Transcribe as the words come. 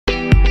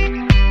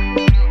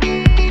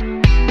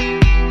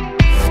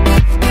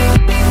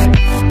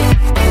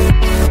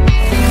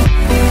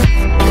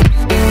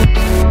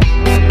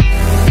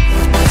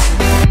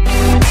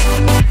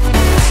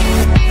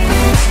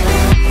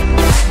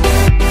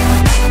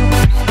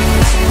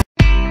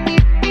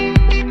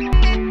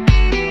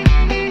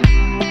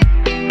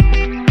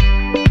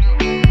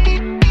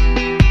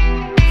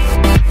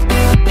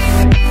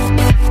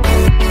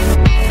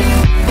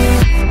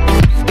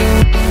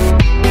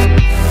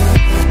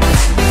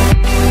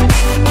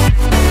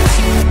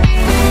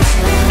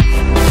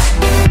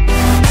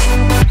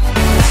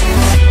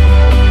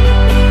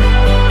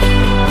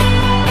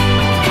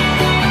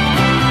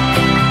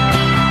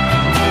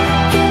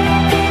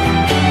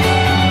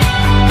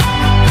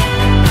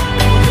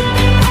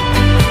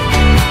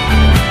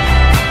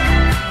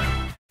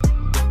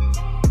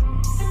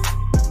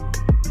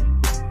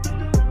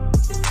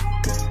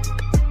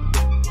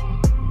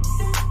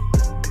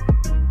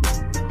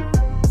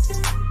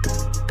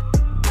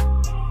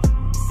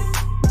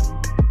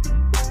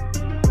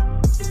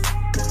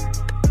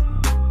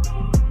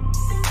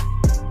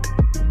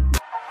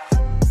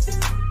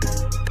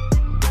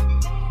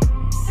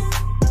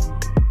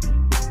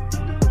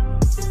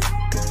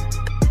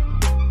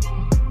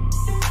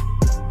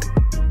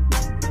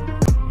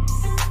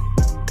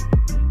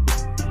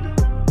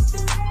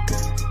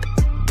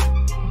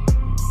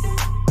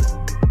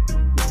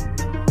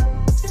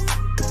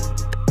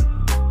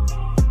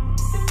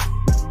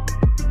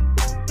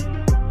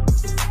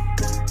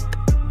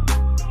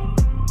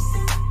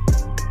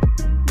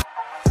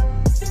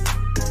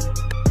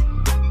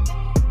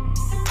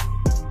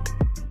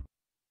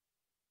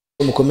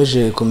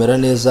mukomeje kumera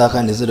neza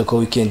kandi nizere ko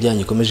weekend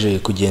yanyu ikomeje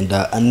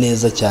kugenda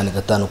neza cyane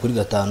gatanu kuri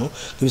gatanu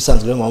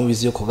nk'ibisanzwe rero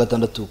mubizi yo ku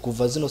gatandatu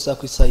kuva zino saa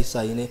ku isaha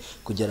y'isa 4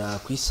 kugera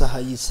ku isaha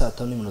y'isa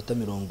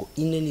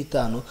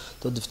 5:45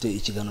 to dufite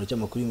ikiganiro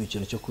cy'amakuru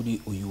y'imikino cyo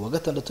kuri uyu wa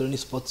gatandatu ni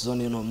Sport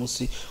Zone no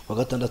munsi wa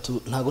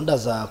gatandatu. Ntago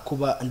ndaza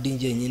kuba ndi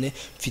ngenyine,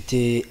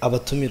 mfite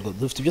abatumirwa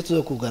dufite ibyo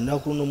tuzo kuganira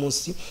kuri no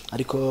munsi,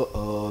 ariko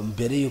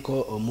mbere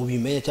yuko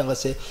mubimenye cyangwa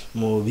se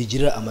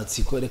mubigirira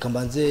amatsiko reka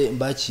mbanze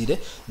mbakire.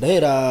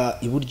 Ndahera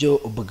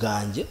iburyo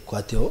bwanjye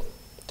kwa Theo.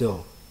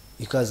 Theo,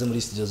 ikaze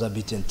muri studio za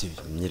BTN TV.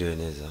 Nyiriwe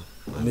neza.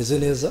 Meze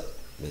neza?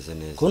 Meze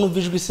neza. Ko numva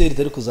ijwi se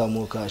ritari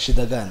kuzamuka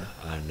shida gana?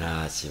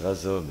 Nta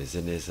kibazo,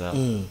 meze neza.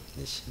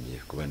 Nishimiye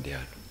kuba ndi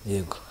hano.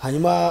 Yego.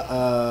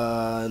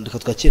 Hanyuma ndika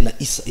twakira na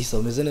Isa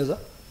umeze neza?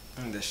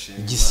 Ndashimye.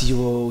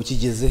 Igisibo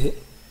ukigeze he?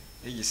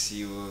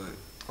 Igisibo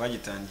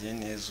twagitangiye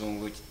neza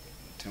ngo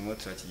turimo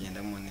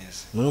turakigendamo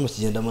neza. Muri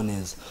mukigendamo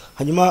neza.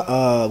 Hanyuma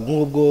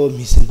ubwo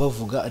mpise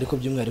mbavuga, ariko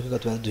by'umwihariko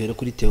gatwanze duhere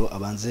kuri Theo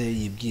abanze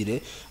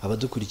yibwire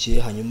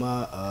abadukurikiye,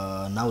 hanyuma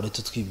nawe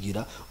uretse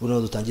twibwira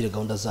uno dutangire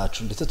gahunda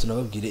zacu ndetse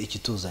tunababwire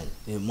ikituzanye.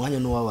 Mwanya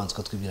no wabanza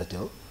katwibwira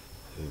Theo.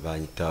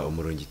 Banyita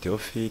umurongi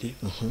Theophile.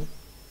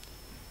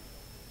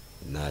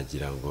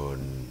 Nagira ngo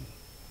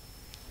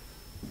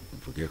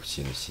mvuge ku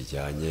kintu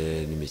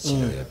kijyanye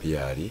n'imikino ya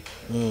biyari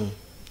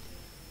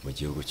mu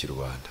gihugu cy'u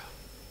Rwanda.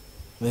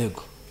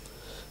 Yego.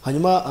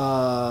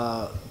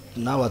 Hanyuma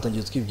nawe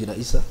watangiye twibwira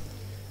Isa.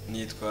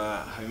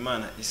 Nitwa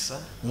Habimana Isa.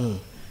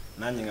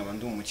 Nanjye nkaba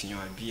ndi umukinnyi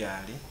wa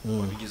biyari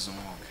wabigize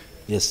umwuga.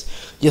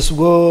 Yes,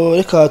 ubwo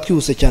reka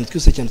twihuse cyane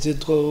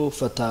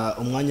twufata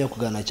umwanya wo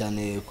kuganira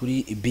cyane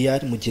kuri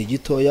biyari mu gihe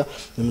gitoya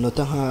mu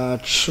minota nka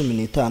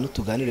 15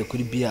 tuganire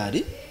kuri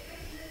biyari.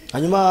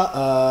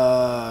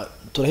 Hanyuma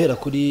turahera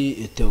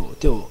kuri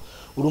Theo.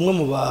 Urumwe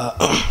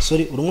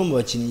mu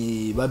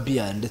bakinnyi ba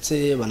biyari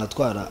ndetse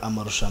banatwara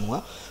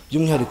amarushanwa.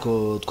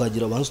 By'umwihariko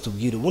twagira abantu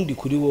tubwire ubundi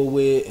kuri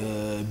wowe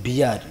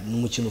biyari ni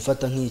umukino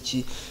ufata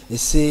nk'iki,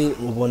 ese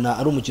ubona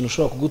ari umukino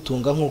ushobora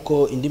kugutunga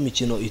nkuko indi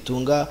mikino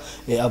itunga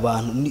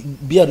abantu?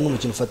 Biyari ni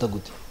umukino ufata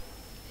gute?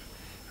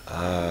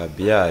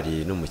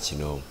 Biyari ni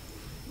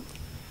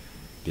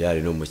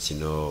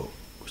umukino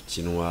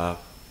ukinwa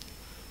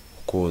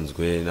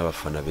ukunzwe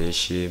n'abafana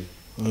benshi.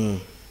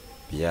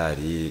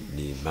 Biyari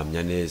ni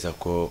mpamya neza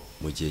ko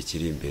mu gihe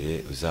kiri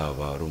imbere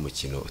uzaba ari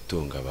umukino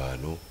utunga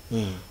abantu.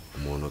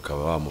 Umuntu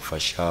ukaba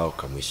wamufasha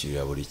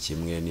ukamwishyurira buri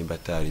kimwe, nimba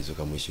atarize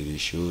ukamwishyurira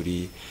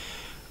ishuri,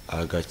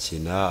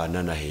 agakina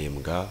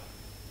ananahembwa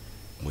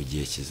mu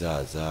gihe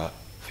kizaza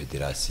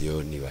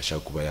federasiyo nibasha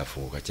kuba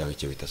yafunguka cyangwa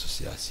icyo bita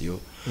association.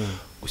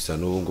 Gusa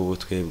n'ubu ngubu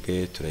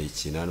twebwe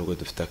turayikina nubwo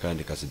dufite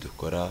akandi kazi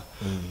dukora,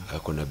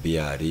 ariko na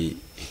biyari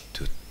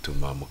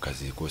itutuma mu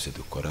kazi kose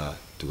dukora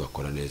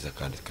tugakora neza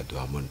kandi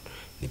tukaduhamo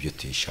nibyo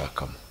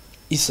tuyishakamo.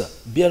 Isa,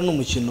 biyari ni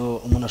umukino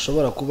umuntu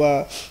ashobora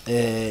kuba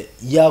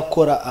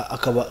yakora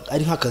akaba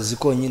ari nk'akazi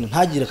konyine,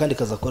 ntagire kandi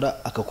kaza akora,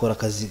 akakora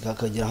akazi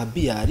akagira nka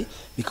biyari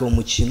bikaba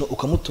umukino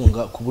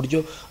ukamutunga ku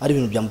buryo ari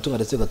ibintu byamutunga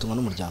ndetse bigatunga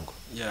n'umuryango.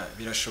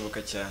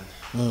 Birashoboka cyane.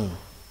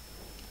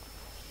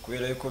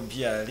 Kubera yuko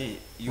biyari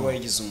iyo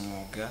wayigize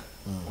umwuga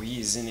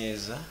uyizi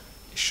neza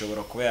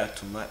ishobora kuba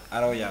yatuma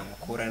araho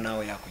yagukura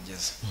nawe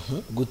yakugeza.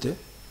 Gute?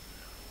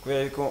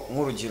 Kubera yuko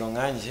nk'urugero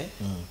nkanjye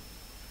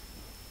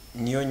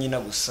niyo nyina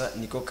gusa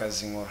niko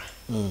kazi nkora,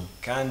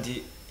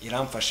 kandi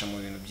iramfasha mu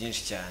bintu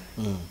byinshi cyane.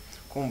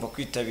 Kumva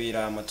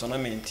kwitabira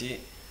amatonamenti,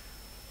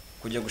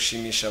 kujya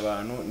gushimisha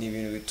abantu ni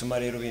ibintu bituma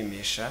rero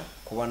bimesha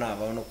kuba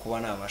nabaho no kuba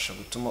nabasha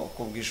gutuma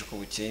uko bwije uko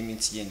bukeye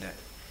iminsi igenda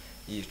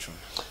yicuma.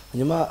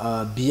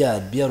 Hanyuma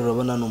biyari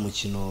urabona no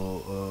umukino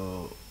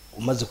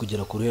umaze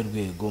kugera ku ruhe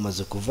rwego,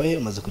 umaze kuva he,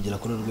 umaze kugera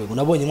ku ruhe rwego?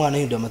 Nabonye umwana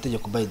yahinduye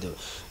amategeko by the way.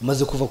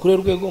 Umaze kuva ku ruhe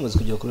rwego, umaze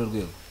kugera ku ruhe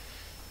rwego?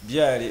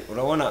 Biyari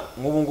urabona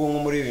nk'ubu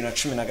muri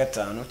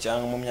 2015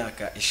 cyangwa mu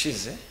myaka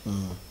ishize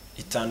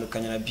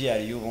itandukanye na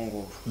biyari y'ubu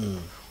ngubu.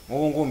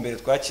 Nk'ubu mbere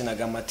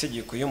twakinaga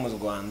amategeko yo mu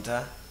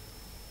Rwanda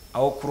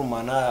aho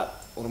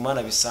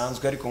urumana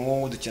bisanzwe, ariko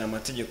nk'ubu dukina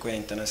amategeko ya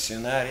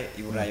international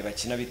i Burayi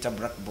bakina bita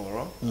black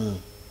ball.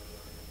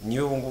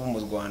 Niyo ubu ngubu mu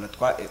Rwanda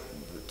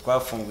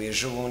twafunguye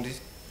ejo bundi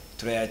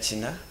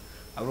turayakina.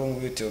 Abungu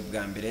bitewe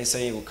bwa mbere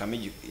yese yegukamo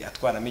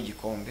yatwaramo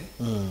igikombe.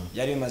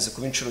 Yari bimaze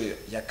kuba inshuro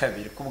ya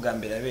kabiri ko bwa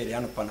mbere yabereye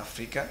hano Pan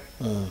Africa.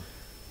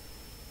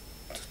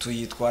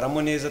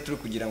 Tuyitwaramo neza turi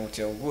kugira ngo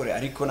tuyagure,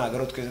 ariko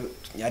nagaro twe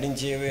yari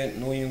ngewe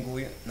n'uyu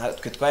nguyu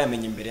twe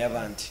twayamenye imbere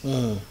y'abandi.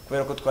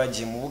 Kubera ko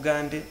twagiye mu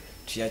Bugande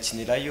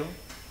tuyakinirayo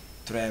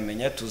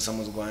turayamenya, tuza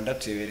mu Rwanda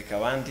tuyebereka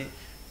abandi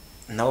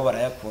nabo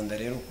barayakunda.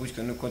 Rero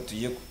kutyo niko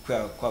tugiye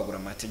kwagura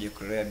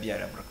amategeko ya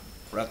biyari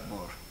black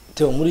ball.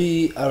 Theo,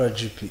 muri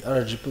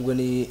RGP ubwo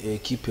ni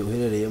equipe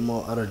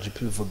uherereyemo. RGP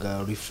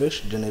bivuga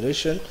refresh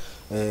generation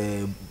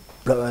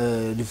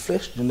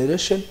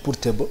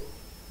portable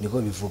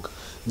niko bivuga.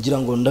 Ngira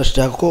ngo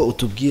ndashaka ko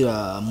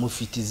utubwira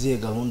mufite izihe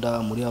gahunda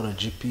muri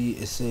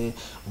RGP, ese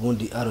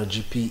ubundi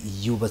RGP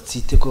yubatse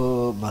ite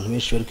ko abantu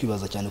benshi bari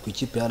kwibaza cyane ku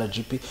ikipe ya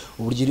RGP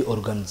uburyo iri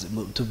organize.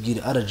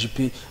 Tubwire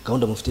RGP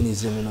gahunda mufite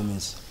n'izihe muri no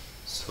minsi.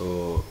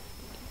 So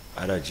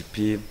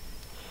RGP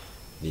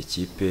ni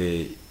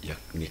ikipe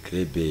ni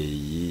club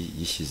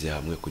yishyize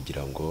hamwe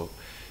kugira ngo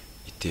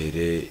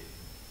itere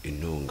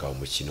intunga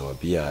umukino wa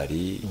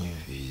biyari,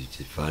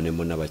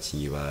 zivanemo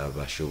n'abakinnyi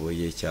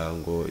bashoboye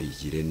cyangwa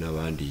igire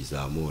n'abandi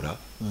izamura.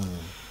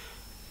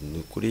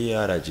 Ni kuri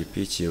RGP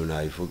ikintu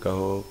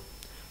nayivugaho,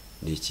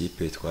 ni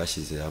ikipe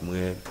twashyize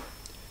hamwe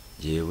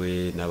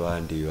yewe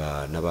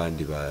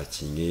n'abandi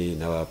bakinnyi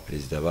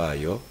n'abaperezida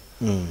bayo,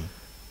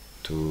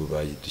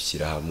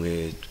 dushyira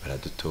hamwe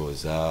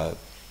baradutoza,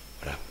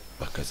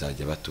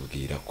 bakazajya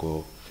batubwira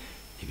ko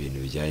ibintu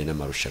bijyanye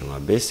n'amarushanwa,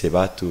 mbese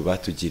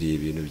batugiriye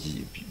ibintu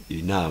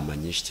inama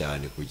nyinshi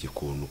cyane ku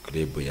gikuntu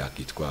club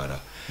yakitwara,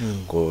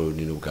 ko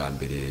ni n'ubwa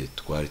mbere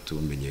twari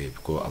tumenye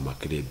ko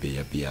amaklebe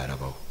ya biyari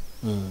abaho.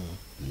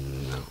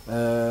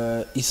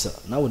 Isa,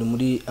 nawe uri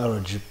muri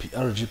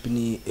RGP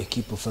ni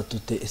ekipe ufata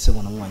ute, ese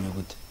mubona mwanya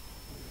gute?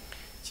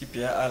 Ikipe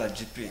ya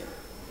RGP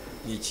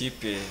ni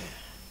ikipe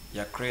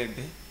ya club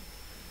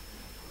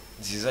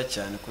nziza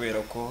cyane kubera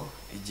ko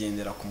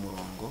igendera ku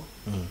murongo,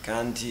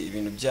 kandi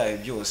ibintu byayo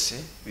byose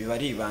biba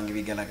ari ibanga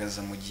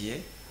bigaragaza mu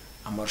gihe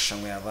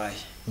amarushanwa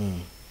yabaye.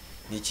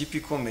 Ni ikipe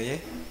ikomeye,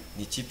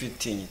 ni ikipe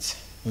itinyitse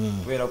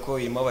kubera ko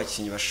irimo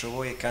abakinnyi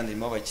bashoboye, kandi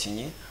irimo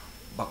abakinnyi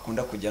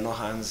bakunda kujya no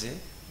hanze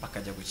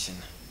bakajya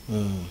gukina.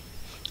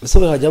 Ese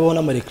hajya habaho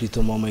n'amarekrito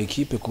mu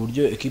ekipe ku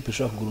buryo ekipe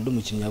ishobora kugura undi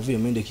mukinnyi yavuye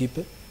mu yindi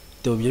ekipe?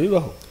 Ibyo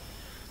bibaho?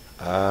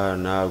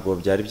 Ntabwo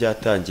byari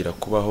byatangira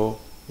kubaho,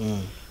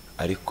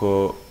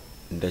 ariko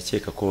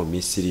ndakeka ko mu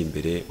minsi iri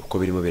imbere uko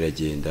birimo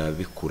biragenda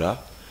bikura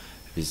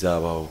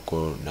bizabaho,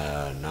 uko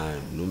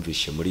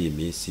numvishe muri iyi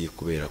minsi,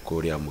 kubera ko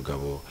uriya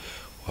mugabo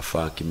wa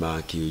Frank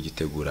Manki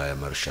ugitegura aya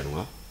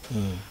marushanwa,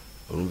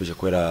 urumvishe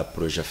kubera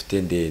projet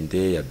afite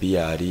ndende ya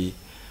biyari,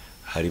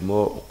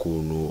 harimo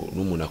ukuntu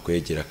n'umuntu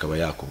akwegera akaba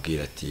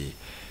yakubwira ati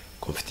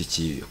ko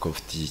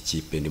mfite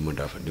ikipe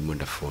ndimo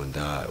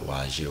ndafonda,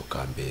 waje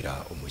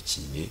ukambera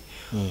umukinnyi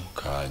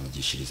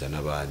ukanyigishiriza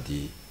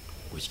n'abandi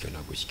gutyo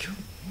na gutyo.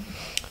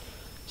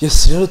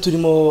 Yes, rero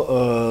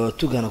turimo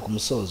tugana ku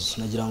musozo.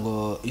 Nagira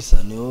ngo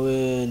Isa, ni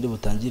wowe ndi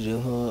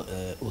butangirireho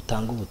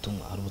utanga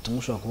ubutumwa. Hari ubutumwa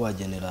ushobora kuba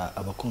wagenera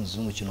abakunzi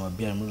b'umukino wa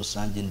biyari muri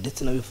rusange,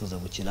 ndetse n'abifuza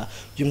gukina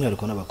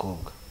by'umwihariko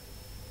n'abakobwa?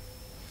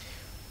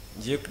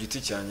 Ngiye ku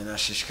giti cyane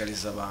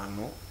nashishikariza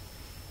abantu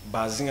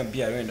bazi nka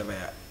biyari, wenda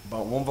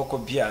bumva ko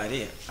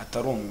biyari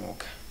atari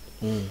umwuga.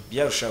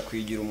 Biyari ushaka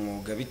kuyigira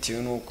umwuga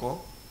bitewe n'uko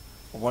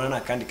ubona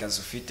nta kandi kazi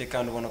ufite,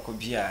 kandi ubona ko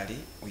biyari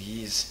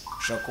uyizi.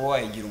 Ushaka kuba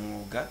wayigira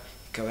umwuga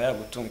ikaba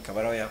yagutunga, ikaba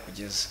araho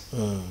yakugeza.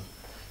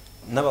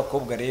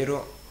 N'abakobwa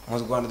rero mu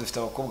Rwanda dufite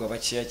abakobwa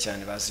bakeya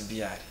cyane bazi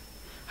biyari.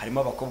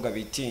 Harimo abakobwa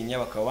bitinya,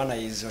 bakaba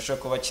banayizi,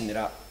 bashobora kuba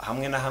bakinira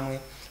hamwe na hamwe,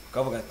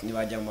 bakavuga ati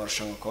ntibajya mu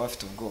marushanwa bakaba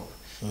bafite ubwoba.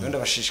 Rero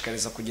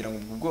ndabashishikariza kugira ngo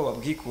ubwo bwoba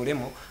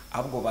bwikuremo,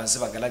 ahubwo baze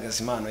bagaragaza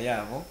impano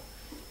yabo,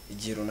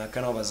 igihe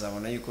runaka nabo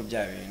bazabona yuko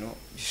bya bintu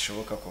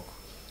bishoboka koko.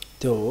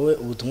 Theo, wowe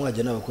ubutumwa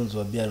wajyana abakunzi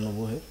ba biyari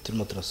n'ubuhe?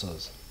 Turimo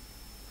turasoza.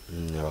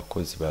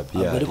 Abakunzi ba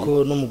biyari,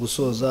 ariko no mu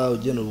gusoza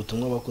ugenera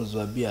ubutumwa abakunzi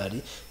ba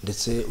biyari,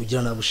 ndetse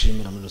ugira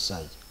nabushimira muri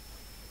rusange.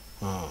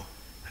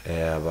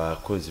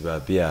 Abakunzi ba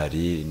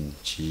biyari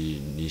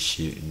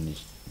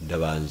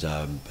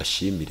ndabanza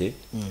bashimire,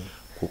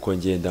 kuko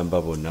ngenda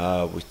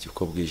mbabona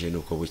uko bwije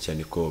nuko bucya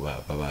niko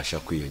babasha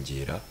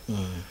kwiyongera.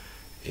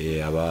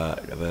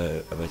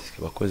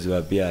 Abakozi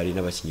ba biyari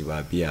n'abakinnyi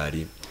ba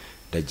biyari,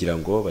 ndagira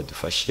ngo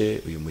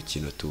badufashe uyu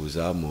mukino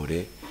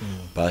tuwuzamure,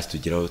 basi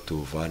tugire aho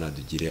tuwuvana,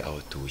 tugire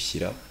aho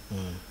tuwushyira,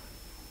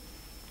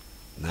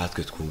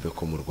 natwe twumve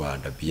ko mu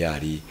Rwanda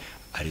biyari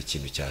ari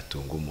ikintu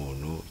cyatunga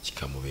umuntu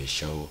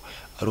kikamubeshaho,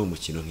 ari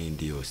umukino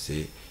nk'indi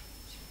yose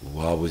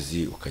waba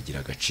uzi ukagira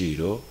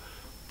agaciro,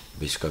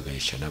 mbese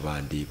ukagahesha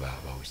n'abandi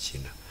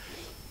bawukina.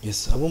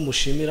 Yes, abo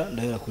mushimira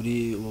ndahera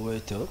kuri wowe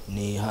Theo,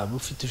 ni haba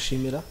ufite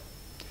ushimira?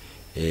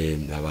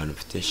 Abantu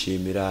mfite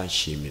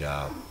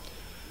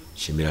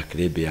nshimira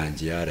club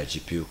yanjye ya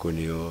RGP, uko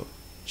niyo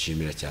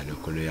nshimira cyane,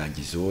 uko niyo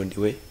yangize uwundi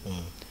we.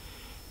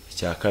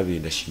 Icya kabiri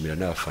ndashimira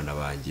n'abafana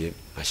banjye,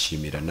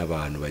 nkashimira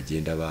n'abantu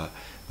bagenda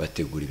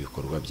bategura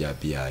ibikorwa bya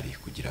biyari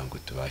kugira ngo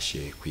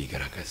tubashe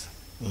kwigaragaza.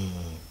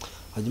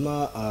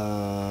 Hanyuma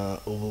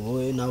ubu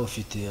wowe nawe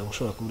ufite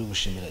ushobora kuba uri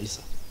gushimira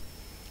Isa?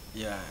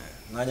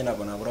 Nanjye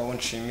ntabwo nabura abo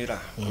nshimira,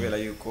 kubera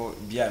yuko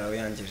biyari aho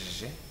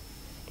yangejeje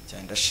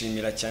cyane.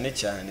 Ndashimira cyane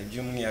cyane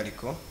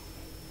by'umwihariko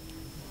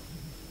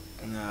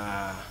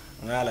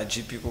nka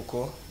RGP,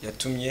 kuko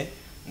yatumye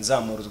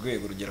nzamura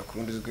urwego rugera ku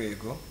rundi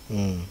rwego.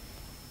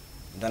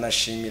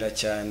 Ndanashimira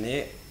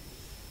cyane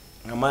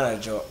nka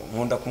manager,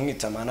 nkunda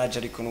kumwita manager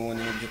ariko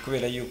n'ubundi nibyo,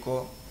 kubera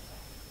yuko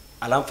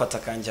aramfata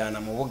akanjyana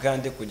mu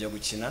Bugande kujya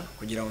gukina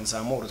kugira ngo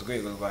nzamure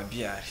urwego rwa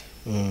biyari.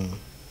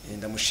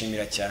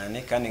 Ndamushimira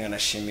cyane, kandi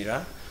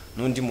nkanashimira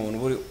n'undi muntu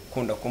uri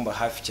ukunda kumba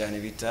hafi cyane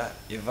bita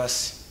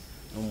Evasi.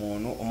 Ni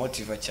umuntu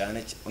umotiva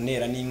cyane,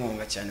 unera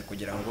n'inkunga cyane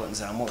kugira ngo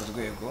nzamure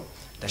urwego.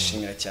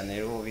 Ndashimira cyane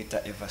rero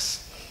bita Evasi.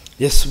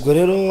 Yes, ubwo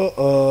rero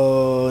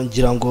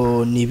ngira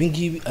ngo ni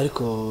ibingibi,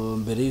 ariko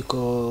mbere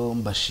yuko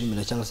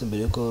mbashimira cyangwa se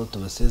mbere yuko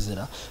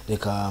tubasezera,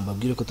 reka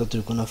mbabwire ko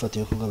turi kumwe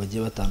n'abafatanya ibikorwa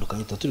bagiye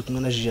batandukanye. Turi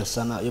kumwe na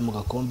Yasobanuye yo mu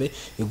Gakombe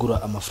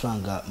igura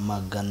amafaranga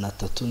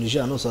 300. Ni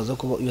hano usaza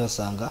kuba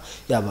uyasanga,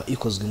 yaba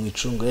ikozwe mu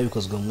icungo, yaba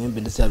ikozwe mu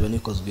mwembe, ndetse yaba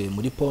nikozwe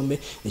muri pome.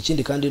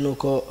 Ikindi kandi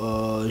nuko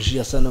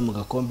Yasobanuye mu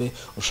Gakombe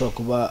ushobora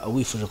kuba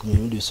wifuje kumenya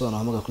ibindi bisobanuro,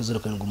 hamagara kuri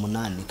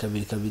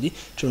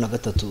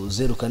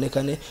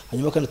 0782221344.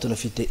 Hanyuma kandi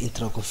tunafite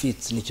Intracofi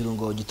ni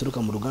ikirungo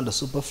gituruka mu Rwanda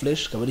super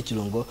fresh, akaba ari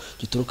ikirungo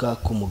gituruka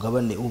ku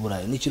mugabane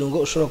w'Uburayi. Ni ikirungo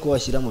ushobora kuba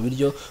washyira mu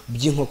biryo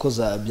by'inkoko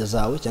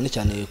zawe, cyane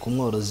cyane ku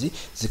mworozi,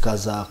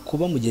 zikaza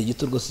kuba mu gihe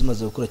gito rwose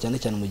zimaze gukura, cyane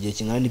cyane mu gihe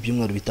kingana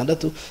n'ibyumweru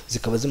 6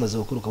 zikaba zimaze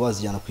gukura, ukaba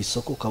wazijyana ku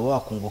isoko ukaba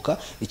wakunguka.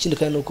 Ikindi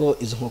kandi nuko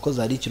izo nkoko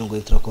zari ikirungo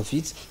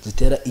Intracofi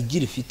zitera igi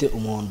rifite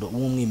umuhondo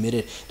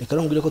w'umwimerere. Reka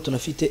rongere ko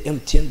tunafite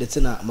MTN ndetse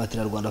na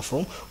Material Rwanda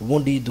Form.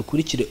 Ubundi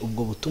dukurikire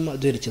ubwo butuma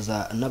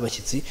duherekeza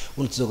n'abashyitsi,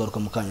 ubundi tuzogaruka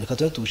mu kanya.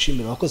 Reka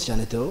tubushimire, wakoze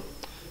cyane Theo.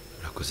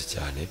 Nakoze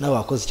cyane. Nawe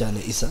wakoze cyane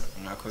Isa.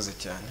 Nakoze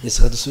cyane.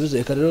 Yes, kadusubize.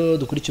 Reka rero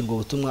dukurikire ubwo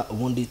butumwa,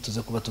 ubundi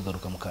tuze kuba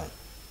tugaruka mu kanya.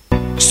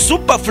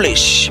 Super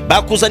Fresh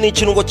bakuzaniye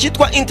ikirungo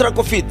cyitwa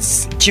Intracofi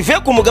kivuye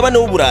ku mugabane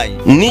w'Uburayi.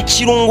 Ni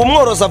ikirungo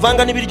umworozi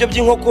avanga n'ibiryo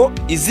by'inkoko,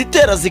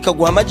 izitera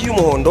zikaguha amagi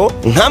y'umuhondo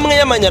nkamwe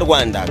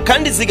y'amanyarwanda,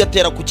 kandi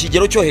zigatera ku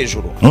kigero cyo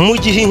hejuru. Mu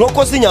gihe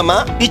inkoko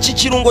z'inyama, iki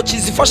kirungo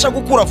kizifasha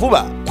gukura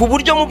vuba, ku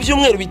buryo mu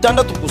byumweru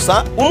 6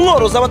 gusa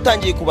umworozi aba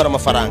atangiye kubara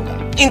amafaranga.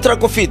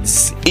 Intracofi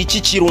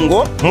iki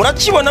kirungo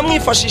murakibona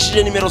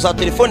mwifashishije nimero za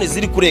telefone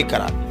ziri kuri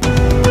ekara.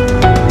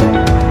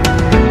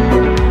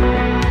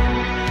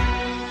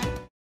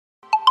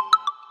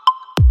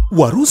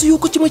 Waruzi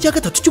yuko kimwe cya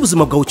gatatu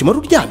cy'ubuzima bwawe kimara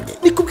uryamye?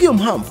 Ni kubw'iyo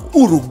mpamvu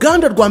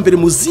uruganda rwa mbere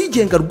mu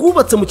zigenga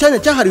rwubatse mu cyanya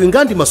cyahariwe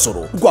inganda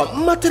Masoro rwa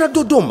Matera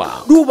Dodoma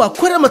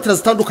rubakorera matera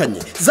zitandukanye,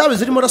 zabe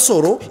zirimo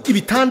rasoro,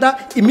 ibitanda,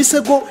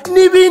 imisego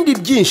n'ibindi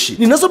byinshi.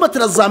 Ni nazo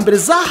matera za mbere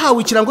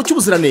zahawe ikirango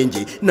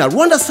cy'ubuziranenge na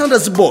Rwanda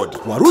Standards Board.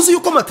 Waruzi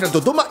yuko Matera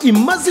Dodoma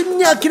imaze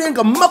imyaka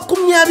irenga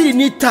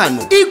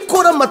 25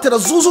 ikora matera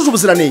zujuje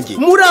ubuziranenge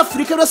muri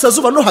Afurika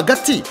y'Iburasirazuba no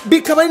hagati,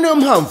 bikaba ari nayo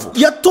mpamvu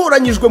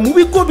yatoranyijwe mu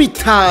bigo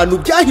 5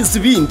 byahize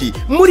ibindi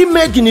muri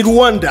Made in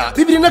Rwanda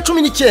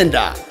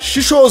 2019.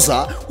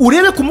 Shishoza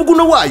urebe ku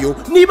muguno wayo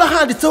niba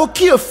handitseho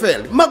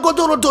KFL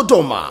Magodoro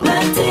Dodoma.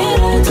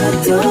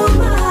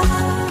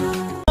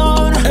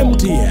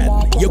 MTN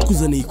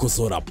yakuzaniye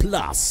Ikosora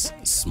Plus,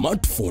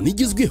 smartphone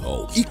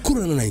igezweho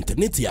ikorana na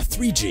internet ya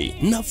 3G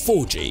na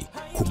 4G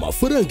ku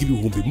mafaranga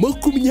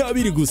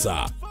 20,000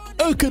 gusa.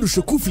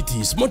 Akarusho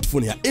kufiti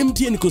smartphone ya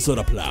MTN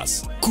Ikosora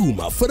Plus ku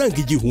mafaranga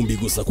 1,000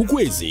 gusa ku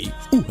kwezi,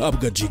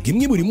 uhabwa gig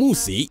imwe buri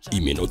munsi,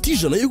 iminota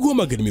 100 yo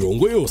guhamagara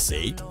imirongo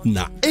yose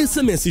na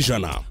SMS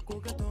 100.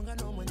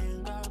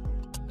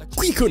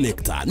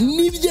 Kwiconnecta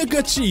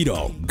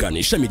n'iby'agaciro. Gana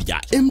ishami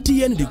rya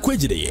MTN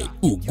rikwegereye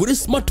ugure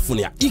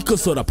smartphone ya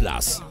Ikosora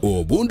Plus.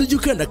 Ubundi ujye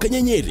ukanda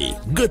akanyenyeri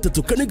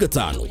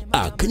 345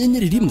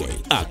 akanyenyeri 1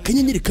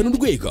 akanyenyeri 4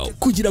 urwego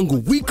kugira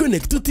ngo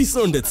wiconnect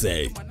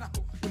utisondetse.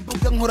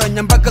 Imbuga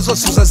nkoranyambaga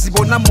zose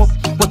uzazibonamo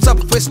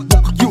WhatsApp,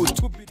 Facebook,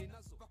 YouTube.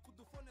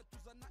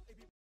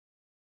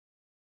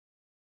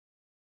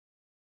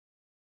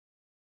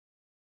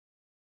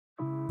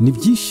 Ni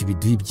byinshi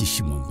biduha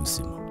ibyishimo mu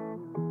buzima,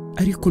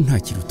 ariko nta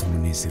kiruta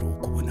umunezero wo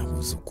kubona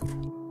abuzukuru,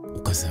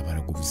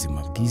 ukazabaraga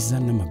ubuzima bwiza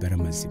n'amagara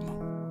mazima,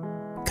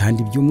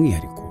 kandi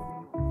by'umwihariko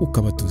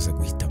ukabatuza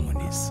guhitamo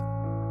neza.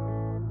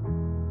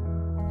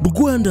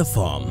 Rwanda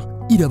Farm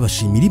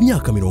irabashimira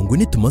imyaka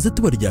 40 tumaze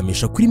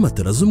tubaryamisha kuri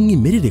matera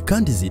z'umwimerere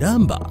kandi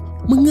ziramba.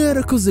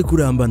 Mwarakoze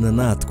kurambana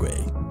natwe.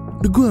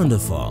 Rwanda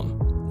Farm,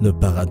 le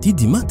paradis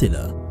du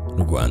matela.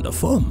 Rwanda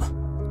Farm,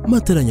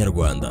 matera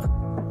nyarwanda.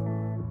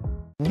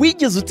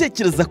 Wigeze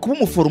utekereza kuba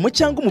umuforomo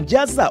cyangwa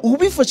umubyaza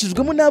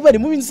ubifashijwemo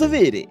n'abarimu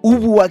b'inzobere?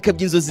 Ubu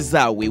wakabye inzozi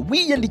zawe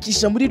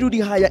wiyandikisha muri Ruri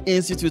Higher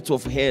Institute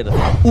of Health.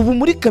 Ubu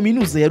muri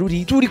kaminuza ya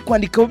Ruri turi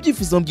kwandika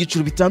ababyifuza mu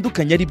byiciro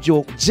bitandukanye, ari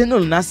byo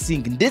General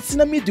Nursing ndetse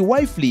na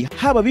Midwifery,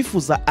 haba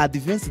bifuza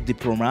Advanced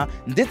Diploma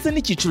ndetse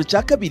n'icyiciro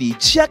cya kabiri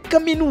cya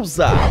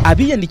kaminuza.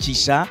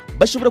 Abiyandikisha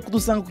bashobora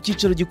kudusanga ku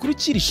cyiciro gikuru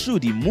cy'iri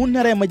shuri mu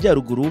ntara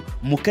y'Amajyaruguru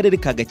mu karere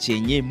ka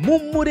Gakenke mu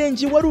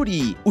murenge wa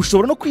Ruri.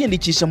 Ushobora no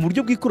kwiyandikisha mu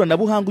buryo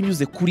bw'ikoranabuhanga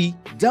unyuze kuri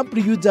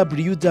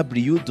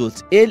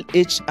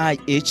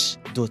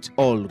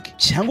www.lhih.org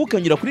cyangwa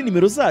ukanyura kuri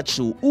nimero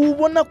zacu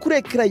ubona kuri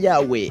ekara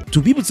yawe.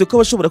 Tubibutse ko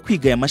abashobora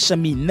kwiga aya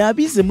mashami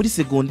nabize muri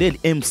segonderi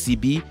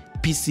MCB,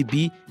 PCB,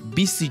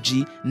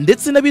 BCG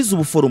ndetse n'abize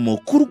ubuforomo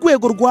ku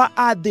rwego rwa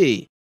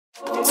AD.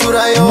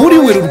 Muri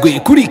Werurwe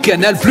kuri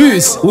Canal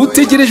Plus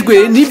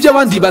utegerejwe n'ibyo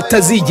abandi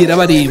batazigera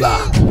bareba.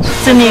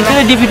 Ce n'est que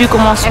le début du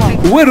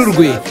commencement.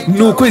 Werurwe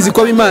ni ukwezi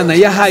kwa Imana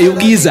yahaye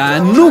ubwiza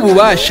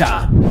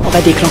n'ububasha. On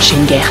va déclencher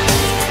une guerre.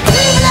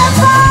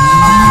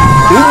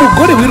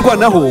 Umugore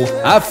wirwanaho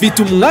afite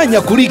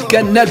umwanya kuri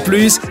Canal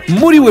Plus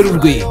muri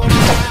Werurwe.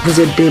 Vous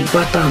êtes des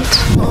battantes.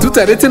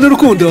 Tutaretse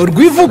n'urukundo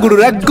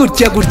rwivugurura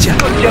gutya gutya.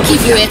 Qui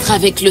veut être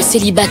avec le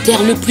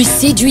célibataire le plus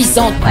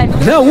séduisant?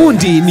 Na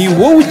wundi ni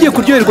wowe ugiye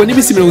kuryoherwa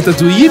n'imisi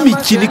 30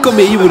 y'imikino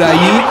ikomeye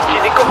y'Iburayi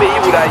amakipe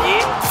y'i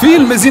Burayi,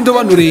 filime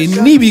z'indobanure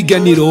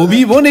n'ibiganiro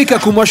biboneka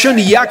ku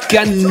mashami ya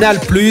Canal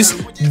Plus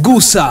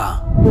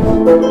gusa.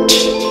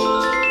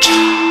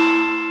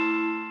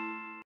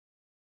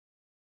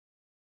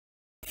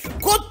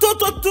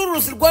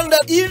 Tours Rwanda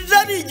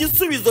ijari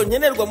igisubizo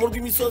nkenerwa mu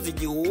rw'imisozi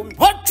igihumbi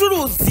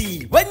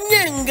bacuruzi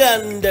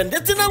banyenganda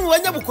ndetse namwe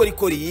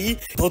banyabukorikori.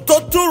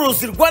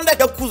 Tours Rwanda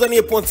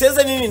yakuzaniye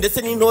ponseze nini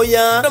ndetse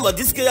n'intoya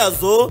n'amadiske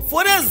yazo,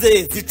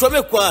 foreze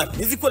zicomekwa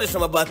n'izikoresha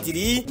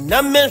amabatiri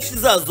na menshi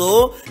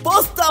zazo,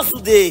 poster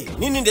sude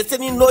nini ndetse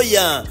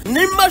n'intoya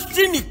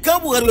n'imashini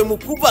kabuhariwe mu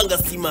kuvanga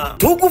sima.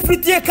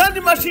 Tugufitiye kandi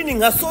mashini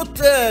nka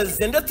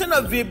sorteze ndetse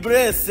na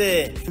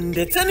vibresse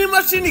ndetse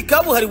n'imashini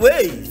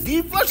kabuhariwe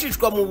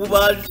zifashishwa mu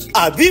bubaji.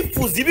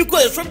 Abifuza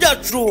ibikoresho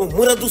byacu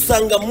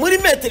muradusanga muri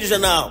metero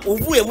 100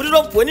 uvuye muri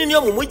rompuwe nini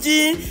yo mu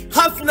mujyi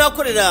hafi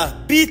n'akorera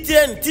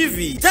BTN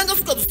TV, cyangwa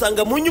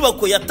ukadusanga mu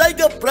nyubako ya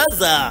Tiger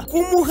Plaza ku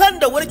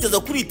muhanda werekeza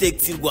kuri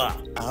Texirwa.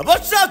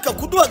 Abashaka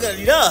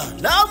kuduhagararira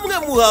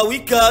namwe muhawe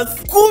ikaze.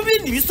 Ku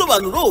bindi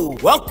bisobanuro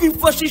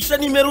wakwifashisha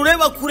nimero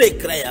ureba kuri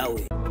ekara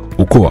yawe.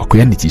 Uko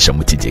wakwiyandikisha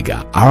mu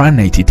kigega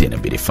R&IT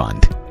Iterambere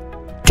Fund,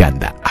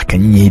 kanda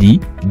akanyenyeri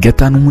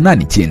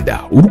 589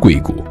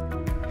 urwego.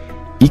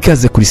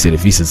 Ikaze kuri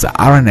serivisi za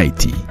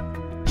R&IT,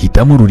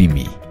 hitamo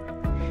ururimi,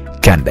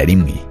 kanda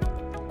 1,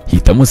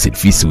 hitamo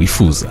serivisi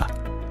wifuza,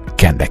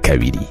 kanda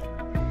 2,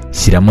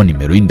 shyiramo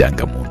nimero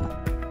y'indangamuntu,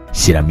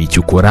 shyiramo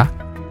icyo ukora,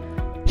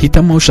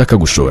 hitamo ushaka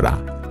gushora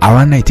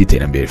R&IT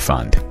Iterambere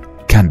Fund,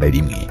 kanda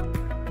 1,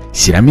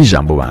 shyiramo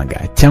ijambo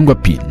banga cyangwa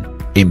PIN,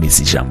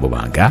 emeza ijambo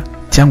banga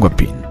cyangwa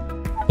PIN.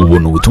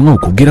 Ubona ubutumwa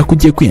bukubwira ko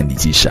ugiye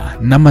kwiyandikisha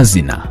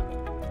n'amazina.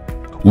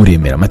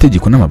 Uremera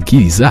amategeko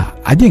n'amabwiriza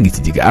agenga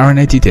ikigega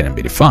R&IT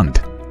Iterambere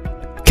Fund,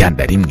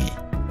 kanda 1.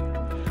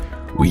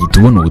 Uhita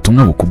ubona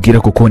ubutumwa bukubwira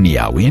ko konti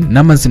yawe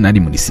n'amazina ari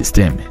muri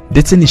system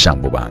ndetse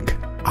n'ijambo banga.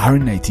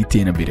 R&IT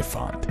Iterambere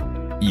Fund,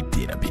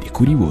 iterambere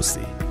kuri bose.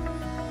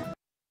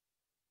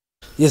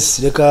 Yes,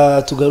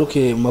 reka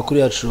tugaruke mu makuru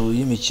yacu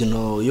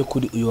y'imikino yo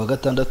kuri uyu wa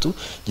gatandatu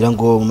ngira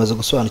ngo mumaze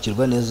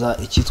gusobanukirwa neza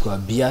icyitwa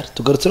BR.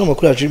 Tugarutse no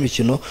makuru yacu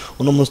y'imikino,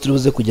 uno munsi turi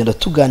buze kugenda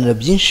tuganira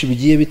byinshi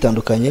bigiye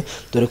bitandukanye,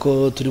 dore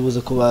ko turi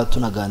buze kuba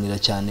tunaganira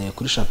cyane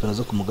kuri championnat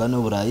zo ku mugabane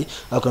w'Uburayi,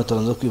 ariko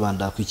turanze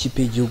kwibanda ku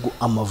ikipe y'igihugu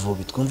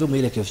Amavubi. Twumve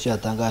Muhire KFC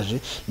yatangaje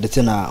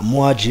ndetse na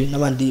Muhaji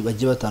n'abandi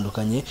bagiye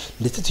batandukanye,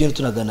 ndetse tugenda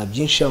tunaganira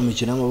byinshi mu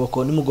mikino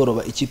y'amaboko.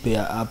 Nimugoroba ikipe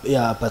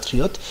ya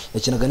Patriot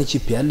yakinaga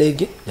n'ikipe ya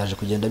Lege, yaje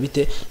kugenda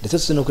bite,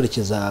 ndetse no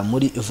kurekeza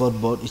muri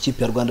volleyball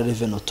ikipe ya Rwanda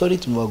Revenue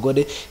Authority mu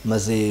bagore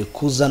maze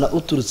kuzana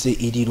uturutse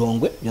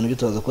irirongwe. Ibyo nabyo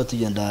turaza kuba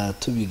tugenda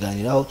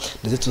tubiganiraho,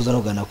 ndetse tuza no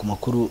kuganira ku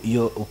makuru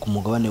yo ku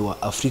mugabane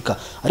wa Afrika.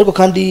 Ariko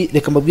kandi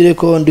reka mbabwire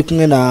ko ndi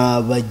kumwe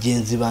na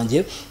bagenzi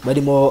banjye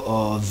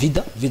barimo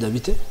Vida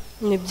bite?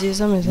 Ni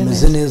byiza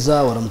meze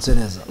neza. Waramutse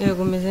neza?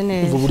 Yego meze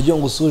neza. Ubu buryo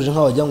ngo usuje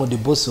nka wajya ngo ndi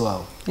boss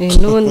wawe.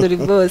 N'ubundi uri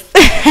boss.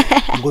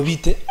 Ngo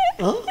bite?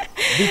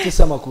 Bite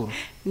se amakuru?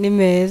 Ni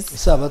meza.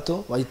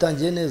 Isabato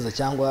wayitangiye neza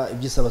cyangwa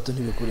iby'isabato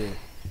ntibikureba?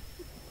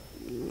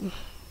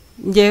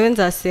 Ngewe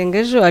nzasenga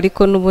ejo,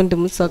 ariko n'ubundi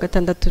munsi wa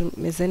gatandatu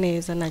meze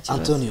neza nta kibazo.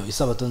 Antonio,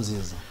 isabato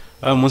nziza.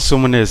 Umunsi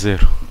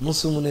w'umunezero.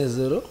 Umunsi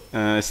w'umunezero?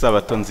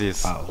 Isabato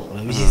nziza.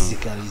 Urabizi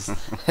kabisa.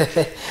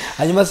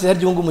 Hanyuma se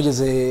haryo ngo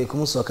umugeze ku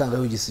munsi wa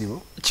kangahe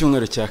w'igisibo?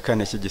 Icyumweru cya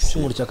kane cy'igisibo.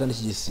 Icyumweru cya kane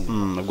cy'igisibo.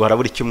 Guhara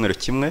buri cyumweru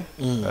kimwe,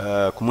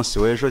 ku munsi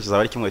w'ejo kizaba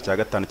ari icyumweru cya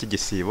gatanu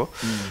cy'igisibo.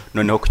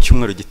 Noneho ku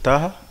cyumweru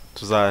gitaha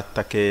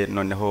tuzatake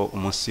noneho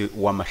umunsi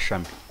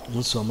w'amashami.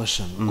 Umunsi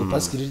w'amashami. Ngo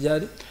Pascal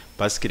ryari?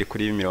 Pascal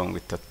kuri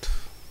 30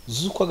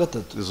 z'ukwa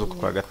gatatu.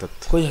 Z'ukwa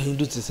gatatu. Ko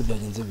yahindutse se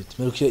byagenze bite?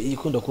 Merukiyo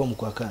ikunda kuba mu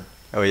kwa kane.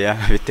 Oya,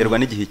 biterwa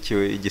n'igihe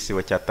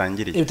igisibo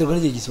cyatangiriye. Biterwa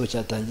n'igihe igisibo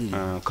cyatangiriye.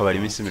 Ukabara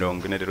iminsi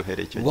 40 rero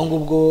uhereye icyo. Ubwo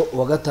ngubwo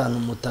wa gatanu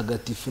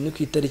mutagatifu ni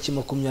ku itariki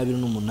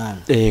 28.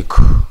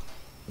 Yego.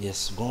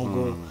 Yes,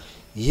 ubwo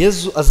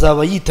Yezu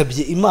azaba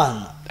yitabye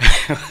Imana.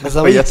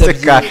 Azaba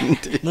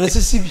yitabye. None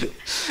se sibyo?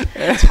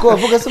 Siko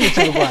bavuga se mu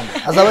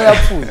Kinyarwanda. Azaba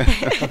yapfuye.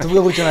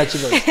 Batuvuga gutyo nta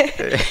kibazo.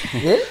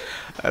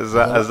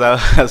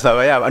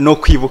 Azaba yaba no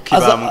kwibuka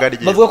ibambwa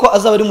rye. Bavuga ko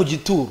azaba ari mu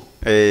gituro.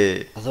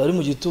 Azaba ari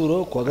mu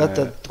gituro kwa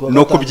gatatu.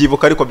 No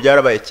kubyibuka ariko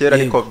byarabaye kera,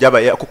 ariko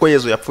byabaye kuko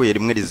Yezu yapfuye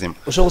rimwe rizima.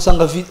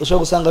 Ushobora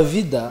gusanga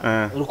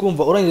Vida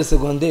urukumva urangije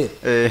secondaire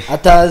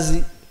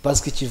atazi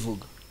Pascal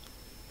kivuga.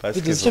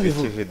 Pascal icyo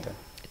bivuga.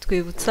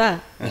 Twibutsa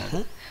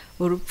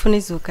urupfu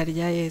n'izuka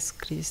rya Yesu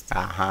Kristo.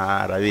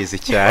 Arabizi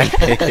cyane.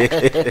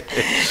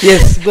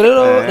 Yes,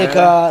 rero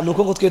reka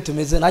nuko ngo twe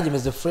tumeze, nanjye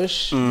meze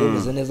fresh,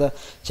 tumeze neza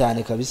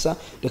cyane kabisa.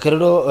 Reka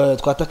rero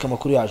twataka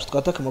amakuru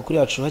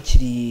yacu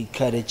hakiri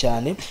kare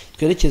cyane,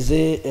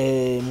 twerekeze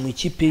mu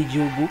ikipe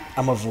y'igihugu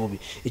Amavubi.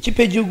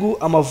 Ikipe y'igihugu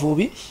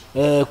Amavubi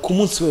ku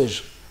munsi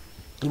w'ejo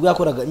nibwo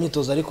yakoraga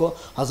imyitozo ariko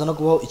haza no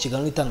kubaho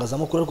ikiganiro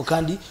n'itangazamakuru ariko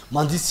kandi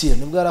Mandisier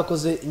nibwo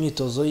yarakoze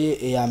imyitozo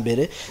ye ya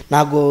mbere.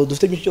 Ntabwo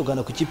dufite byinshi cyo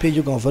kuganira ku ikipe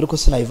y'igihugu Amavubi ariko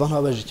sinayiva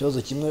ntabajije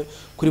ikibazo kimwe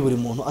kuri buri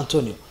muntu.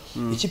 Antonio,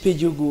 ikipe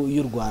y'igihugu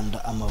y'u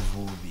Rwanda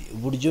Amavubi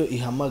uburyo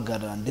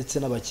ihamagara ndetse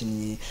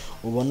n'abakinnyi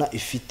ubona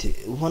ifite,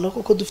 ubona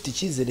koko dufite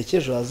icyizere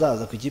cy'ejo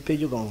hazaza ku ikipe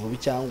y'igihugu Amavubi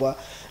cyangwa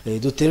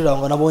duterera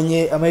ngo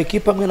nabonye ama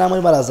equipe amwe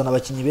namwe barazana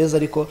abakinnyi beza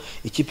ariko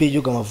ikipe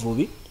y'igihugu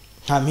Amavubi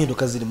nta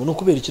mpinduka zirimo, no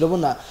kubera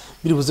ikirabona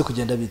biri buze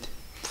kugenda bite?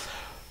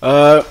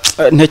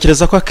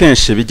 Ntekereza ko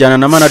akenshi bijyana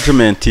na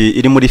management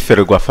iri muri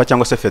Ferwafa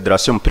cyangwa se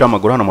Federation y'umupira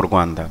w'amaguru hano mu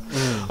Rwanda,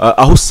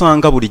 aho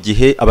usanga buri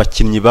gihe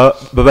abakinnyi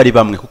bari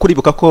bamwe, kuko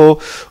uribuka ko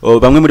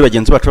bamwe muri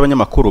bagenzi bacu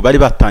b'abanyamakuru bari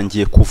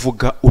batangiye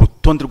kuvuga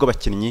urutonde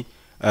rw'abakinnyi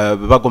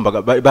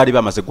bari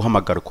bamaze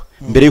guhamagarwa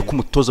mbere y'uko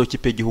umutozo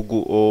w'ikipe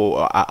y'igihugu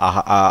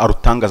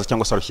arutangaza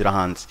cyangwa se arushyira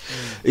hanze.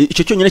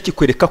 Icyo cyonyine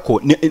kikwereka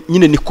ko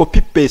nyine ni copy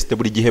paste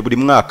buri gihe, buri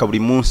mwaka, buri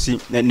munsi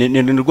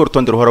ni rwo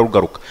rutonde ruhora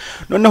rugaruka.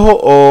 Noneho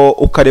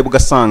ukareba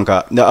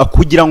ugasanga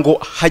kugira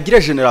ngo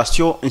hagire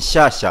generation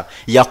nshyashya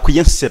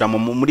yakwiyensera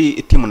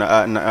muri team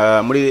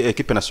muri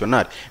equipe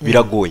nationale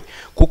biragoye,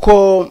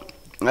 kuko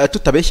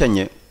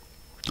tutabeshyanye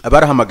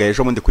abarahamagaye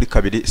ejo bundi kuri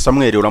kabiri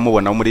Samuel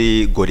uramubona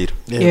muri Gorira.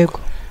 Yego.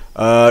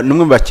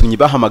 Numwe mu bakinnyi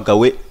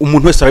bahamagawe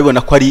umuntu wese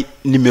arabibona ko ari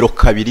nimero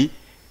 2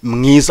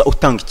 mwiza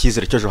utanga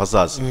icyizere cy'ejo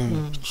hazaza.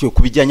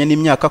 Kubijyanye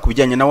n'imyaka,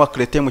 kubijyanye na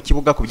wakrete mu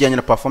kibuga, kubijyanye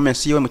na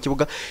performance yiwe mu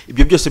kibuga,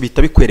 ibyo byose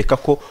bihita bikwereka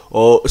ko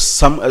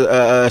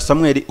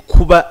Samuel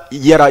kuba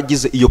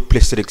yaragize iyo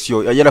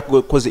preselection,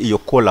 yarakoze iyo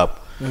collab,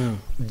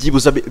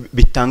 byibuza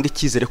bitanga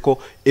icyizere ko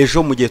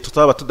ejo mu gihe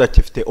tutaba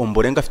tudafite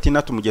Ombolenga afite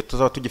inatu, mu gihe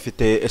tuzaba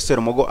tugifite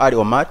Serumogo ari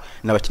Omar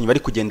n'abakinnyi bari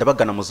kugenda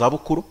bagana mu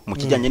zabukuru mu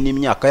kijyanye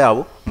n'imyaka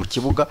yabo mu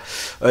kibuga,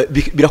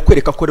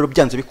 birakwereka ko rero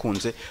byanze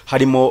bikunze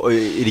harimo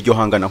iryo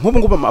hangana. Nk'ubu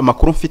ngubu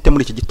amakuru mfite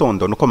muri iki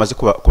gitondo nuko bamaze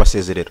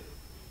kubasezerera.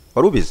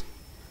 Wari ubizi?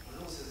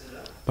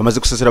 Bamaze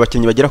gusezerera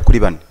abakinnyi bagera kuri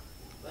 4.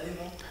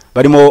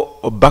 Barimo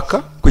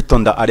Baka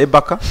Kwitonda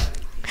Arebaka,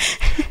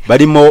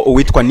 barimo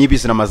uwitwa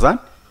Nibizi Ramazan,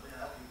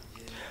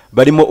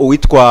 barimo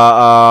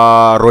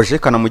uwitwa Roger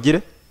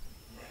Kanamugire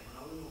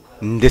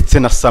ndetse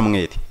na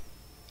Samuel.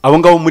 Abo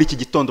ngabo muri iki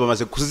gitondo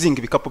bamaze kuzinga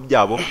ibikapu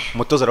byabo,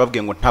 umutoza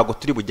arababwiye ngo ntago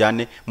turi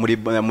bujyane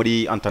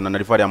muri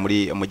Antananarivaria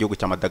mu gihugu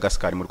cya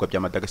Madagascar, mu rwa bya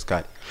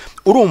Madagascar.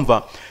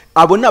 Urumva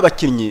abo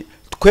nabakinnyi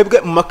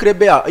twebwe mu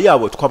makrebe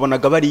yabo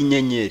twabonaga bari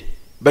inyenyeri,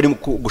 bari mu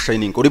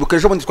gushininga. Uribuka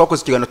ejo bundi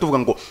twakoze ikiganiro tuvuga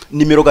ngo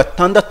nimero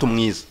 6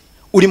 mwiza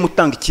uri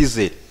mutanga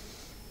icyizere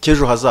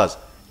cy'ejo hazaza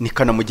ni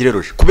Kanamugire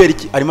Roger. Kubera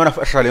iki? Arimo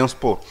arafasha Rayon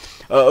Sport.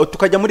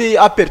 Tukajya muri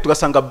APR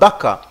tugasanga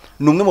Baka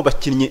numwe mu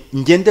bakinnyi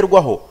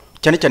ngenderwaho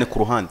cyane cyane ku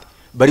ruhande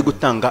bari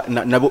gutanga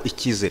nabo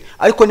icyizere,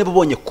 ariko nibo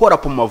bonye kora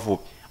po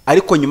Mavubi,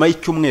 ariko nyuma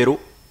y'icyumweru,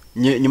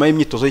 nyuma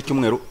y'imyitozo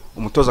y'icyumweru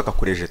umutoza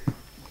akakureje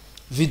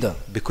Vida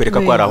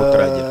bikwereka ko ari aho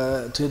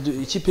turagera.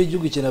 Ikipe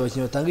y'igihugu ikeneye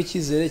abakinnyi batanga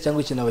icyizere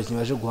cyangwa ikeneye abakinnyi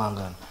baje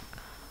guhangana?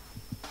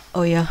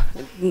 Oya,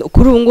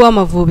 kuri ubu ngubu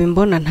Amavubi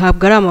mbona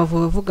ntabwo ari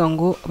Amavubi uvuga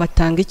ngo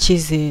batanga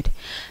icyizere,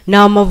 ni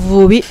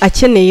Amavubi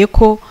akeneye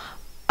ko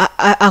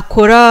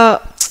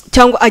akora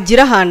cyangwa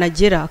agira ahantu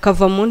agera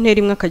akava mu ntera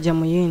imwe akajya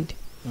mu yindi,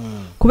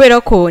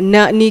 kubera ko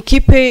ni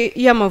ikipe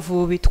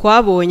y'Amavubi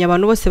twabonye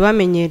abantu bose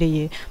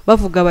bamenyereye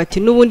bavuga bati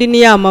n'ubundi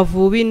ni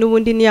y'Amavubi,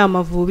 n'ubundi ni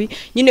y'Amavubi.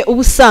 Nyine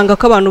ubu usanga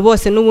ko abantu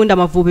bose n'ubundi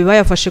Amavubi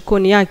bayafashe ko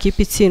ni ya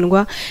kipe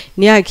itsindwa,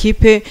 ni ya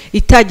kipe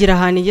itagira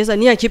ahantu igeza,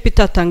 ni ya kipe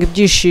itatanga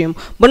ibyishimo.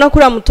 Mbona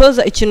kuri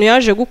amutoza ikintu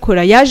yaje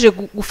gukora, yaje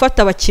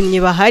gufata abakinnyi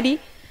bahari,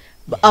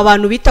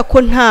 abantu bita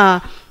ko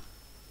nta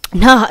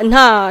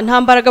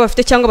mbaraga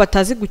bafite cyangwa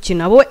batazi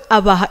gukina, bo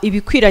abaha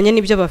ibikwiranye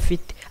n'ibyo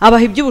bafite,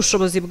 abaha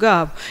iby'ubushobozi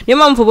bwabo. Niyo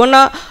mpamvu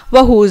ubona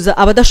bahuza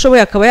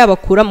abadashoboye akaba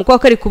yabakura mu kwa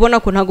kari kubona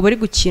ko ntago bari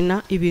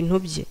gukina ibintu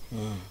bye.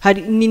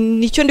 Hari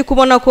nicyo ndi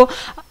kubona ko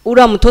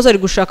uriya mutoza ari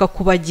gushaka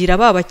kubagira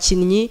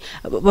babakinnyi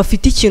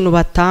bafite ikintu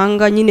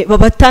batanga, nyine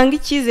babatanga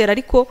icyizere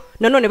ariko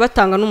nanone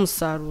batanga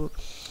n'umusaruro.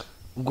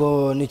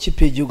 Ubwo ni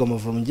ikipe y'igihugu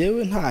Amavubi,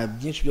 ngewe nta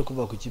byinshi byo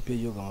kuvuga ku ikipe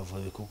y'igihugu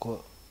Amavubi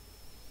kuko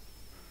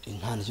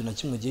nta kintu na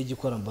kimwe giye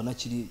gikora mbona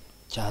kiri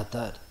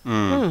cyahatari.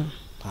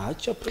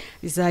 Ntacyo pe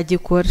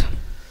izagikora.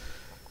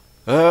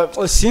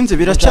 Sinzi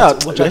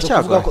biracyagwa.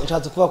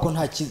 Nshatse kuvuga ko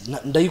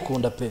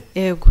ndayikunda pe.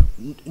 Yego.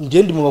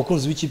 Ndi mu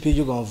bakunzi b'ikipe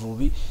y'igihugu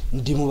Amavubi,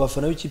 ndi mu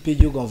bafana b'ikipe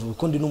y'igihugu Amavubi,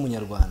 ko ndi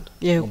n'umunyarwanda.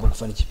 Ngomba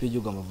gufana ikipe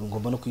y'igihugu Amavubi,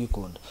 ngomba no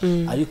kuyikunda.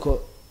 Ariko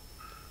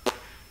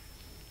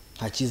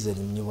nta cyizere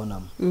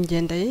nyibonamo.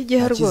 Ngenda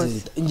yigihe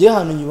rwose. Ngiye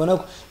hano nyibona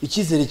ko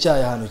icyizere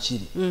cyaye hano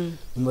kiri.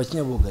 Mu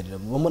bakinyabugarira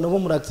bo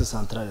muri Axe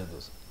Centrale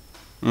gusa.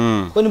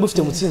 Ko niba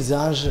ufite Mutsinzi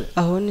Ange,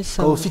 aho ni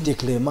sawa. Ukaba ufite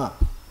Clement,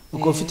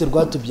 ukaba ufite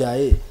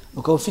Rwatubyaye,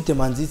 ukaba ufite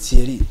Manzi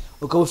Thierry,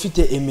 ukaba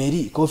ufite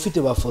Emery, ukaba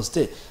ufite ba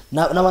Faustin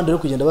n'abandi rero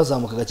kugenda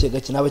bazamuka gake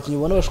gake, n'abakinnyi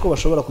ubona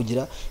bashobora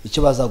kugira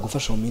icyo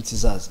bazagufasha mu minsi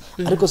izaza.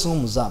 Ariko se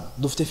nk'umuzamu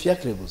dufite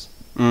Fiacre gusa.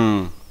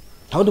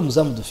 Nta wundi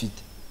muzamu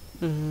dufite.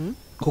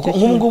 Kuko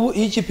nk'ubu ngubu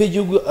iyi kipe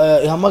y'igihugu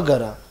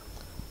ihamagara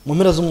mu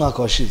mpera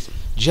z'umwaka washize,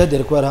 Jihad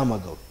yari ko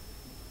yarahamagawe.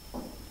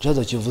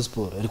 Jihad Kiyovu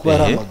Sport ariko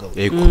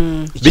yaramagawe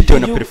bitewe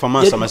na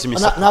performance amaze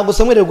imisi ntabwo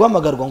Samuel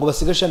guhamagarwa ngo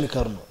basiga Shami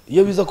Karno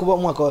iyo biza kuba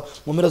umwaka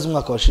mu mpera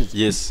z'umwaka washize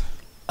yes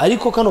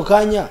ariko kano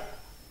kanya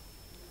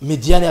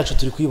Mediane yacu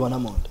turi kuyibona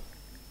monde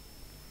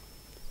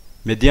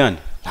Mediane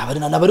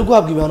nabari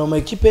guhabwa ibihano mu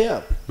equipe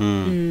yabo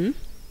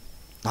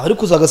nabari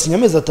kuzagasinya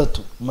amezi 3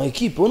 mu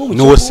equipe wowe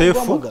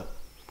n'umukinnyi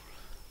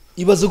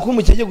ibaze ko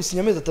umukinnyi agiye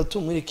gusinya amezi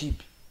 3 muri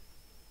equipe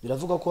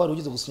biravuga ko wari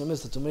ugize gusinya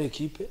amezi 3 muri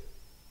equipe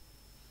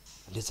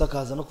ndetse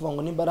akaza no kuvuga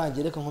ngo nimba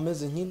arangiye reka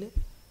nkomeze nkine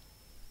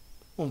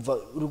umva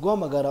uri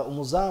guhamagara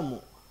umuzamu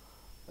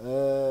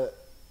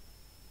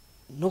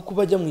no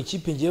kuba ajya mu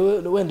ikipe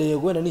ngewe wenda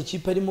yego wenda ni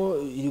ikipe arimo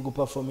iri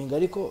guperforminga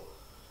ariko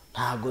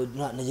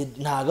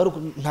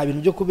nta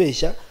bintu byo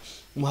kubeshya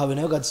Muhawe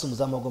nayo Gadi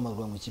umuzamu agomba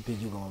mu ikipe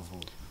y'igihugu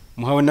Amavubi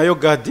Muhawe nayo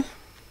Gadi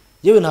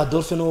yewe na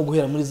Adolphe no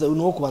guhera muri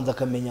no kubanza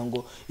akamenya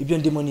ngo ibyo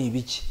ndimo ni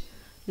ibiki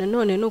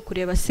nanone no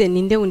kureba se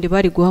ninde wundi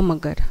bari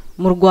guhamagara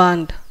mu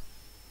Rwanda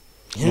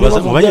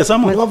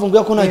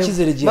bavuga ko nta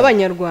kizere gihe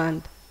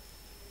b'Abanyarwanda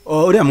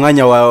uriya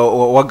mwanya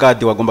wa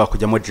Gadi wagomba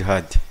kujyamo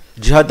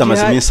Jihad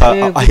amaze iminsi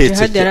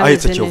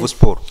ahetse Kiyovu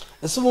Sport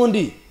ese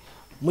ubundi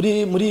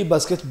muri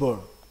basketball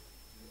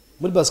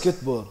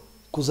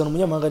kuzana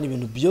umunyamahanga ni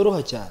ibintu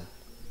byoroha cyane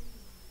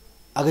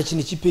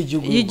agakina ikipe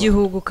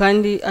y'igihugu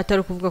kandi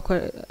atari kuvuga ko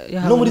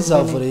no muri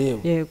za volley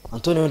yewe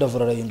Antonio wenda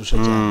volley arayindusha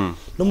cyane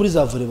no muri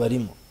za volley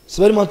barimo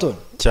si barimo Antonio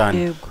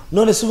cyane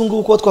none se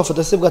ubungubu ko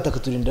twafata se bwataka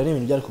turindira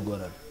n'ibintu byari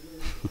kugorana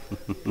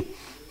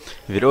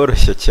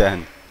biroroshye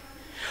cyane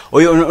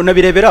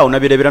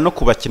unabirebera no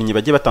ku bakinnyi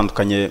bagiye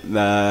batandukanye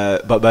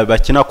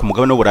bakina ku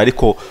mugabane w'Uburayi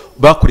ariko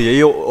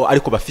bakuriyeyo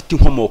ariko bafite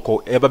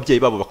inkomoko y'ababyeyi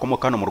babo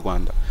bakomoka hano mu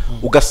Rwanda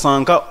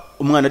ugasanga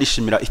umwana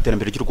arishimira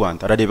iterambere ry'u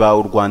Rwanda arareba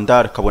u Rwanda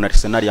akabona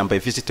Arsenal yambaye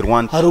Visit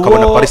Rwanda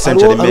akabona Paris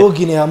Saint-Germain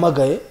arogine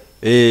yamagaye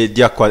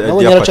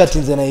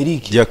diaquatinze na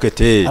Eric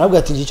arabwo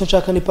ati icyo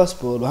nshaka ni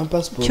passport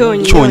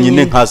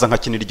cyonyine nkaza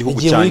nkakinira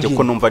igihugu cyanjye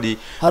ko numva ari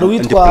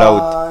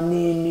witwa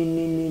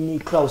ni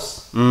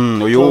Klaus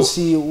uyu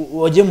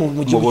waje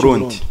mu gihugu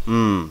Burundi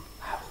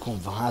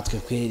kumva nkatwe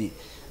kweri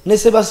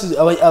nese basi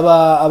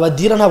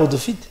abadira ntabo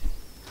dufite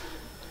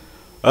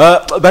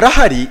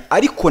barahari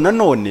ariko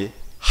nanone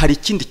hari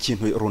ikindi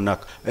kintu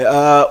runaka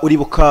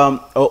uribuka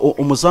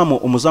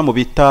umuzamu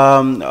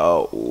bita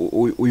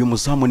uyu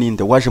muzamu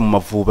ninde waje mu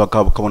Mavubi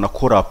akabona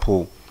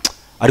korapo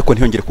ariko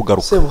ntiyongere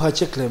kugaruka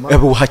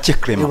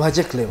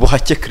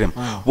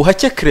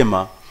Buhake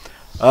Clement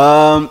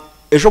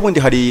ejo bundi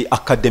hari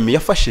academy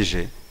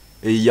yafashije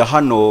ya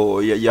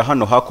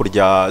hano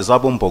hakurya za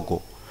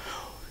Bombogo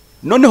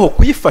noneho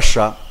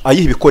kuyifasha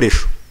ayiha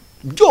ibikoresho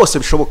byose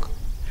bishoboka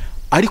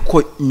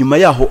ariko nyuma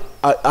yaho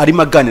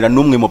arimo aganira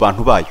n'umwe mu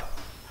bantu bayo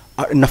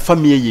na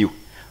famiye yiwe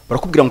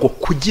barakubwira ngo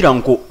kugira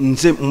ngo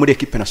nze muri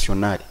equipe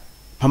nationale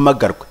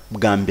mpamagarwe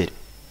bwa mbere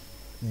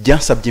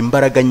byansabye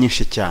imbaraga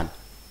nyinshi cyane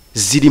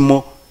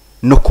zirimo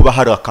no kuba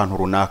hari akantu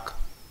runaka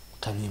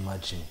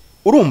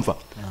urumva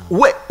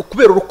we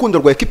kubera urukundo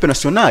rwa equipe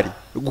nationale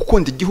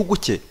gukunda igihugu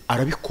cye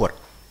arabikora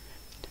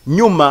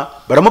nyuma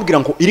baramubwira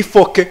ngo iri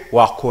foke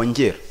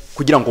wakongera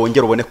kugira ngo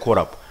wongere ubone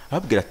korabo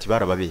arabwira ati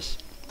barababeshye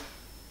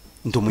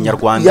ndi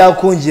umunyarwanda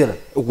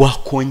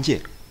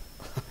wakongera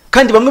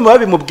kandi bamwe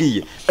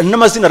babimubwiye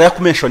n'amazina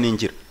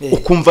arayakumentioningira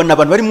ukumva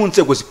nabantu bari mu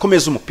nzego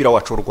zikomeza umupira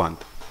wacu w'u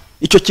Rwanda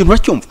icyo kintu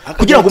uracyumva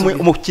kugira ngo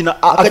umukina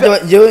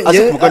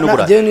aze kumugana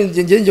ubura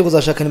ngiye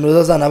kuzashaka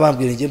nimero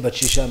z'anabambwira ngiye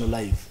bacisha hano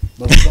live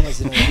bavuga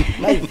amazina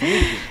live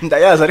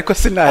ndayaza ariko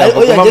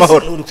sinayavuga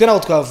amahoro twe naho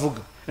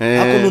twavuga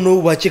ako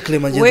none Buhake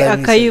Clement we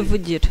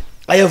akayivugira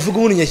ayavuga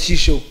umuntu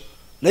nyashisheho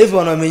live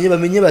abantu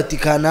bamenye bati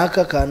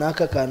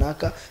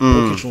kanaka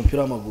ukica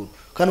umupira w'amaguru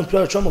kandi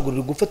umupira wacu w'amaguru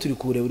uri gupfa turi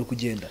kure uri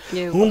kugenda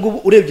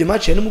nk'ubu urebye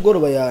match ya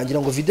nimugoroba yangira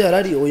ngo video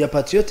yarari ya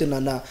Patriote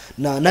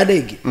na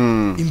Reg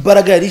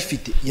imbaraga yari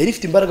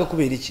ifite imbaraga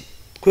kubera iki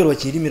kubera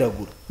bakiri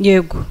miragura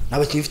yego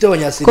nabakinnyi ifite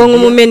abanyasiri ko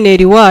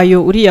nk'umumeneri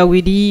wayo uriya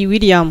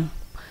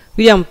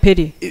William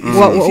Perry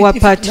wa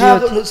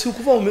Patriote si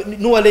ukuva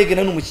n'uwa Reg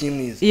na n'umukinnyi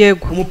mwiza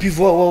yego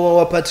umupivo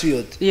wa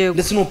Patriote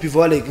ndetse n'umupivo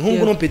wa Reg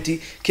nk'ubu no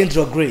Petit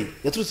Kendra Gray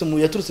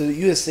yaturutse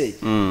USA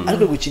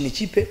ariko gukina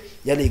ikipe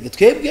ya Reg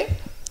twebwe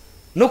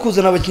no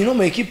kuzana abakinnyi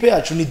mu equipe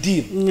yacu ni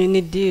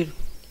deal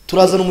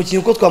turazana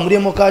umukinnyi uko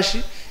twamuriyemo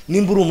kashi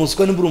nimba uri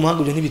umuswa nimba uri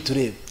umuhanga ibyo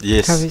ntibitureba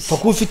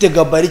kuko ufite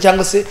gabari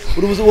cyangwa se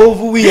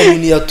wowe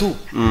wiyaminiya tu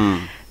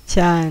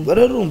cyane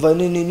bararumva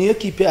ni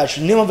equipe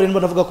yacu niyo mpamvu rero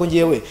navuga ko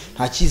ngiyewe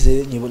nta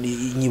cyizere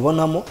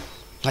nyibonamo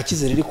nta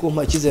cyizere iri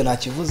kumpa cyizere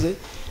nakivuze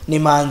ni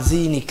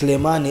Manzi ni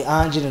Clement ni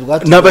Ange ni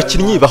Rwatsi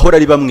n'abakinnyi bahora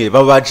ari bamwe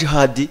baba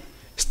Jihad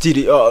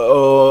stili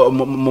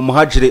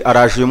Muhire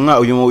araje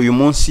uyu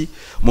munsi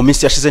mu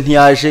minsi yashize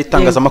ntiyaje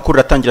itangazamakuru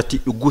ratangira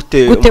ati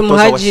gute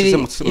umutoza washize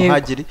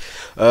Muhire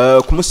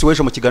ku munsi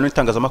weje mu kiganiro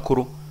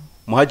itangazamakuru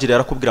Muhire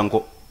yarakubwira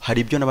ngo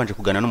hari ibyo nabanje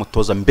kuganira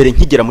n'umutoza mbere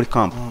nkigera muri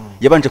camp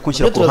yabanje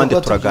kunshyira ku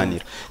ruhande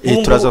turaganira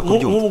turaza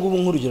kubyumva nk'ubu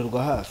nk'urugero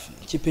rwa hafi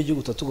ikipe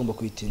y'igihugu tugomba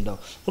kuyitindaho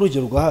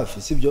nk'urugero rwa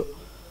hafi sibyo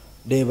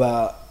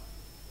reba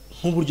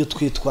nk'uburyo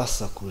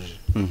twasakuje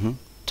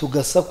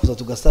tugasakuza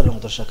tugasarira ngo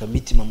turashaka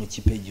mitima mu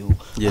kipe y'igihugu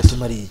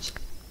atumariye iki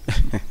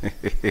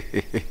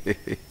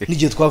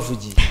n'igihe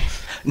twavugiye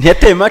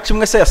ntiyateye match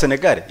imwe se ya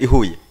Senegal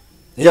ihuye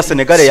ya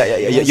Senegal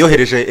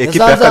yohereje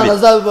equipe ya kabiri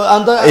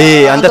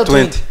under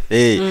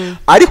 20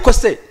 ariko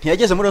se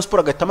ntiyageze muri sport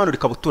agatamanura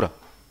ikabutura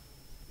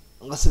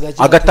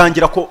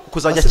agatangira ko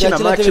kuzajya kina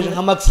match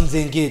nka Max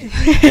Nzengeri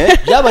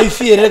byabaye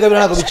ifiyere rega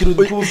birago bikiri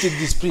kubufite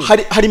discipline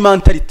hari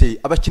mentality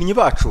abakinnyi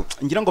bacu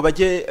ngira ngo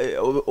bajye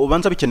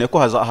ubanza bikeneye ko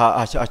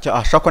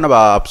hashakwa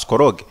n'aba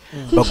psychologue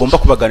bagomba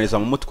kubaganiza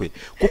mu mutwe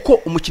kuko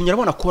umukinnyi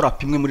arabona ko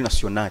rap imwe muri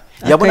national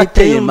yabona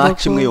ateye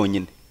match imwe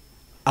yonyine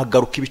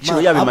agaruka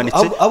ibiciro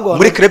yabimanitse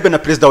muri club na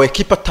president wa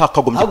equipe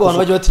atakagombye kuvuga abantu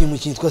bajye batinya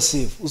umukinnyi twa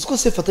Save uziko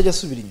Save atajya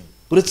asubira inyuma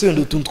uretse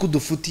wenda utuntu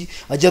tw'udufuti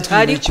ajya twibira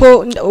ariko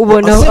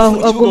ubona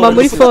aguma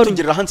muri form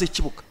tugerera hanze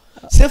y'ikibuga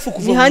Save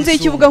kuva ni hanze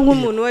y'ikibuga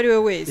nk'umuntu wari we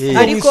wese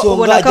ariko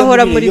ubona ko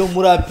ahora muri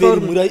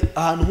aperi muri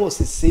ahantu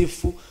hose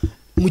Save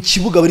mu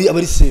kibuga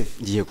bari Save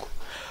yego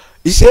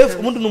Save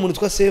umuntu n'umuntu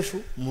twa Save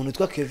umuntu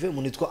twa Keve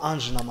umuntu twa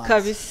Ange na Manzi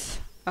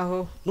kabisa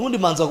aho n'undi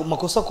Manzi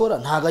makosa akora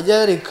ntago ajya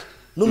yareka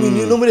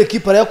no muri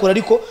equipe arayakora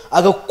ariko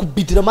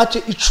agakubitira match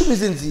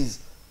 10 nziza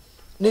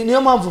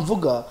niyo mpamvu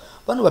mvuga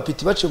bano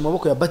bapiti baciye mu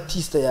maboko ya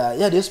Batista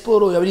ya Rayon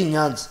Sport yabiri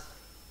Nyanza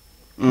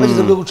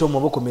bageze bwo guca mu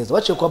maboko meza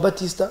baciye kwa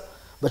Batista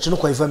baca no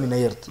kwa Ivan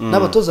Minayert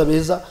n'abatoza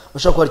beza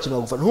bashaka kwara ikintu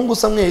bagufana ntungu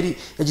Samuel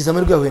yagize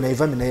amahirwe yahuye na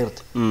Ivan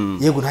Minayert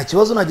yego nta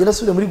kibazo nagenda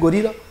asubira muri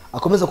Gorilla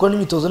akomeza gukora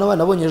n'imitozo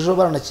n'abana bonye ejo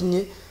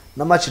baranakinye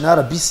na match na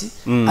RBC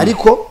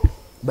ariko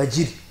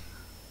bagiri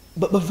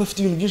bafite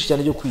ibintu byinshi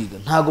cyane byo kwiga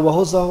ntago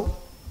bahozaho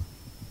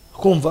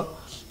kumva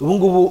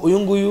ubungubu uyu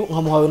nguyu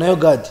nkamuhawe nayo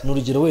God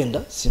n'urugero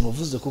wenda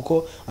simuvuze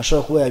kuko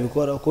ashobora kuba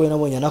yabikora kuko we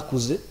nabonye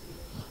nakuze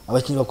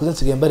abakinnyi bakuze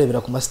nsigaye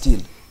mbarebera ku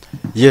mastile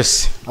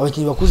yes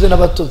abakinnyi bakuze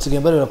n'abato nsigaye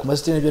mbarebera ku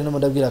mastile n'ibyo namo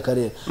ndabwira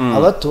karere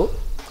abato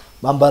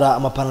bambara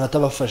amapantaro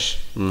atabafashe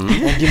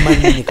andi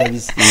manini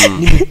kabisa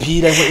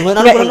n'imipira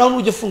naho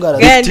n'ujye fungara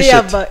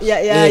t-shirt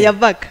ya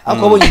baka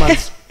akabonye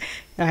Manzi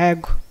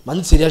yego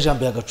Manzi yari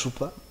yambaye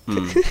agacupa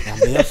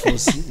yambaye ya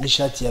fosi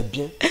n'ishati ya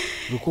bien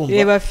rukumva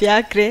reba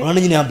fiacre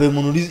urana nyine yambaye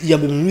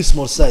umuntu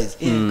small size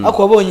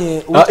ako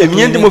wabonye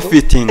imyenda mu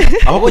fitting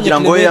aho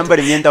kugira ngo we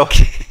yambare imyenda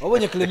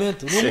wabonye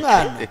Clement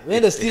n'umwana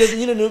wenda style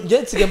nyine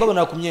ngensigaye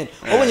mbabona ku myenda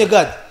wabonye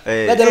God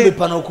ari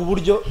ipantaro ku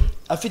buryo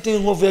afite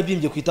inkovu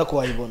yabimbye kwita ko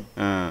wayibona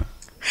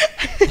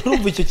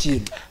urumva icyo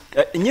kintu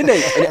nyine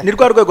ni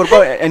rwa rwego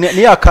rwa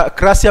ni ya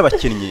class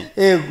y'abakinnyi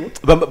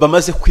yego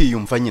bamaze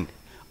kwiyumva nyine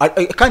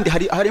kandi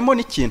harimo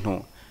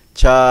n'ikintu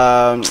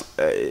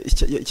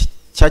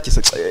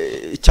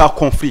cya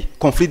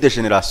conflit de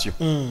generation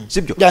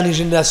sibyo yani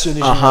generation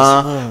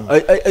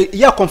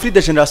ya conflit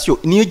de generation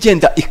niyo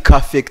genda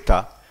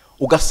ikafecta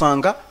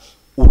ugasanga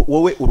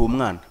wowe uri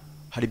umwana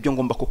hari ibyo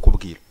ngomba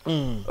kukubwira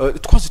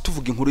twazi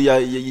tuvuga inkuru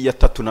ya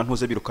tatu na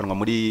ntuze birukanwa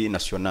muri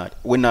national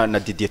we na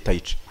Didier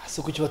Taichi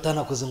ase kuki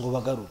batanakoze ngo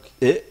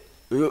bagaruke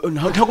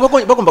ntabwo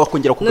bagomba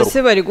kongera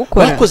kugaruka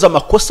bakoze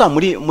amakosa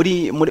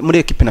muri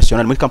equipe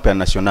nationale muri campagne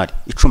nationale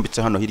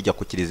icumbitse hano hirya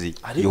ku Kiliziya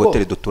i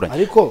hotel duturanye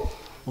ariko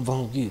umva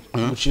nkubwira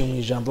umuciye mu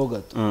ijambo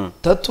gato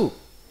tatu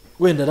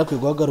wenda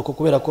nakwiye guhagaruka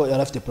kubera ko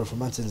yari afite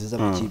performance nziza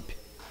mu kipe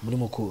muri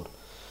Mukura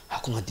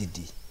hako nka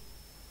Didi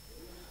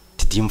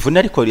imvune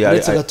ariko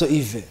uretse gato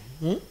Yves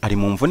ari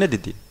mu mvune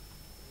Didi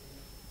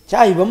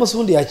cyayibamo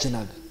sundi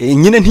yakinaga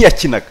nyine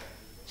ntiyakinaga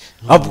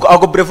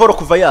ago Brevoro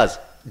kuva yaza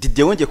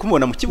Didier wongeye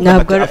kumubona mu kibuga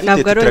afite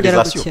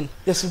titularisation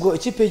yasubwo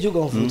ikipe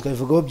y'igihugu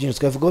twavugaho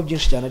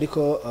byinshi cyane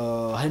ariko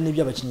hari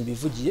n'ibyo abakinnyi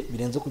bivugiye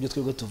birenze ku byo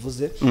twebwe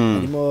tuvuze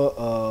harimo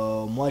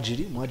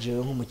Muhire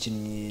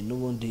nk'umukinnyi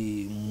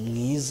n'ubundi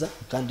mwiza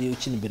kandi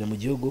ukina imbere mu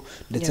gihugu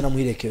ndetse na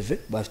Muhire Keve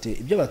bafite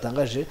ibyo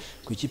batangaje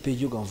ku ikipe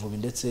y'igihugu Amavubi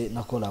ndetse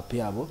na collab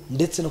yabo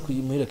ndetse no ku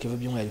Muhire Keve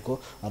by'umwihariko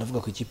aravuga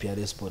ku ikipe ya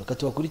Rayon Sport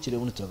katubakurikire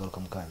ubundi turagaruka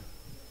mu kanya.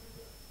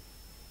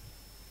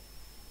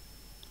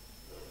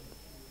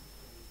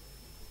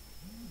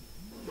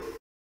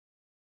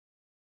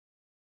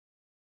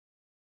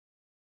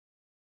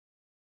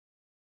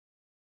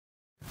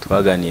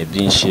 twaganiye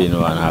byinshi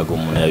ntabwo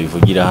umuntu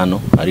yabivugira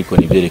hano ariko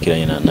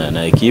nibyerekeranye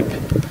na equipe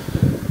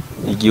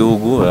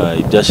y'igihugu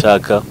ibyo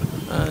ashaka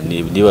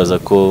nibaza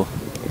ko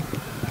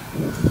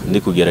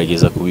ndi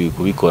kugerageza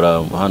kubikora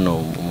hano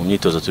mu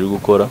myitozo turi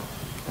gukora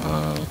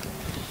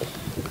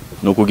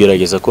no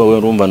kugerageza ko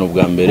urumva no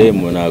bwa mbere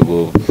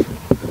ntago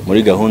muri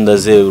gahunda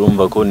ze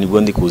urumva ko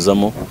nibwo ndi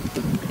kuzamo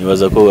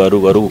nibaza ko ari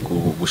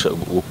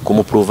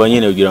kumuprova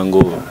nyine kugira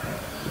ngo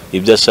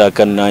ibyo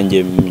ashaka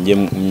nanjye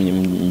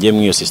njye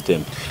mu iyo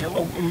system.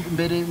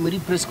 Mbere muri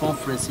press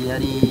conference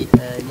yari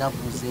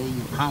yavuze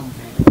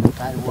impamvu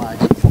utari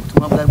waje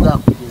ubutumwa bwari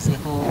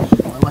bwakugezeho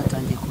wari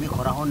watangiye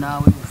kubikoraho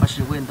nawe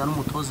ufashije wenda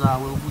n'umutoza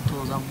wawe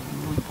ugutoza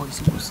muri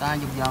polisi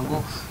rusange kugira ngo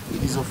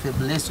izo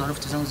faiblesse wari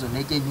ufite izo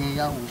ntege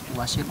nkeya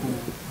ubashe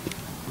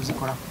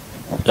kuzikora.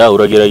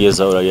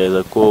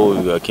 Uragerageza ko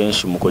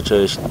akenshi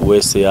umukoca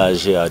wese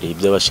yaje ari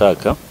ibyo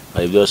abashaka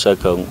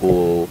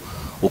ngo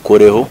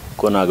ukoreho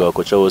ko naga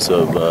abakoca bose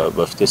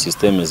bafite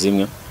systeme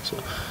zimwe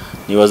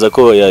nibaza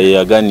ko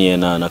yaganiye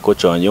na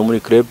coach wanjye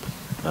muri club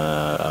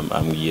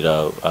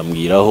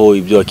ambwiraho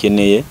ibyo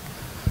akeneye.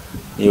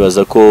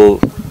 Nibaza ko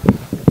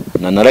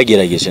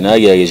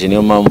naragerageje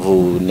niyo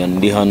mpamvu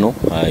ndi hano.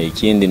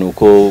 Ikindi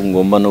nuko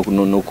ngomba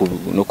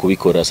no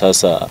kubikora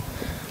sasa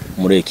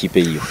muri ekipe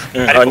yiwe.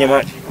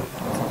 Hanyuma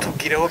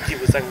tubwireho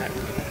byibuza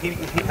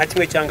nka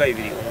kimwe cyangwa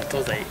bibiri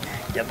umutoza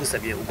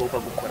yagusabye ugomba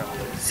gukora,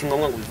 si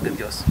ngombwa ngo ubivuge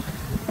byose.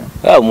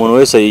 Umuntu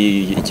wese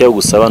icyo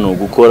gusaba no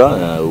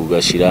gukora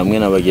ugashira hamwe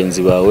na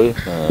bagenzi bawe.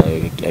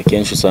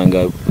 Akenshi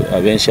usanga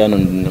abenshi hano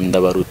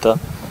ndabaruta,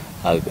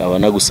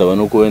 abanagusaba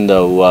nuko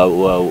wenda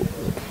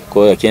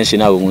ko akenshi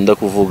ntabwo nkunda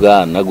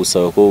kuvuga,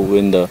 nagusaba ko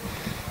wenda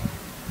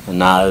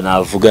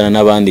navugana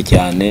n'abandi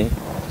cyane.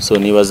 So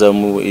nibaza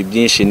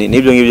ibyinshi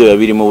nibyo ngibyo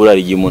babirimo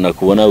burari gihe umuntu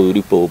akubona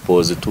uri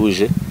pose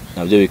tuje,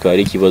 nabyo bikaba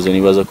ari ikibazo.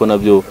 Nibaza ko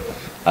nabyo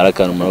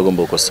arakana umuntu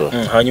agomba gukosora.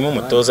 Hanyuma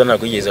umutoza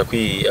ntabwo yigeze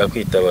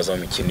kwitabaza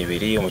mu mikino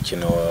ibiri,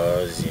 umukino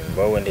wa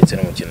Zimbabwe ndetse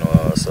n'umukino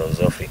wa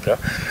South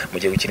Africa. Mu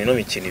gihe gukina ino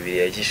mikino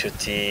ibiri ya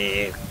gishuti,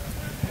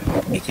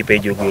 ikipe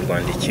y'igihugu y'u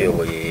Rwanda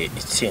ikiyoboye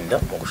itsinda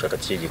mu gushaka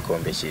iki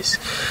gikombe cy'isi.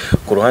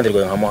 Ku ruhande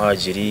rwawe nka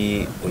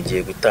Muhajiri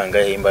ugiye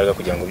gutanga imbaraga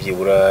kugira ngo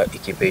byibura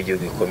ikipe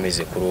y'igihugu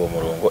ikomeze kuri uwo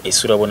murongo.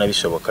 Ese urabona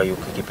bishoboka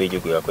yuko ikipe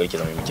y'igihugu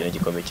yakwerekeza mu mikino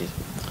y'igikombe cy'isi?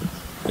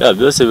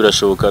 Byose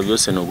birashoboka,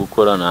 byose no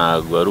gukora,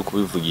 ntabwo ari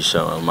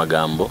ukubivugisha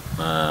amagambo.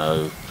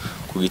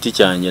 Ku giti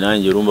cyanjye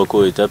nanjye urumva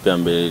ko etape ya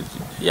mbere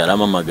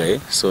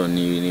yaramamagaye, so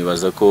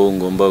nibaza ko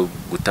ngomba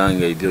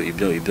gutanga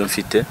ibyo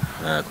mfite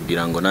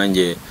kugira ngo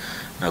nanjye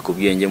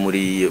nakubwiye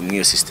muri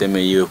iyo systeme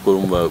yiwe ko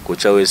urumva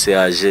kocha wese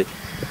yaje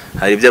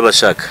hari ibyo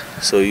abashaka.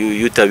 So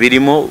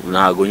yutabirimo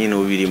ntago nyine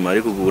ubirimo,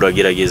 ariko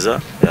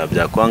uragerageza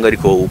byakwanga,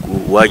 ariko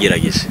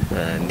wagerageje.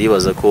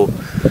 Ndibaza ko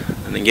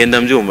ngenda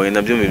mbyumva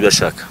ibyo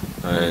ashaka.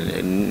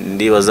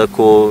 Ndibaza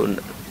ko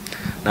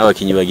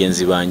n'abakinyi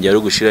bagenzi banjye ari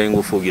gushiraho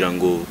ingufu kugira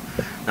ngo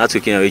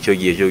natwe kinawe icyo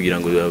gihe cyo kugira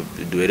ngo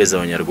duhereze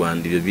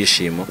abanyarwanda ibyo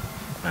bishimo,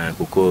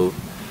 kuko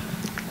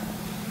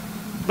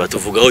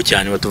batuvugaho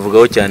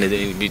cyane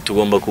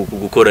tugomba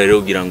gukora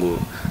rero kugira ngo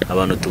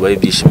abantu tubaye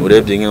ibyishimo.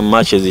 Urebye nka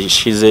match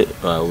zishize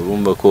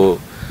urumva ko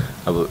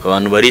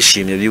abantu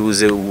barishimye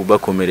byibuze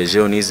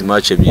bakomerejeho n'izi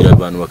match ebyiri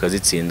abantu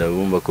bakazitsinda,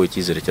 urumva ko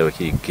icyizere cyaba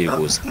kiri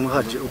kuza.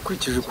 Muhaje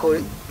ukurikije uko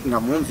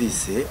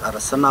namwumvise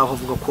arasa naho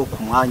avuga ko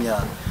ku mwanya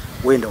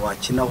wenda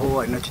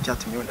wakinaho ari nacyo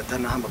cyatumye wenda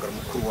atanahamagara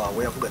mukuru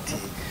wawe, avuga ati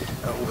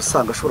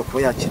ubusanga ashobora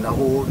kuba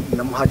yakinaho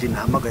na Muhaje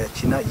nahamagaye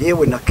akina,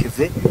 yewe na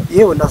Keve,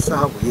 yewe na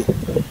Sahabuye.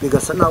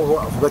 Bigasa naho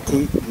avuga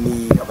ati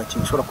ni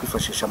abakinnyi ushobora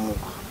kwifashisha mu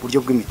buryo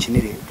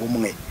bw'imikinire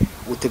bumwe.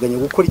 Uteganya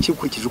gukora iki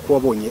ukurikije uko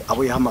wabonye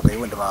abo yahamagaye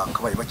wenda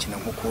bakabaye bakina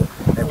nkuko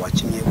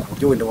wakinnye, ku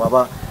buryo wenda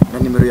waba na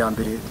nimero ya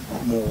mbere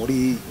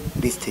muri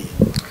liste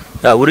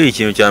ye? Buri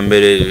ikintu cya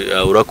mbere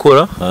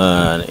urakora,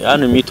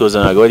 hano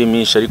imyitozo ntabwo ari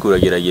myinshi, ariko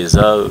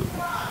uragerageza.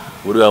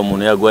 Buriya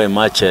umuntu yagwaye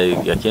match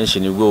akenshi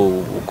nibwo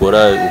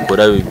ukora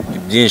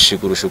byinshi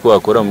kurusha uko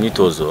wakora mu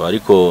myitozo,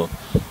 ariko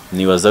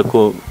nibaza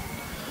ko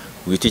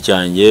gwiti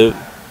cyanjye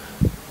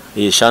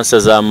iyi chance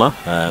azama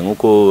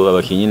nkuko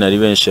abakinyi nari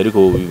benshi,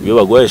 ariko iyo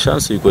bagwaye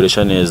chance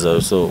bikoresha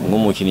neza. So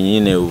nk'umukinyi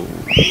nyine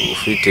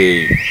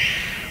ufite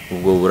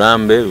ubwo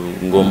burambe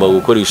ngomba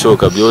gukora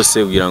ishoka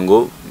byose kugira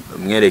ngo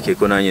mwereke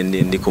ko nanjye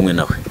ndi kumwe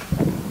nawe.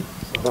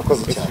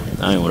 Murakoze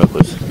cyane.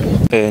 Murakoze.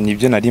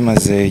 Nibyo nari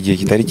maze igihe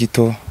kitari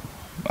gito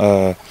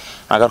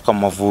nagaruka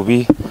mu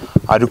Mavubi,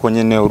 ariko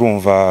nyine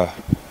urumva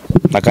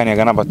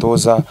naganiraga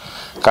n'abatoza,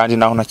 kandi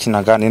naho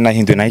nakinaga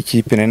nahinduye na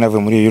equipe nari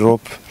navuye muri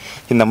Europe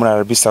ngenda muri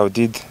Arabie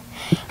Saoudite,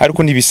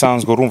 ariko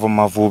nibisanzwe urumva mu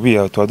Mavubi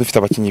tuba dufite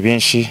abakinyi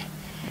benshi,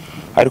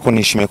 ariko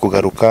nishimiye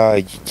kugaruka.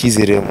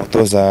 Icyizere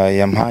umutoza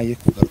yampaye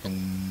kugaruka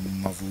mu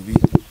Mavubi,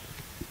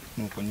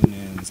 nuko nyine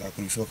nzakora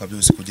ibishoboka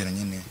byose kugira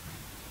nyine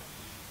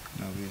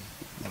nawe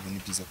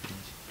abone byiza kuri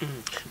njye.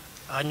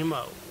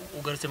 Hanyuma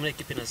ugarutse muri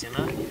equipe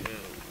nationale,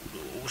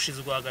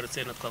 ubushize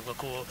uhagarutse na twavuga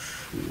ko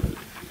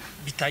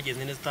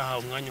bitagenze neza, utahawe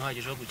umwanya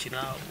uhagije wo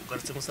gukina.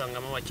 Ugarutse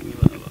musangamo abakinnyi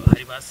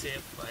hari ba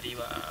Sef, hari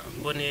ba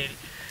Boneri.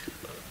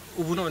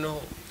 Ubu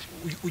noneho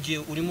ugiye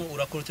urimo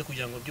urakorotse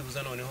kugira ngo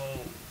byibuza noneho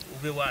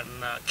ube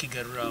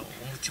wanakigarura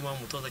umutima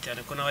w'umutoza,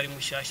 cyane ko nawe ari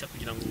mushyashya,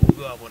 kugira ngo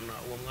ube wabona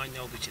uwo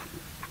mwanya wo gukina.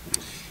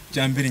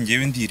 Byambere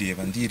ngewe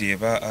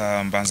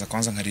ndireba mbanza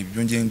kwanza nkareba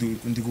ibyo ngiye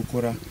ndi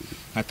gukora,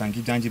 nkatanga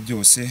ibyanjye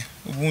byose.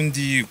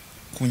 Ubundi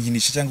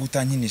kunkinisha cyangwa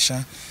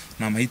utankinisha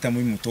na mahitamo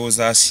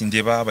y'umutoza,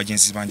 sindeba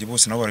bagenzi banjye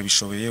bose nabo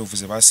barabishoboye.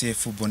 Uvuze ba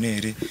CF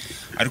Bonere,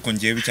 ariko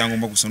ngewe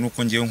cyangwa gusa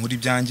nuko ngewe nkuri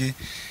byanjye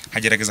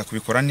nkagerageza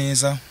kubikora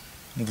neza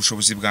mu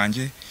bushobozi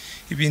bwanjye,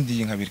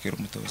 ibindi nkabirikera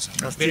umutoza.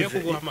 Mbere yo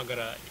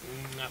kuguhamagara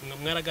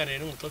mwaraganiriye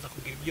n'umutoza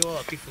kugira ibyo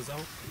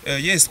wakwifuzaho?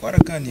 Yes,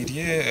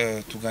 twaraganiriye,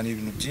 tuganira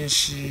ibintu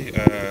byinshi.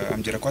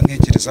 Ambwira ko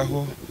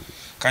ntekerezaho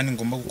kandi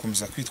ngomba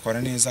gukomeza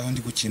kwitwara neza aho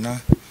ndi gukina,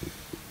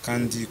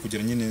 kandi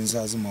kugira nyine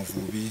nzaza mu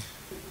Mavubi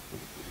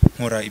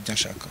nkora ibyo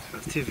nshaka.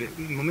 Steve,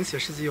 mu minsi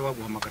yashize iyo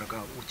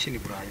baguhamagaraga ukina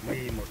i Burayi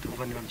muri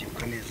Moldova, niba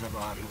mbyibuka neza,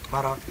 abantu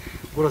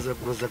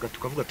twaragorozaga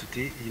tukavuga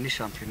tuti iyi ni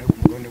shampiyona yo ku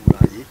mugabane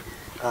Burayi,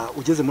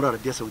 ugeze muri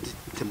Arabia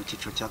Saudite mu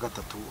cyiciro cya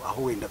gatatu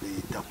aho wenda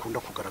bidakunda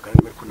kugaragara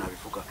ariko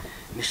nabivuga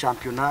ni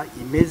shampiyona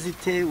imeze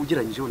ite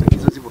ugereranyije na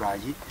izo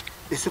z'Iburayi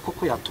ese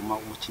koko yatuma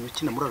umukinnyi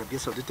ukina muri Arabia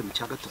Saudite mu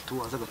cya gatatu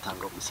aza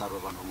gatanga umusaruro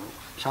abantu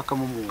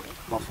bashakamo mu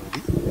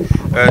Mavubi?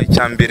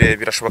 Icyambere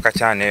birashoboka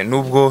cyane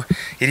nubwo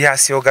iri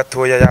hasi ho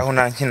gatoya yaho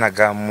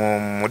nankinaga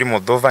muri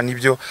Moldova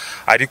nibyo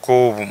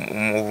ariko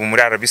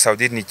muri Arabia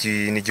Saudite ni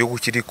igihugu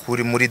kiri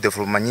kuri muri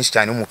development nyinshi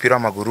cyane umupira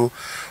w'amaguru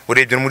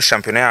urebye no muri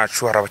shampiyona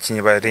yacu hari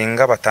abakinnyi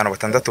barenga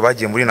 5-6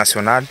 bagiye muri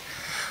national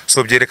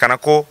so byerekana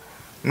ko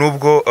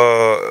nubwo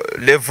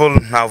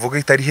level ntavuga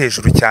itari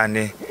hejuru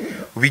cyane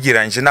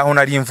ubigeranje naho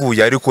nari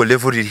imvuye ariko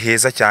level iri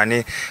heza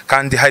cyane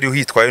kandi hari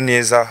uhitwaye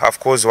neza of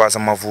course waza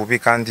Amavubi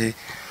kandi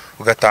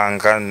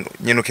ugatanga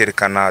nyine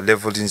ukerekana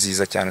level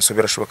nziza cyane so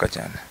birashoboka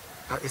cyane.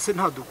 Ese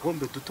nta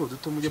dukombe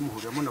duto mujye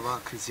muhuriramo na ba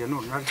Cristiano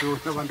Ronaldo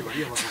n'abandi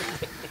bari abagabo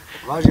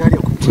baje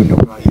hariya kugenda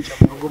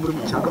ubwo muri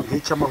mu cyaga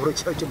cy'amahoro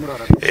cyo muri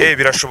Arabia?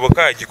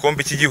 Birashoboka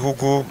igikombe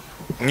cy'igihugu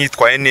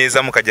mwitwaye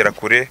neza mukagera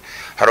kure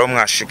haro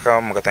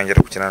mwashika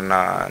mugatangira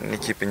gukinana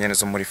n'ikipe nyene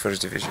zo muri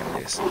first division.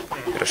 Yes,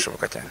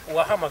 birashoboka cyane.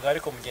 Wahamaga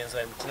ariko mugenzi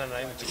wawe mukinana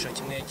nawe mu cyiciro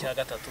kimwe cya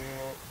gatatu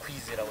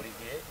Kwizera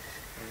Olivier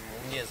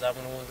umunyezamu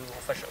n'ubundi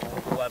ufasha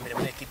uwa mbere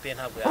muri equipe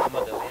ntabwo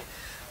yahamagawe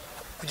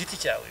ku giti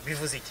cyawe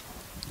bivuze iki?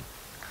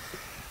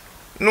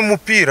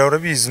 N'umupira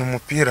urabizi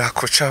n'umupira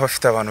kocha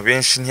bafite abantu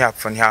benshi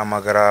ntiyapfa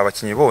ntihamagara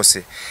abakinyi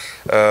bose.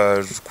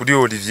 Kuri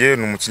Olivier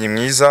n'umukinyi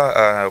mwiza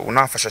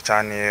unafasha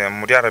cyane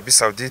muri Arabia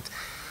Saudite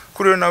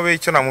kuri nawe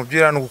icyo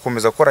namubwira no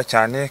gukomeza gukora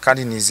cyane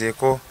kandi nizeye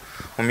ko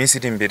mu minsi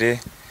iri imbere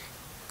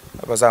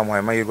bazamuha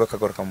amahirwe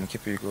akagaruka mu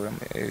kipe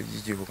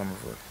y'igihugu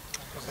Amavubi.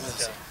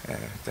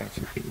 Thank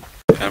you.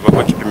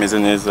 Abako kipe imeze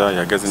neza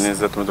yagaze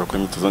neza tumaze gukora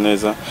imitozo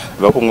neza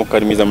bako umwuka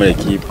ari mwiza muri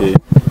equipe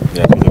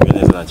yakoze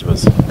neza nta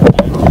kibazo.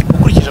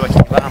 Ukurikije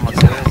abakinnyi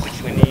bahamagawe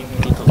ukurikijwe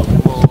n'imyitozo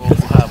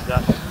guhabwa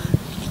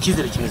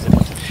icyizere kimeze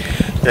gute?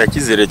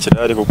 Icyizere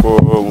kirahari kuko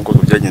nkuko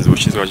byagenze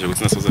ubushize waje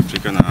gutsinda South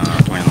Africa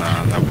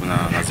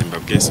na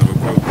Zimbabwe so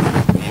kuko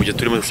umujye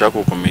turimo dushaka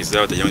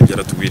gukomeza batajyamo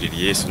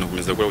byaratubwiririye so no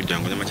gukomeza gukora kugira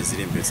ngo n'amake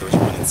ziri imbere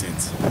sabashobora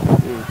intsinzi.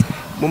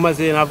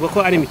 Mumaze navuga ko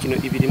ari imikino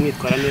ibiri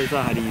mwitwara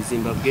neza hari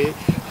Zimbabwe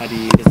hari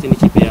ndetse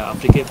n'ikipe ya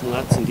Afrika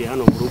mwatsindiye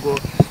hano mu rugo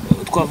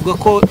twavuga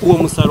ko uwo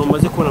musaruro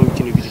umaze kubona mu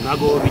mikino ibiri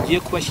ntago bigiye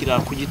kubashyira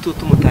ku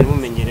gitutu mutari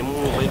mumenyere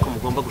mwumva ariko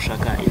mugomba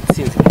gushaka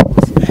intsinzi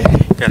rwose.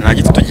 Nta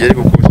gitutu tugiye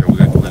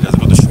kugaragaza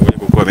ko dushoboye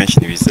kuko abenshi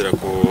ntibizera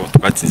ko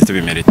twatsinze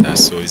tubimerita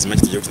so izima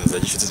tugiye kuzaza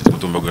gishitse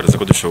tugomba kugaragaza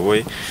ko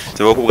dushoboye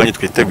cyangwa ko ubwanyu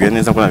twiteguye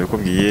neza ko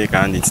nabikubwiye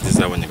kandi intsinzi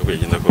zaboneka ko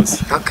yagenda kose.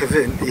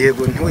 Kevin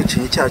yego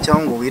ntiwicinye icyaha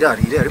cyangwa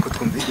wirarire ariko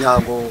twumva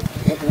ntabwo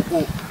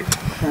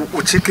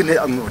ucikine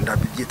amunda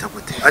byita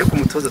gute ariko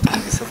umutoza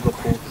twumvise avuga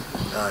ko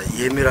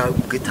yemera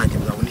ubwitange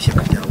bwawe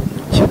n'ishyaka ryawe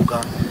mu kibuga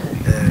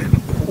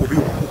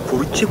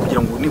kuruki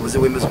kugira ngo nibuze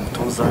wemeze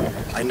umutoza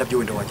ari nabyo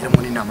wenda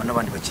wagiramo n'inama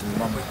n'abandi bakinnyi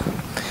muri kumwe.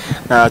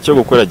 Ntacyo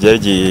gukora ryari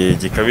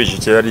gikabije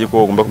cyari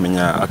ko ugomba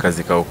kumenya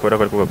akazi kawe ukora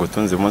ko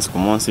gagutunze umunsi ku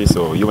munsi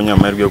so iyo ubonye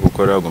amahirwe yo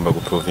gukora ugomba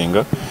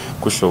guprovinga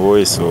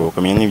kushoboye so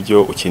ukamenya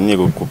n'ibyo ukeneye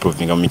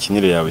guprovinga mu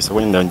mikinire yawe so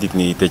wenda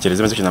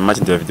nitekereza maze cyane match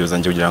de video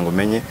zanje kugira ngo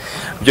menye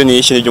byo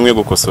niyishe n'ibyo nkwiye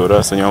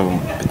gukosora so niyo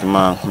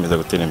bituma nkomeza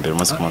gutera imbere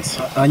umunsi ku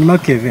munsi. Hanyuma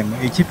Kevin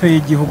ikipe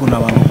y'igihugu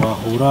n'abantu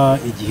bahura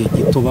igihe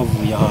gito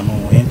bavuye ahantu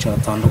henshi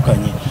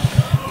hatandukanye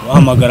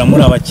bahamagara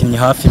muri abakinnyi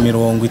hafi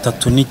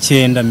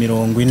 39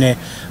 40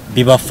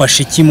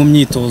 bibafasha iki mu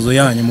myitozo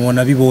yanyu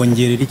mubona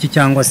bibongerera iki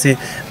cyangwa se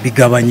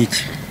bigabanya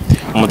iki?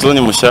 Umutozo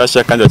ni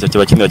mushasha kandi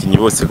abakinnyi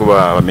bose ko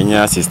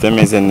bamenya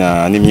systeme ze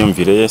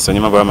n'imyumvire so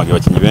nyuma bahamagaye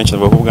abakinnyi benshi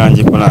nabo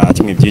kubwanjye ko nta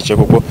kimwe byica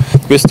kuko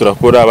twese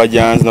turakora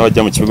abajyanze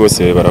n'abajya mu kibuga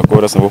bose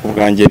barakora so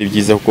kubwanjye ari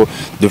byiza kuko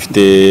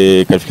dufite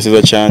qualification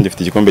za CHAN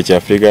dufite igikombe cya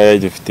Afrika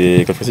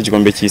dufite qualification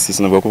igikombe cy'isi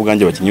so nabo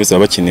kubwanjye abakinnyi bose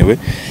babakenewe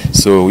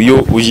so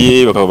iyo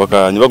uje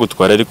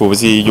bagutwara ariko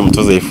ubuzi iyo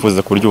umutoza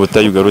yifuza kuryo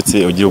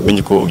ubutayugarutse ugiye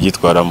ubwenge ko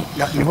ubyitwaramo.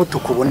 Niho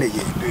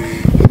tukuboneye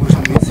mu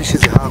minsi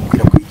ishize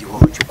hakwira ku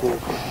igihugu cyuko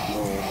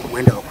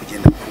wenda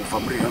bakugenda kuva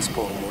muri Rayon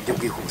Sport mu buryo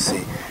bwihuse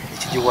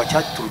iki gihugu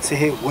cyaturutse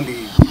he ubundi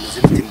bimaze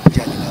bite mu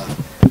bijyanye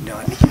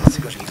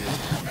n'ikisigaje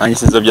imbere?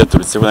 Sinzi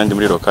byaturutse kandi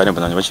muri lokale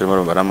mbana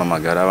bashirimo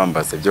baramamagara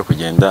bambaze byo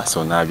kugenda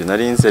so nabyo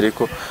narinze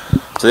ariko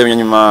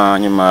tuzabimenya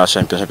nyuma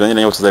championship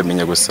niyo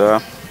tuzabimenya gusa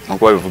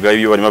nkuko babivuga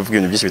iyo barimo bavuga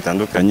ibintu byinshi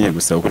bitandukanye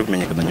gusa ukuri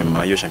kumenyekana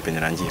nyuma iyo champion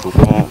irangiye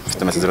kuko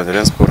ufite amasezerano ya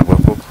Rayon Sport ngo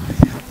ko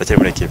bakiri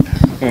muri equipe.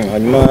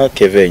 Hanyuma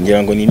Kevin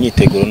ngira ngo ni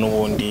imyiteguro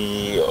n'ubundi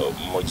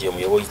mu gihe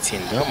muyoboye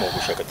itsinda mu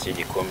gushaka iki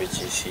gikombe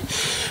cy'isi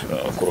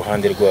ku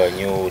ruhande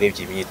rwanyu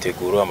urebye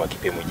imyiteguro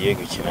amakipe mugiye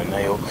gukina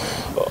nayo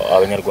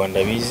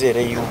abanyarwanda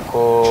bizere yuko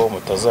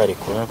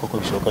mutazarikura kuko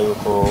bishoboka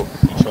yuko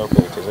mushaka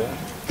kwerekeza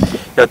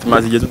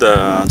tumaze igihe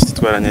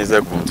tutitwara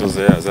neza ku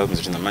mutoza yaza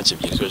tuzikina match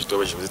ebyiri twaje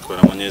tubashije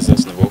kuzitwaramo neza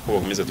sinavuga ko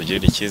bakomeza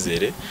tugirira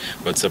icyizere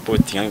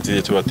badusupporting kandi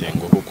tuzije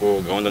tubatengo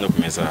kuko gahunda no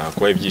kumeza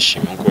kuba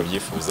ibyishimo nkuko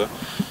babyifuza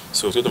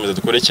so tukomeza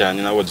dukore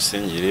cyane nabo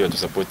badusengere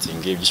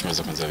badusupporting ibyishimo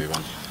zo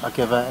kunzabibona.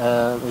 Akeva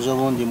ejo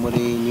bundi muri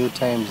New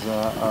Times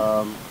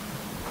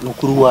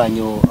n'ukuru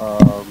wanyu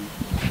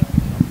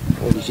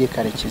Olivier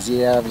Karekezi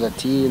yavuze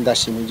ati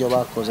ndashima ibyo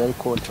bakoze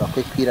ariko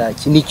ntibakwiye kwira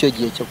iki nicyo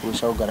gihe cyo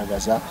kurushaho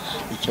kugaragaza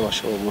icyo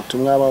bashoboye.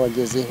 Ubutumwa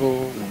babagezeho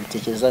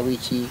mubitekerezaho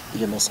iki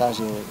iyo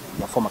message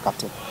ya former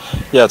captain?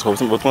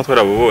 Ubutumwa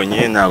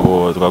twarabubonye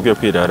ntabwo twakwiye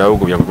kwirara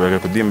ahubwo byakugeraga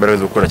kuduha imbaraga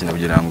zo gukora cyane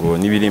kugira ngo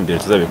n'ibiri imbere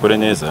tuzabikore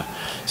neza.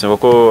 Sinumva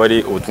ko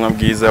ari ubutumwa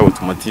bwiza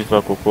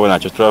butumotiva kuko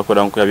ntacyo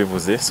turakora nk'uko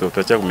yabivuze, so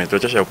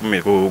turacyashaka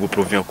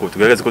guprovinga ko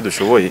tugaragaze ko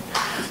dushoboye.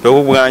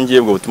 Ubwo bwanjye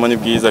ubwo butumwa ni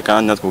bwiza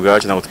kandi natwe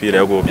ubwacu ntabwo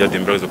twirara ahubwo byaduha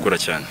imbaraga zo gukora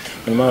cyane.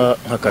 Nyuma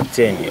nka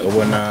captain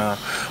ubona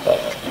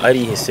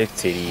ari ihe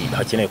secteri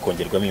hakeneye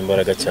kongerwamo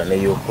imbaraga cyane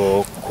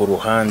yuko ku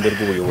ruhande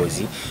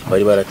rw'ubuyobozi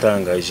bari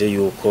baratangaje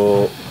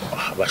yuko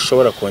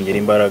bashobora kongera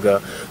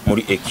imbaraga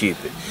muri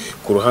equipe.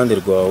 Ku ruhande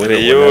rwawe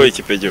Rayon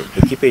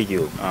equipe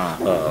y'igihugu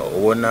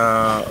ubona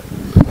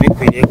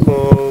bikwiriye ko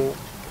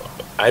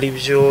ari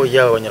byo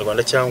yaba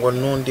abanyarwanda cyangwa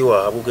n'undi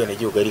wahabwa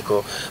ubwenegihugu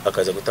ariko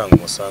akaza gutanga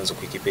umusanzu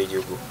ku ikipe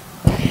y'igihugu?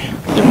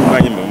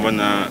 Kandi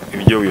mbona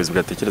ibyo ubuyobozi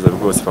bwatekereza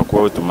rwose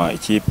kuba bituma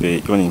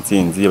ikipe ibona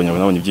intsinzi,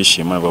 abanyarwanda babona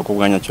ibyishimo, bavuga ko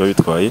ubwanya cyo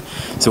bitwaye.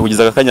 So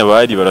kugeza akanya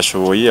bari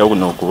barashoboye ahubwo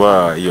no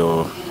kuba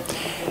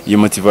iyo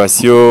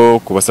motivation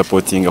kuba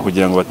supportinga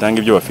kugira ngo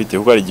batange ibyo bafite,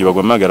 kuko ari igihe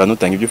bagomagara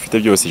nutanga ibyo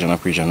ufite byose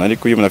 100%,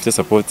 ariko iyo umuntu afite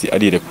support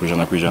arire ku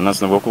 100%.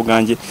 So navuga ko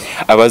ubwanjye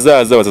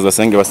abazaza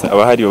bazasanga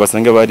abahari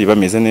basanga bari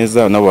bameze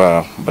neza nabo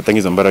batanga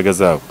izo mbaraga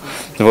zabo.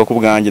 Navuga ko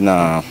ubwanjye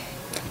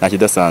nta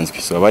kidasanzwe,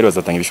 so abari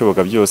bazatanga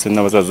ibishoboka byose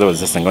n'abazaza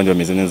bazasanga abandi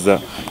bameze neza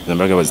izo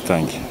mbaraga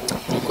bazitange.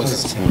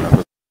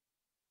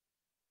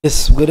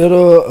 Ubwo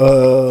rero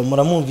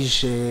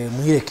muramwumvishe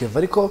Muhire Keva,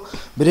 ariko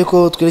mbere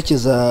ko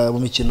twerekeza mu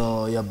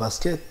mikino ya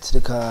basket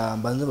reka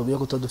mbanze babwiye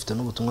ko dufite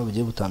n'ubutumwa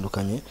bugiye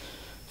butandukanye.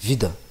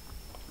 Vida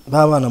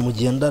babana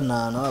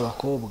mugendana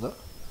n'abakobwa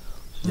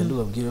genda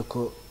ubabwire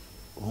ko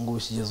ubu ngubu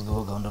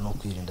kigezweho gahunda no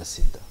kwirinda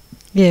sida.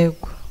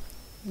 Yego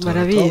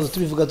barabizi,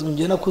 tubivuga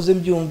tugiye nakuze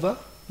mbyumva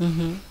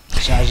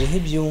shaje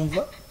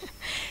ntibyumva.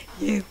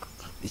 Yego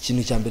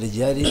ikintu cya mbere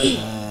gihari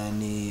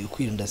ni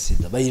kwirinda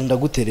sida. Bayirinda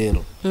gute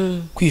rero?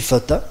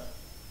 Kwifata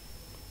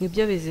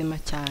nibyo bizima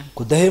cyane,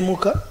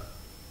 kudahemuka.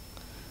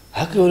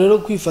 Hakaba rero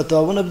kwifata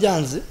wabona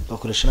byanze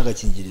bakoresha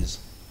n'agakingirizo.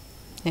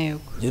 Yego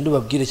genda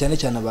ubabwire cyane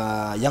cyane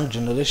aba young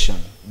generation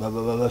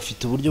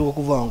bafite uburyo bwo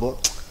kuvuga ngo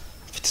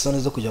mfite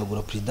isoni zo kujya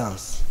kugura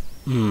prudence,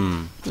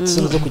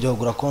 isoni zo kujya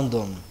kugura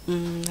condom.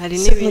 Hari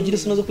n'ibindi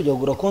isoni zo kujya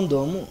kugura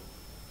condom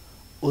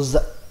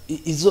uza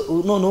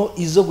noneho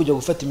izo kujya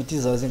gufata imiti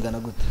zawe zingana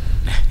gute?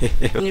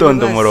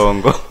 Utonda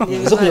umurongo,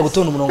 izo kujya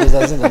gutonda umurongo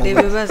zawe zingana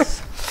gute?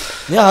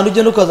 Ni ahantu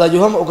ugenda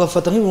ukazajya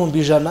ugafata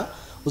nk'ibihumbi 100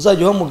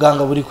 uzajya uha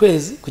muganga buri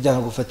kwezi kugira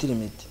ngo agufatire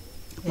imiti.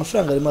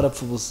 Amafaranga arimo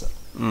arapfa ubusa.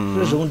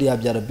 Ejo bundi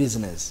yabyara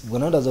business. Ubwo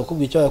nawe ndaza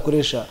kukubwira icyo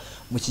yakoresha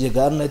mu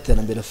kigega Rwanda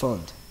iterambere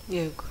fund.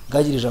 Yego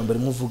ngagira ijambo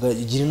rimuvuga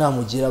igira inama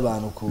ugira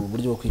abantu ku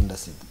buryo bwo kwirinda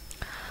sida.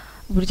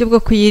 Uburyo bwo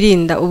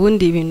kuyirinda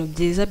ubundi ibintu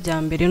byiza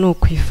bya mbere ni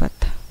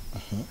ukwifata.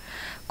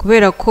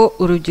 Kubera ko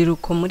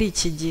urubyiruko muri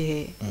iki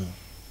gihe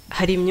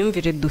hari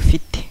imyumvire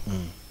dufite.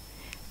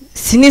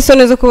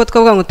 Sinisone zo kuba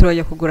twavuga ngo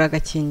turajya kugura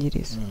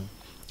agakingirizo,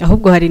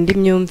 ahubwo hari indi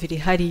myumvire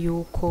hari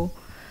yuko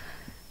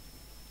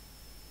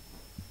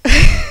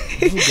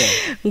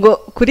ngo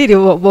kurira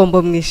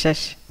bombo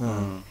mwishashi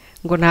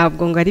ngo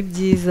ntabwo ngo ari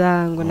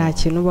byiza, ngo nta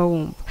kintu uba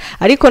wumva.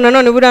 Ariko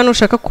nanone buriya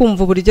nushaka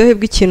kumva uburyohe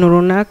bw'ikintu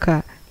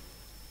runaka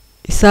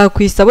isaha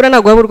ku isabura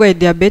ntabwo waba urwaye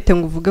diabete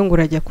ngo uvuge ngo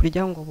urajya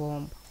kurya ngo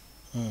bombo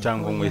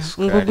cyangwa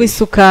ngo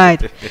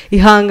isukari.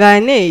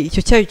 Ihangane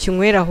icyo cyayo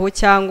kinyweraho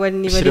cyangwa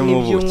niba ari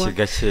n'ibyunywa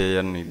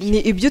ni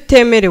ibyo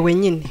utemerewe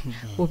nyine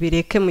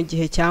ubireke mu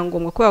gihe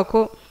cyangombwa, kubera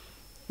ko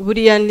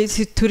buriya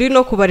turi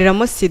no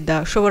kubariramo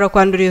sida. Ushobora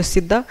kwandura iyo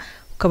sida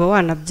ukaba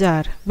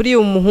wanabyara. Buriya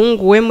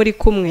umuhungu we muri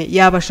kumwe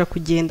yabasha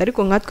kugenda,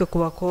 ariko nkatwe ku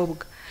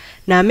bakobwa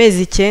ni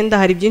amezi 9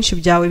 hari byinshi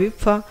byawe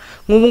bipfa.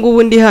 Nk'ubu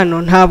ngubu ndi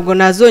hano ntabwo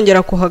nazongera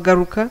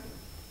kuhagaruka.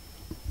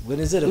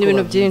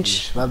 N'ibintu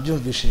byinshi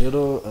babyumvishe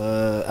rero.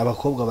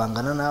 Abakobwa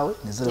bangana nawe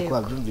nizere ko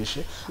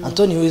babyumvishe.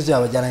 Antonio wize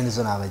abajyana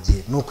nizo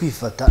nabagiye no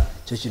kwifata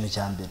cyo kintu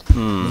cya mbere.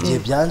 Mu gihe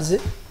byanze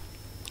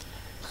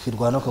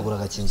kwirwana ukagura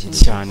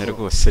agakingirizo cyane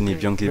rwose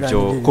nibyo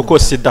ngibyo, kuko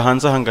sida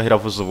hanze ahanga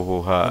iravuza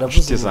ubuhuha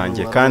inshuti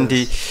zanjye.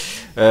 Kandi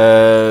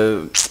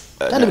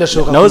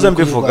birashoboka naho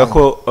zambivuga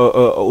ko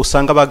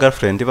usanga ba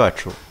girlfriend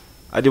bacu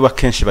ari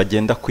bakenshi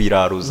bagenda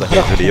kwiraruza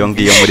hejuru iyo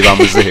ngiyo muri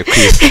bamuzehe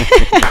kwisi.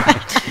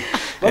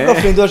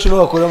 Bagafriend wacu no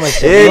bakora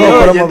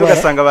amashyamba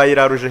ugasanga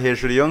bayiraruje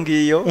hejuru iyo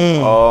ngiyo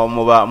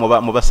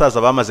mu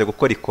basaza bamaze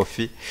gukora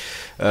ikofi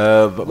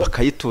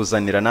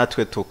bakayituzanira,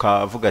 natwe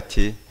tukavuga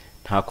ati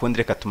nta kundi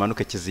reka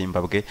tumanuke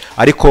Kizimbabwe.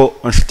 Ariko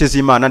inshuti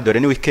z'Imana dore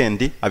ni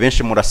weekend,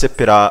 abenshi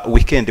murasepera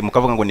weekend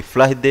mukavuga ngo ni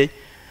Friday,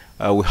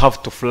 we have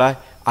to fly.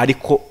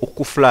 Ariko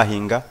uko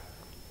flyinga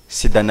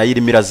sida nayo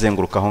irimo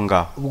irazenguruka aho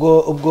ngaho.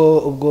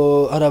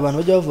 Ubwo hari abantu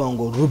bajya bavuga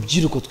ngo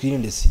rubyiruko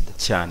twirinde sida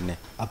cyane.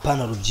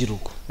 Apana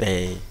rubyiruko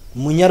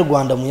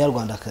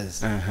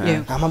munyarwandakazi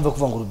nta mpamvu yo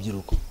kuvuga ngo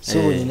urubyiruko si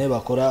bonyine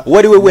bakora. Uwo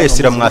ari we wese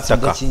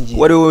iramwataka,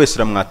 uwo ari we wese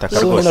iramwataka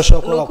rwose.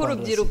 Nuko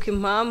urubyiruko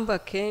impamvu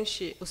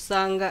akenshi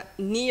usanga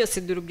niyo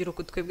sida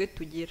urubyiruko twebwe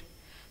tugira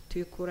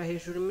tuyikura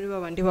hejuru muri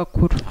babandi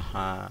bakuru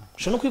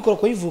ushobora no kwikora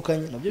ko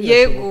yivukanye nabyo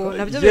yego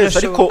nabyo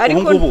birashoboka ariko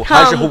ubu ngubu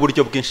hajeho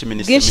uburyo bwinshi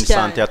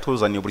minisante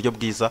yatuzaniye uburyo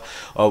bwiza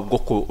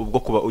bwo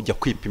kuba ujya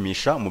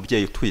kwipimisha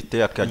umubyeyi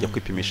utwite akajya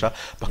kwipimisha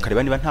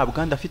bakareba niba nta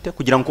bwanda afite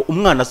kugira ngo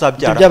umwana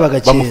azabyara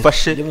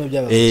bamufashe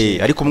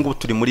ariko ubu ngubu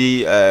turi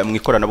muri mu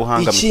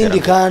ikoranabuhanga ikindi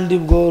kandi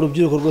bwo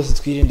urubyiruko rwose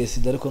twirinde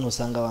sida ariko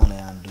nusanga abana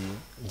yanduye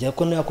njya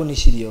ko nako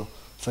nishyiriyeho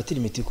fatira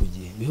imiti ku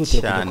gihe bihutire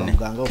kujya kwa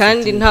muganga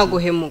kandi nta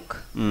guhemuka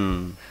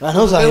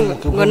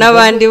ngo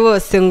n'abandi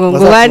bose ngo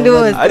bandi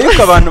bose ariko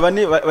abantu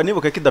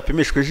banibuka ko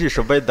idapimishwa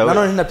ijisho by the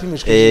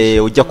way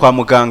ujya kwa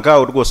muganga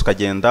rwose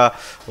ukagenda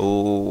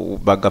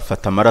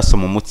bagafata amaraso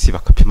mu mutsi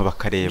bakapima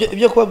bakareba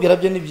ibyo kubabwira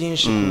byo ni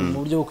byinshi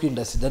mu buryo bwo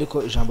kwirinda sida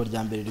ariko ijambo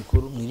rya mbere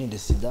rikuru mwirinde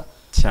sida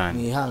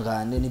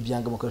mwihangane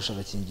n'ibyanga mukoresha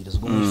agakingirizo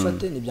ubwo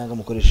mwifate n'ibyanga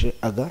mukoreshe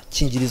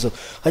agakingirizo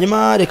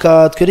hanyuma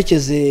reka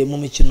twerekeze mu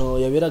mikino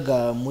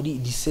yaberaga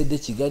muri lycée de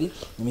Kigali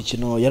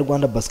imikino ya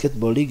Rwanda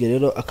Basketball League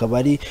rero akaba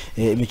ari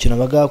imikino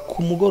baga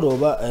ku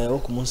mugoroba wo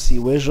ku munsi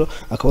w'ejo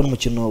akaba ari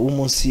umukino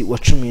w'umunsi wa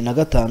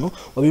 15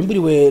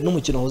 wabimburiwe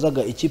n'umukino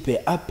huzaga ikipe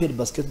ya APR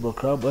Basketball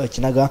Club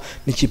yakinaga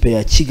n'ikipe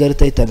ya Kigali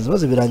Titans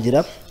maze birangira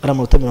ari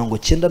amanota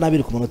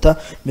 92 ku manota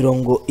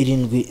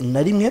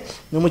 71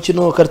 ni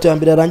umukino karito ya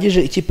mbere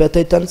yarangije ikipe ya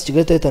Titans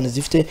Kigali Titans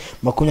zifite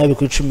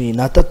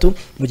 20-13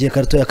 mu gihe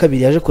karito ya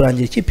kabiri yaje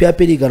kurangira ikipe ya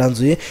APR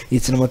igaranzuye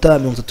itsinda amanota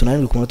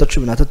 37 ku manota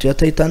 13 ya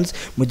Titans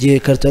mu gihe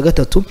karito ya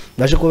gatatu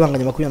yaje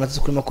kubanganya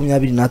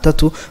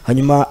 23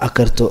 hanyuma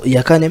akarito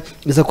ya kane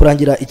iza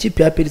kurangira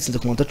ikipe ya APR itsinze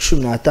ku manota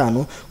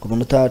 15 ku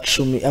manota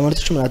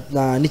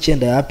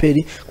 19 ya APR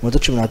ku manota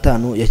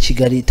 15 ya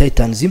Kigali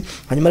Titans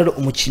hanyuma rero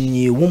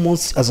umukinnyi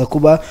w'umunsi aza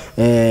kuba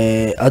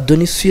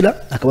Adonis Fila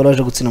akaba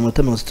araje gutsinda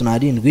amanota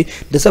 37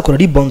 ndetse akora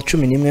rebound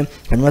 11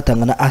 hanyuma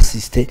atanga na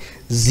assist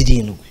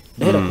 7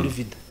 ndahera kuri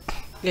vida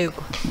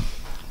yego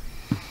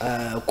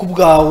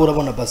kubwaho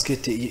urabona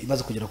basket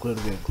imaze kugera kuri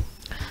rwego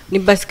ni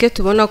basket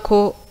ubona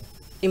ko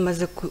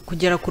imaze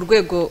kugera ku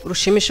rwego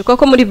rushimishije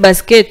kuko muri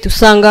basket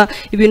usanga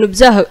ibintu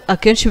byaha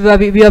akenshi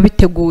biba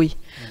biteguye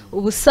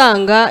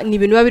ubusanga ni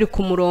ibintu biba biri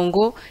ku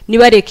murongo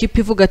niba ari equipe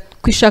ivuga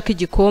ko ishaka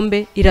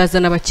igikombe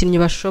irazana abakinnyi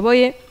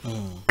bashoboye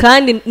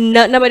kandi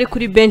n'abari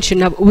kuri bench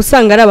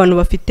ubusanga ari abantu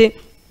bafite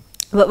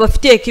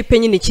equipe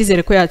nyine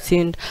ikizere ko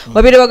yatsinda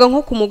wabirebaga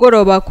nko ku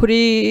mugoroba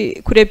kuri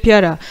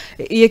EPR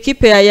iyi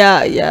equipe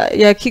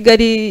ya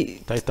Kigali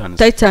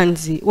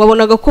Titans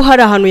wabonaga ko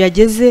hari ahantu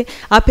yageze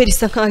APR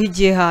isa nkaho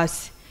igiye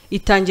hasi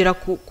itangira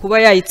kuba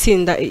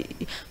yayitsinda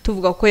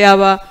tuvuga ko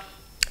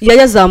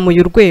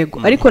yazamuye urwego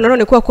ariko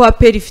nanone ko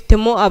APR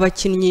ifitemo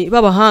abakinnyi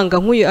b'abahanga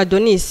nk'uyu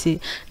Adonis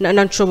na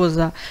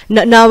Nshoboza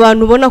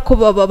n'abantu ubona ko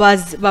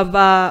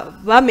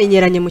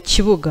bamenyeranye mu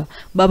kibuga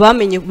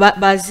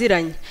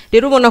baziranye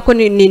rero ubona ko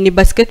ni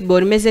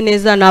basketball imeze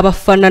neza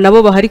n'abafana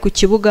nabo bahari ku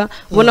kibuga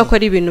ubona ko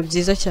ari ibintu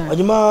byiza cyane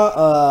hanyuma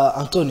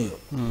Antonio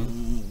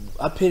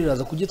APR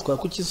iraza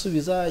kugitwara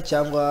kukisubiza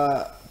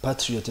cyangwa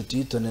Patriot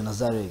tuyitone na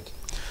Zareg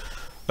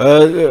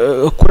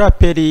kuri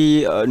APR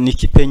ni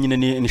ikipe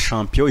nyine ni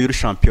champion yuri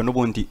champion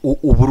n'ubundi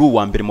uburu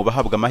wa mbere mu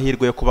bahabwa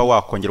amahirwe yo kuba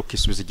wakongera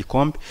ukisubiza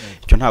igikombe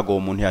icyo ntago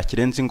umuntu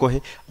yakirenza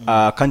ingohe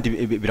kandi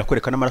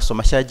birakwereka n'amaraso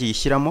mashya yagiye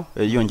ishyiramo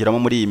yongeramo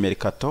muri iyi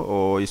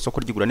mercato isoko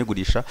ry'igura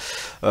n'igurisha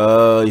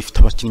ifite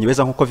abakinnyi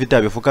beza nkuko vida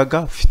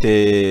yabivugaga ufite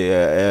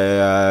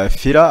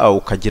Fira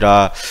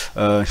ukagira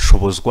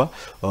Nshobozwa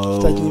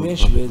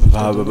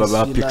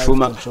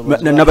bapicuma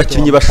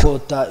n'abakinnyi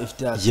bashota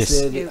ifite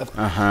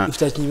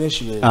abakinnyi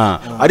benshi beza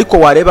ariko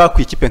wareba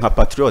ku ikipe nka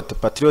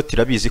Patriot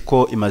irabizi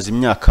ko imaze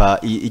imyaka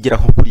igera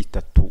nko kuri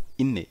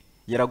 3-4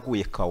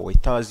 yaraguye kawo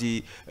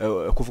itazi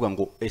kuvuga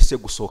ngo ese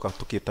gusohoka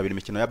tukitabira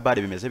imikino ya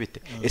bare bimeze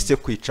bite ese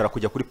kwicara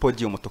kujya kuri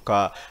podium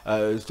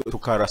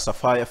tukarasa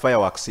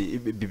fireworks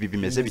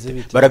bimeze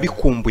bite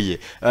barabikumbuye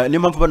niyo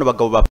mpamvu bano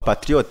bagabo ba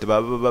Patriot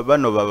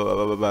bano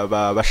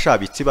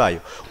bashabitsi bayo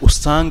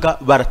usanga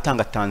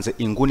baratangatanze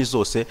inguni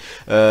zose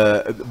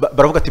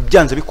baravuga ati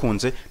byanze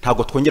bikunze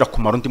ntago twongera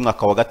kumara undi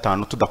mwaka wa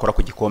gatanu tudakora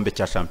ku gikombe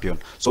cya champion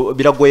so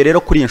biragoye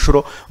rero kuri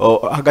inshuro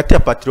hagati ya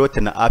Patriot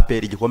na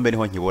APR igikombe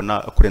niho nkibona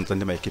kurenza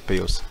andi ma equipe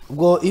yose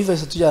ubwo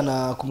Yves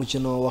tujyana ku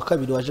mukino wa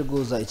kabiri waje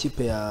guza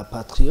ikipe ya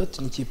Patriot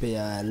n'ikipe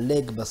ya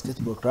Leg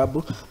Basketball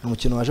Club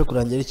umukino waje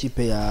kurangira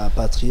ikipe ya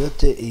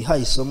Patriot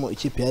ihaye isomo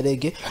ikipe ya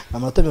Leg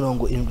amanota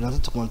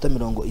 73 ku manota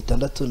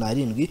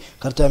 67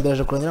 karito ya mbere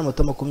yaje kurangira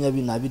amanota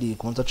 22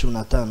 ku manota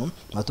 15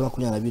 amanota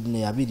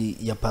 22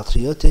 ya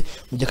Patriot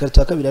mu gihe karito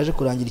ya kabiri yaje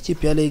kurangira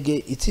ikipe ya Leg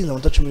itsinze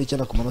amanota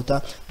 19 ku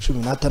manota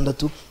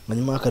 16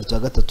 hanyuma karito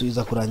ya gatatu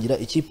iza kurangira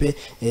ikipe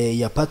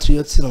ya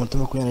Patriot itsinze amanota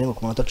 21 ku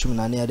manota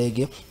 18 ya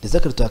Leg ndetse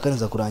karito ya kane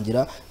iza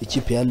kurangira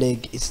ikipe ya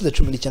Leg itsinze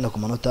 19 ku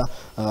manota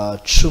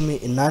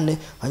 18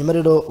 hanyuma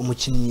rero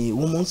umukinnyi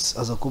w'umunsi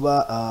aza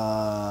kuba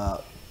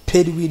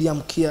Perry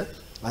William Kia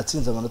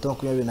atsinze amanota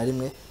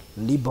 21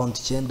 rebound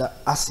 9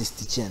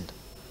 assist 9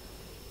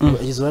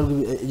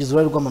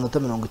 igizwe rw'amanota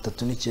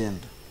 39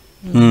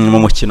 mu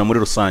mukino muri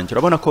rusange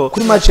urabona ko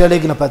kuri match ya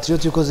Leg na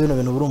Patriot yuko zino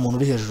bintu buri umuntu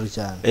uri hejuru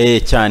cyane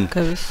cyane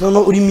none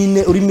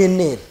uri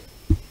menere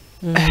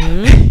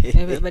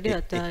bari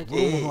hatari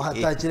umuntu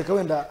hatakireka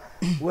wenda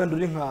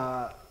uri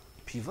nka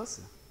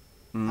pivase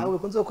ntabwo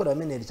bikunze gukora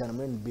ameneri cyane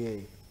muri NBA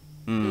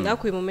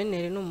ndakuye mu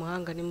meneri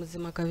n'umuhanga ni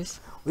muzima kabisa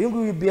uyu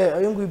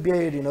nguyu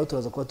BIL nawe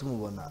turaza kuba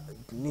tumubona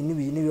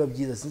nibiba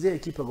byiza sinzi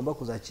equipe agomba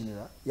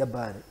kuzakinira ya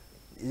bare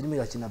irimo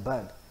irakina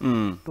bare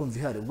tumva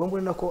ihari ubwo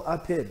mbona nako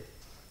APR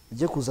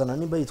igiye kuzana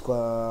nimba yitwa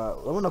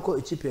urabona ko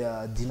ikipe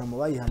ya Dinamo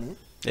bayihaniye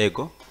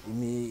ego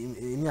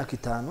imyaka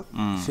 5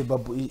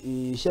 Febabu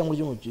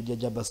ishyiramo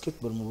rya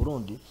basketball mu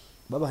Burundi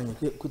babahanye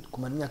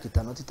kumara imyaka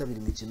 5 batitabira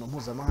imikino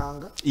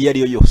mpuzamahanga iyo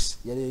ariyo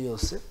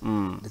yose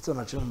ndetse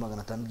banacira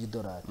 $500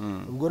 by'idolari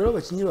ubwo rero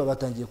abakinnyi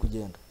batangiye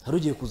kugenda hari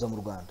ugiye kuza mu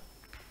Rwanda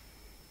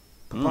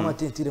papa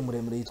matentire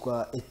muremure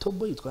yitwa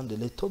Etobo yitwa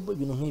Ndeleto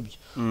ibintu nk'ibyo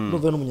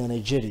ndumva n'umunya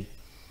Nigeria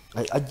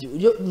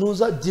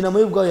nuza Dinamo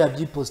y'ubwayo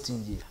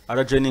yabyipostingira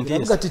arajeningi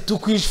avuga ati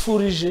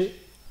tukwishurije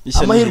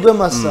amahirwe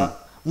masa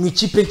mu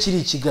ikipe kiri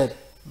i Kigali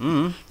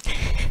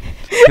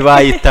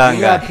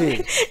bayitanga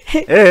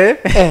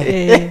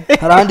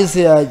harandi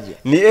se yaje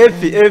ni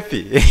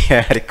epi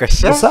ariko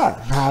sha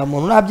nta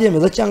muntu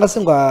nabyemeza cyangwa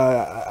se ngo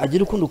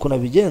agire ukundi ukuntu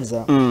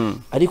abigenza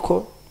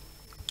ariko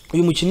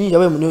uyu mukinnyi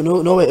yabaye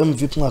no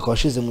MVP mwaka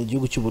washize mu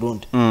gihugu cy'u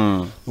Burundi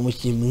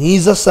umukinnyi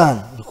mwiza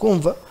sana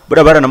ukumva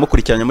bura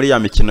baranamukurikiranye muri ya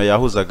mikino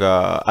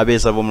yahuzaga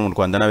abeza bo mu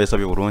Rwanda n'abeza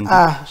b'i Burundi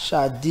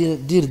sha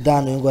dir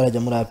dan ngo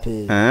arajya muri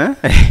APR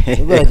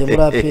ngo arajya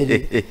muri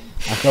APR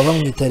akaba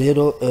bamwita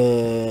rero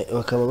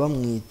bakaba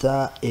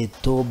bamwita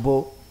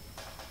Etobo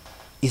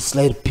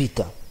Israel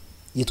Peter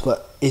yitwa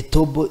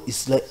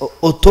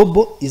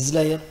Otobo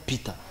Israel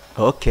Peter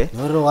okay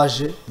rero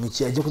waje mu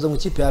kijya kuza mu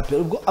kipe ya APR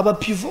ubwo aba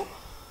pivot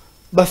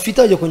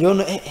bafite ajya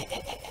kongera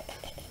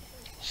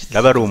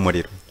abari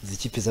umuriro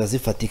ikipe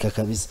zazifatika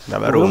kabisa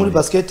muri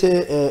basket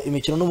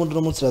imikino n'umundi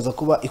no munsi iraza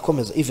kuba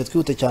ikomeza ive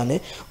twihute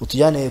cyane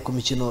utujyane ku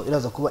mikino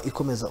iraza kuba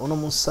ikomeza uno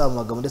munsi mu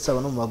bagabo ndetse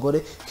aba no mu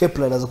bagore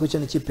Kepler iraza kuba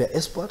ikipe ya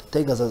Espoir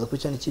Tigers iraza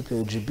kuba ikipe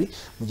ya UGB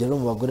mu gihe no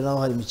mu bagore naho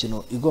hari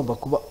imikino igomba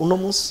kuba uno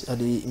munsi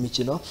hari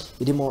imikino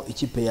irimo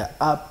ikipe ya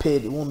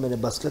APR Women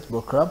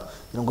Basketball Club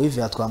ngo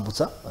ive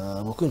yatwambutsa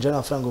mu kwinjira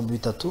n'amafaranga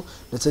 3,000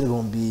 ndetse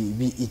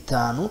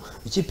n'5,000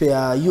 ikipe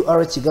ya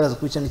UR Kigali iraza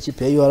kuba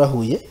ikipe ya UR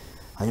Huye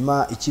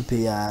hanyuma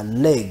ikipe ya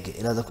leg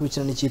iraza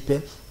kubikina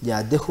n'ikipe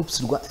ya The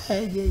Hoops rwa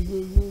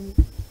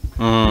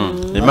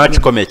match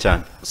ikomeye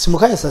cyane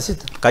simukanya saa 6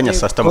 kanya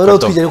saa 6 mu kato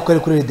tujya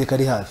kuri Redeka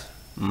ari hafi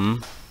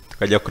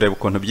tukajya kureba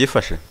ukuntu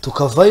byifashe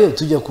tukavayo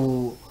tujya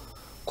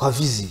kwa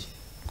vizi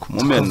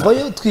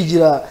tukavayo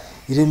twigira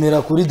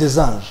iremera kuri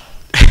Desange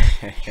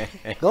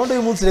gahunda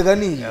y'umunsi rega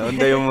ni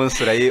gahunda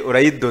y'umunsi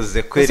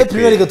urayidoze kweri ese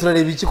Premier League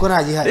turareba iki ko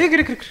nta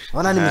gihari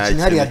wana ni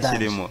imikino hari ya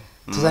danje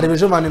tuzareba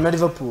ejo Man na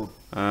Liverpool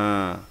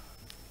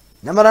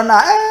nyamara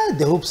na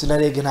The Hoops na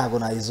Reg ntago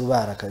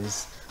nayizubara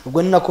kabisa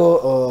ubwo ni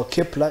nako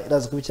Kepler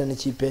iraza kubikina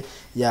n'ikipe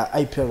ya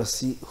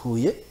IPRC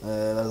Huye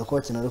iraza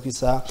kubakina ku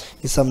isaha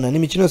isamuna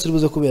n'imikino yose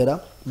iribuze kubera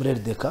muri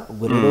Redeka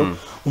ubwo rero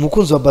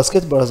umukunzi wa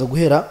basketball araza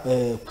guhera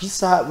ku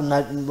isaha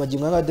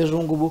baginga nka dejo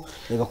ngubu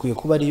yagakuye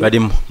kuba ari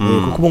barimo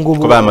kuko ubu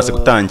ngubu bamaze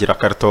gutangira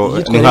karto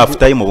ni half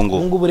time ubu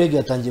ngubu Reg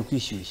yatangiye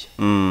kwishyushya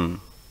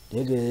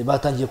Reg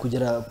batangiye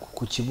kugera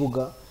ku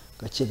kibuga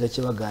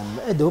gake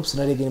baganira The Hoops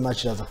na Reg ni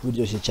match iraza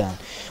kubiryoshye cyane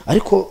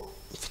ariko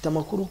ifite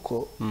amakuru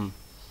ko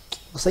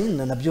gusa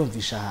nyine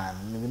nabyumvisha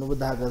ahantu ibintu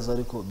budahagaze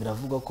ariko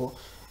biravuga ko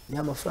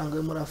ya mafaranga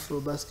yo muri Afro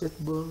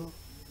Basketball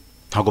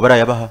ntago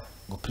barayabaha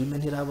ngo prime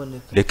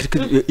ntiraboneka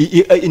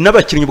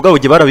n'abakinnyi ubwabo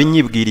giye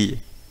barabinyibwiriye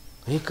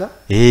reka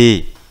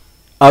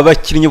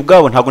abakinnyi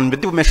ubwabo ntago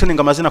ndi mentioning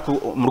amazina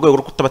mu rwego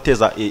rwo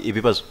kutabateza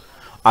ibibazo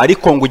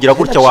ariko ngo ugira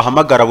gutya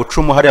wahamagara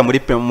bucumu hariya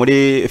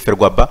muri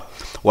Ferwaba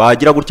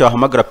wagira gutya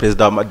wahamagara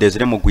President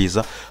Desire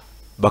Mugwiza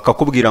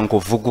bakakubwira ngo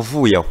vuga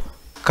uvuyeho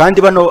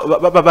kandi bano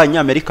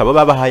b'Abanyamerika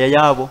baba bahaye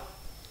yabo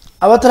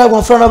abatarago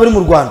amafaranga bari mu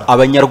Rwanda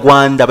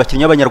Abanyarwanda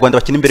bakinnyi b'Abanyarwanda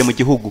bakina imbere mu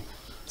gihugu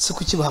si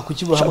kukibaha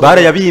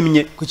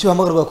barayabimye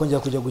kukibahamagara kongera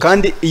kujya gutya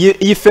kandi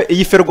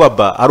iyi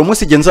Ferwaba hari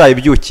umunsi genzaye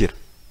byukira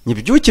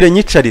nyibyukire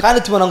nyicarira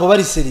kandi tubona ngo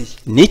bari seriye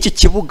niki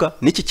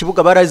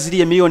kibuga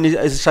baraziriye miliyoni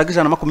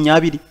zishaga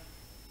 120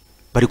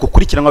 bari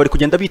gukurikirana bari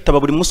kugenda bitaba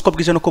buri munsi ko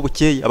bwije no ko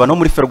bukeye abantu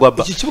muri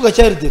Ferwaba iki kibuga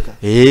cya Redeka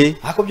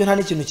hako byo nta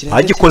n'ikintu kirenze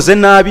bagikoze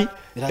nabi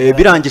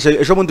birangije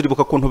ejo bundi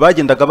ribuka kuntu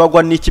bagendaga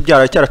bagwa n'iki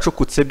byara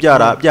cyaracukutse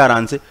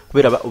byaranze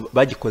kubera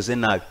bagikoze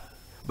nabi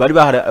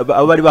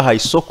bari bahaye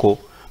isoko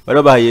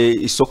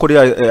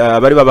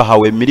bari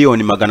babahawe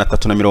miliyoni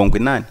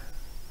 380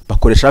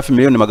 bakoresha hafi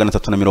miliyoni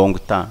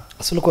 350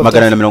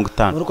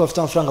 450 nuko bafite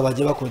amafaranga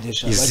bagiye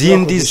bakodesha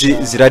izindi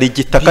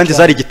zirarigita kandi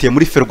zarigitiye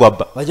muri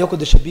Ferwaba bagiye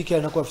bakodesha BK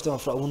nako bafite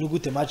amafaranga ubu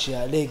gute match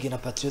ya Reg na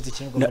Patriots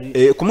kinirwa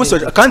muri ku munsi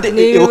kandi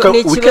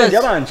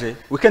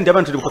weekend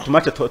yabanje ribuka tu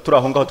match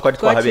turaho ngaho twari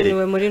twahabereye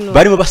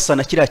barimo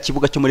basana kiriya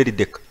kibuga cyo muri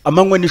Redeka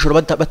amanywa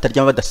nijoro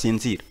bataryama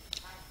badasinzira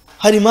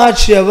hari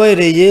match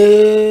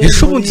yabereye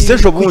ejo bundi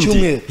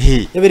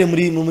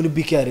yabereye muri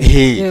BK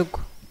yego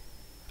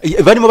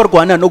barimo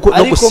barwana no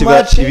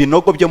gusiba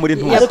ibinogo byo muri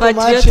ntuzi ya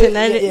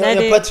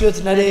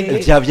Patriot na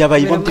Reg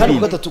byabaye ibombi kandi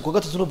ku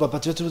gatatu no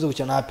Patriot bize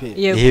gukina na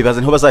APR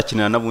baza niho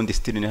bazakinira nabundi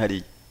style ni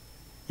hari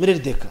muri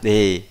Rdeka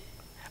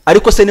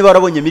ariko se niba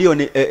barabonye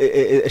miliyoni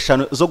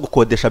 5 zo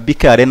gukodesha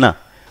BK Arena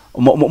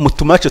mu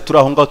tumace turi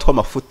aho ngaho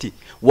tw'amafuti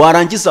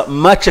warangiza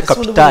match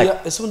capital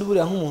ese ubundi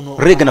buriya nk'umuntu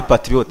Reg na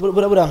Patriot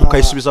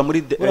ukayisubiza muri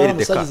Rdeka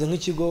musagize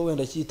nk'ikigo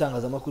wenda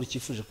cy'itangazamakuru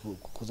cyifuje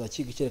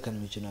kuzakiga cyerekana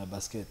imikino ya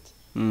basket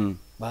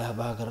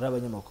bahagarara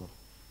abanyamakuru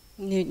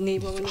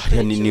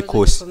ni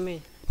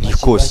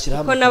kosi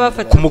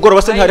ku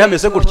mugoroba se ntihari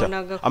hameze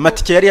gutya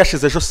amatike yari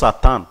yashize ejo saa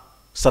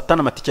 5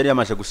 amatike yari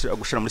yamaje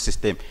gushira muri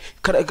system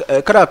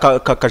kara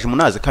kaje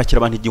munaze kakira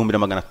abantu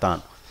 1500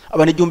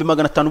 abantu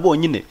 1500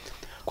 bonyine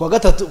kwa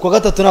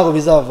gatatu ntago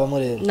bizavamo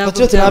rero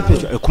Patriot na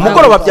APR ku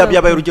mugoroba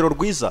byabaye urugero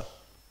rwiza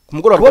ku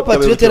mugoroba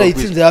Patriot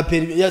yatsinze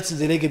APR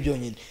yatsinze Reg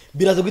byonyine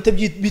biraza guhita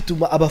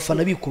bituma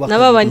abafana bikubaka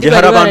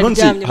hari abantu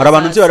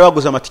nzi bari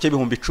baguze amatike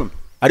 10,000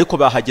 ariko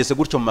bahageze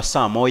gutyo mu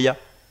masaa moya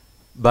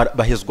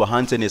bahezwa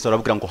hanze neza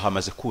baravuga ngo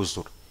hamaze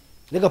kuzura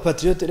Rega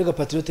Patriot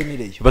ni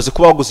Rayon baze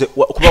kuba baguze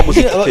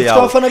tike yawe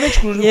abafana benshi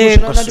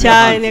kurusha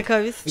cyane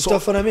kabisa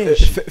abafana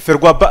benshi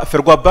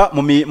Ferwaba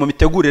mu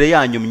mitegurire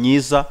yanyu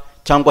myiza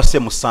cyangwa se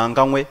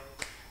musanganywe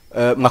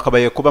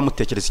mwakabaye kuba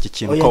mutekereza iki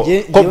kintu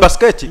ko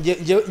basket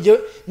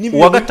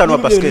wa gatanu wa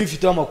basket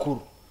bifite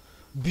amakuru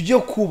byo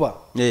kuba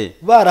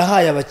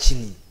barahaye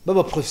abakinyi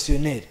baba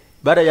professionnel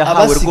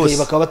barayahawe rwose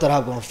bakaba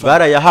batarahabwa amafaranga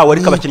barayahawe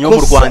ariko abakinyi bo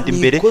mu Rwanda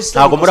imbere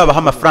ntago muri abaha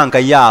amafaranga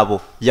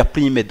yabo ya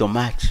prime de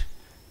match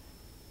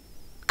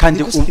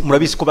kandi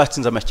murabizi ko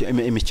batsinze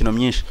imikino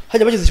myinshi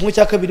hajya bageze kimwe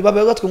cya kabiri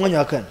babaye gatwe umwanya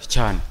wa kane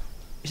cyane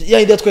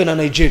yindi yatwaye na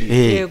Nigeria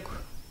yego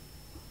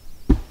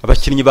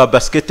abakinyi ba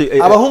basket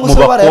mu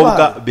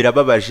bakobwa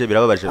birababaje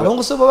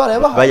abahungu se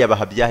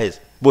bayabaha byaheze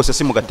bose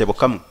si mu gatebo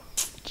kamwe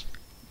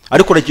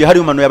ariko uragiye hari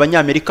umano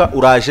y'abanyamerika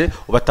uraje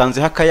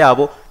ubatanze haka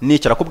yabo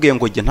nicara kubwiye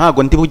ngo nge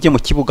ntago ndi bujye mu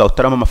kibuga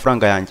utarama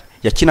amafaranga yanjye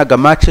yakinaga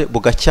match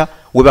bugacya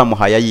we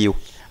bamuhaya yiwe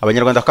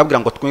abanyarwanda bakabwira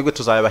ngo twebwe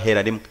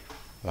tuzayabahera rimwe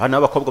abana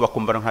b'abakobwa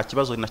bakumbara nta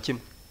kibazo na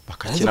kimwe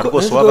bakakina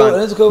rwose wabandi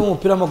uretse ko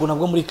umupira w'amaguru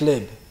nabwo muri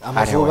club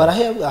amavubi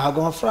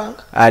barahabwa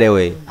amafaranga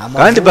arewe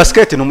kandi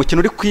basket ni umukino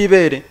uri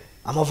kwibere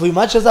amavubi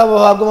match zabo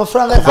bahabwa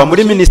amafaranga kuva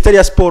muri ministeri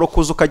ya sport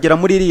kuza ukagera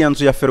muri iriya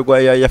nzu ya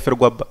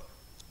Ferwaba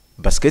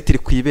basket iri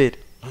kwibere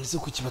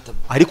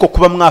ariko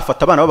kuba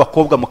mwafata abana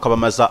b'abakobwa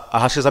mukabamaza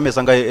ahashize amezi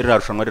angahe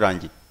irarushanwa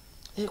rirangiye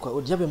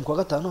uryabe mu kwa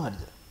gatanu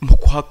harya mu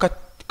kwa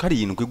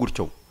karindwi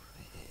gutyo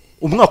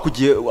umwaka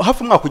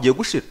ugiye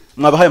gushira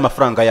mwabahaye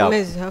amafaranga yabo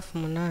amezi hafi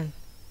 8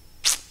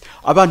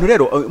 abantu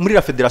rero muri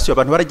la federation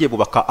abantu baragiye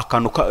bubaka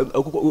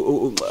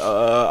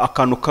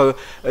akanuka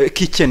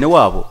k'ikene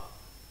wabo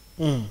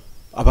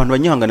abantu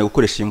banyihangane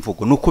gukoresha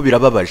imvugo nuko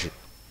birababaje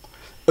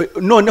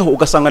noneho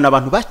ugasanga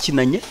nabantu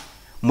bakinanye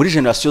muri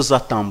generation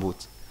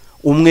zatambutse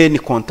umwe ni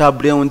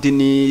comptable undi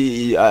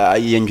ni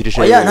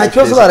yengirije nta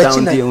kibazo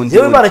barakina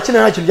yewe barakina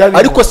ntacyo byabintu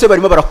ariko se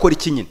barimo barakora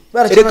ikinyine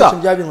reka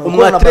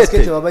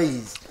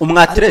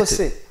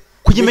umwatlete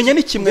kuyimenya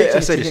ni kimwe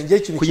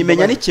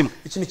kuyimenya ni kimwe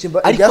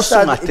ariko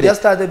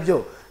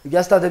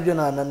ibya stade byo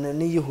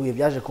niyihuye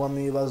byaje kubamo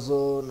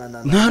ibibazo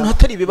nta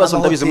hatari ibibazo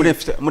ndabize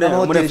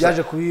muri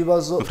byaje kuba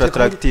ibibazo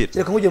reka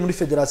nkujye muri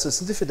federation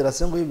sinzi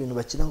federation ngo ibintu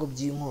bakina ngo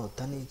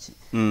by'inkota niki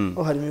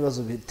aho harimo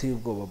ibibazo biteye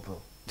ubwoba bro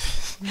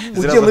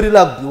ugiye muri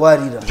rugby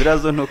warira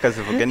zirazo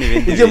ntukazivuga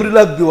n'ibindi ugiye muri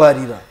rugby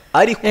warira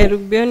ariko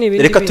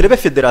reka turebe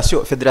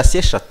federation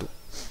eshatu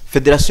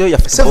federation ya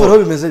football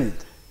se bimeze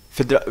bite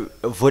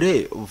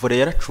volley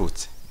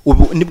yaracutse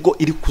ubu nibwo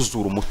iri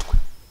kuzura umutwe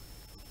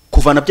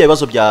kuvana bya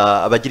bibazo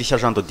bya abagirisha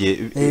Jean Dodier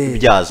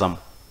byazamo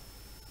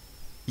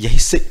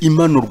yahise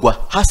imanurwa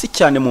hasi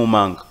cyane mu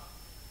manga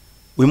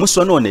uyu munsi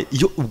wa none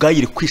iyo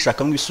ubwayiri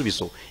kwishakamo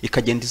ibisubizo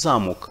ikagenda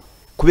izamuka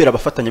kubera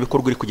abafatanya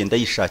bikorwa iri kugenda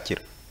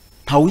yishakira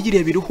nta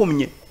uyirebira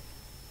uhumye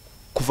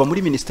kuva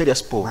muri ministeri ya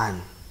sport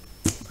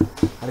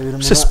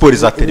se sport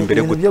izatera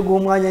imbere gute byo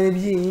guhumwanya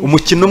n'ibyinyi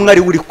umukino umwe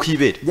ari uri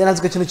kwibere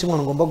byanazwe kintu kimwe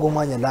ngomba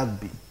guhumwanya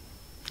rugby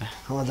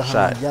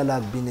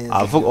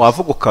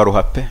wavuga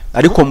ukaruha pe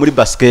ariko muri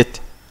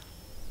basket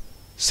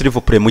s'il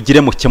vous plaît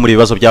mugire muke muri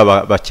ibibazo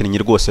by'abakinnyi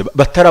rwose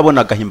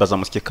batarabona gahimbaza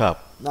musike kabo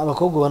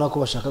n'abakobwa ubona ko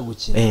bashaka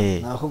gukina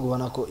n'abakobwa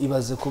ubona ko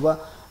ibaze kuba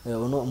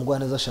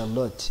umugwaneza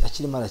Charlotte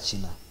akirimo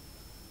arakina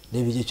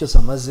reba igihe cyose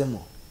amazemo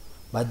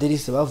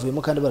baderise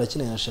bavuyemo kandi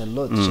barakina na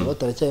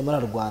Charlotte aracyarimo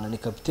ararwana ni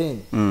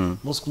capitaine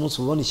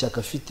munsi ubona ishyaka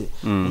afite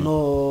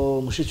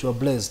no mushiki wa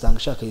Blaise tanga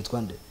shaka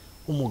yitwa nde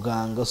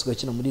umuganga usigaye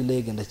akina muri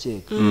Lege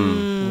ndakeka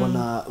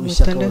ubona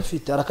ishyaka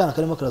afite arakana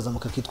karimo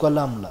karazamuka kitwa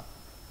Lamla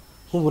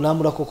nk'ubu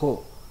Lamla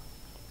koko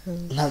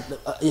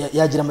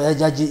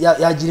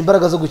yagira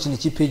imbaraga zo gukina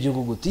ikipe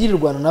y'igihugu gute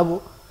yirirwana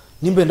nabo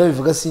nimbe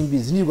ndabivuga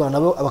simbizi nirirwana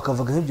nabo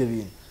abakavuga nk'ibyo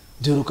bintu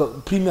duheruka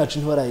premier yacu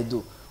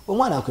ntibarayidu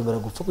umwana yakwemera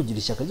gupfa kugira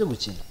ishyaka ryo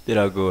gukina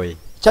biragoye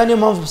cyane niyo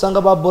mpamvu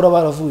usanga babora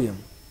baravuyemo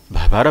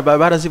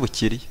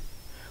barazibukiriye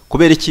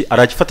kubera iki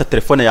aragifata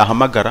telefone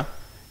yahamagara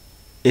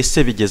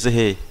ese bigeze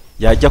he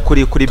yajya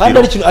kuri kandi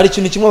ari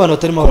ikintu kimwe abantu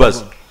batarimo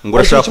ngo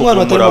urashaka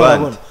kuvumura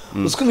abandi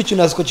uziko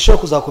imikino yaziko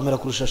gishobora kuzakomera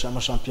kurusha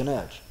amashampiyona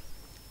yacu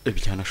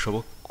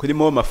byanashoboka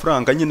kurimo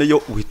amafaranga nyine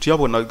yo uhita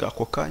uyabona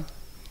ako kanya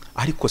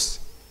ariko se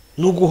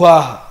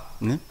nuguhaha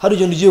hari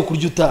ugenda ugiye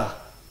kurya utaha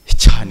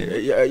cyane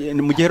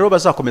mu gihe rero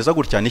bazakomeza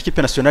gutya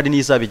n'ikipe nationale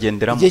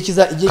nizabigenderamo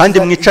kandi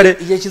mwicare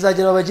igihe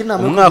kizagera abagira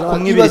inama umwaka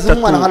umwe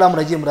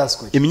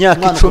 2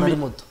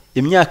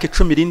 imyaka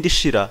 10 irindi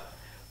shira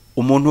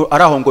umuntu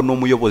araho ngo no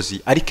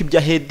umuyobozi ariko ibyo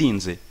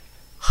ahedinze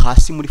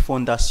hasi muri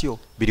fondation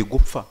biri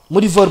gupfa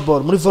muri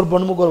volleyball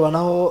n'umugoroba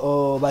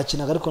naho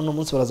bakinaga ariko no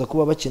munsi baraza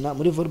kuba bakina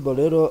muri volleyball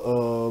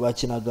rero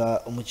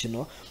bakinaga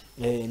umukino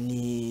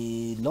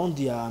ni round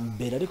ya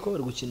mbere ariko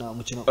bari gukina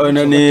umukino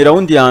ni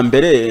round ya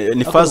mbere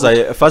ni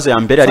faze ya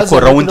mbere ariko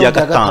round ya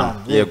gatanu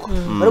yego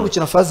bari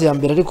gukina faze ya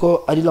mbere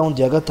ariko ari round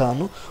ya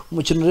gatanu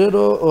umukino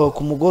rero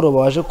ku mugoroba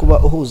waje kuba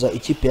uhuza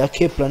ikipe ya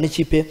Kepler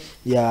n'ikipe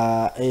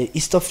ya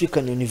East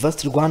African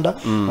University Rwanda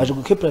baje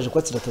Kepler aje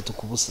kwatira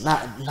 3-0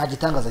 nta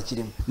gitangaza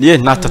kirimo niye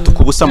nta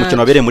 3-0 umukino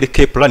wabereye muri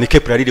Kepler ni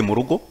Kepler riri mu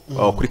rugo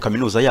kuri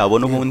kaminuza yabo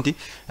n'ubundi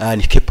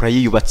ni Kepler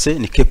yiyubatse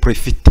ni Kepler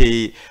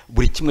ifite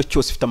buri kimwe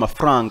cyose ifite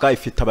amafaranga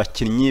ifite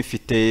abakinnyi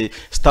ifite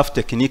staff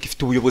technique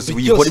ifite ubuyobozi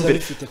buyihora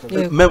imbere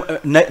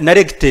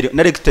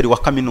na recteur wa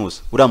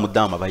kaminuza uriya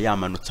mudamu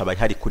abayamanutse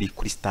abahari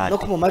kuri stade no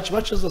ku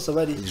match zose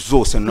bari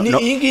zose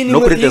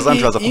no kuri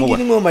desange baza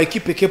kumubona ingini mu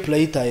equipe Kepler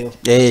yitayo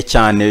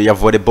cyane ya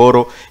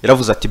volleyball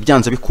iravuze ati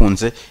byanze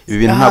bikunze ibi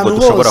bintu ntabwo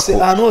dushobora ko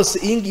ahantu hose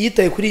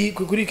yitaye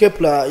kuri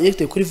Kepler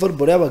yitaye kuri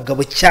volleyball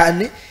y'abagabo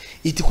cyane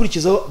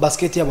itikurikizaho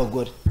basket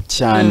y'abagore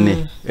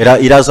cyane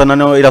irazana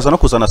no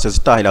kuzana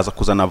sezitaha iraza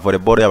kuzana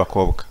volleyball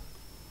y'abakobwa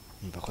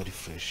mbako ari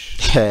fresh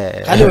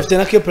kandi bafite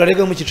na Kepler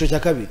rega mu ciciro cya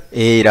kabiri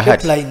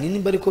Kepler nini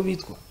bari ko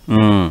bitwa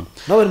nabo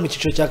bari mu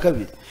ciciro cya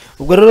kabiri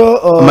ubwo rero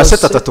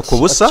amaseta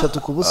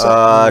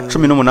 3-0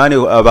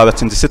 18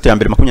 babatsinze set ya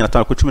mbere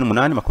 25 kuri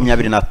 18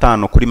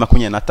 25 kuri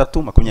 23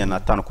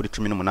 25 kuri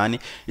 18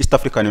 East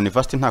African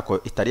University ntako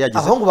itari yagize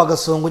aho ngo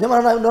bagasongo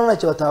nyamara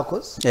ntacyo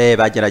batakoze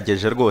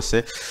bagerageje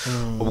rwose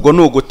ubwo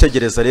ni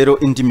ugutegereza rero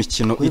indi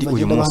mikino iri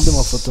uyu munsi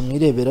amafoto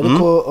mwirebera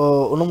ariko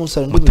uno munsi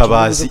ari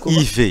Mutabazi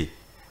Yves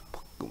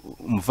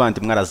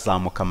umuvandimwe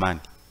arazamuka mani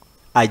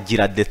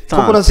agira detente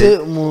kuko se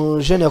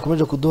mu jeune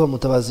yakomeje kuduha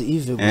Mutabazi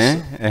Yves gusa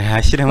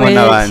hashyiremo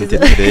n'abandi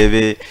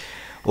turebe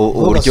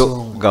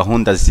uburyo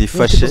gahunda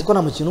zifashe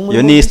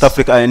yo ni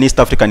East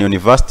African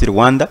University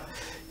Rwanda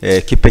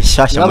kipe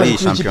nshyashya muri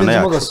championnat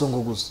yacu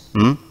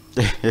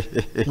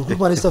nuko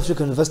muri East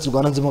African University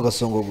Rwanda nzimo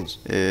gasongo gusa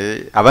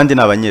abandi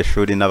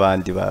n'abanyeshuri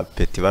n'abandi ba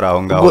peti bari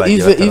aho ngaho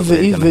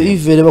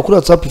Yves reba kuri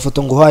WhatsApp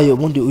ifoto ngo haye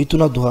ubundi uhita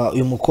unaduha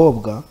uyu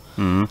mukobwa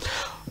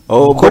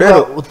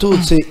rero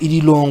ututse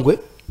iri Longwe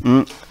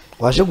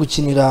waje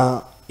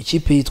gukinira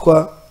ikipe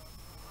yitwa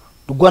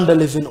Rwanda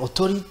Revenue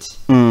Authority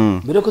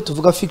mbere ko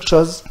tuvuga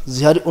fixtures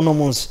zihari uno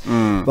munsi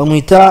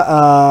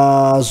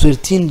bamwita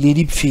Zwertin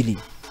Lilipfili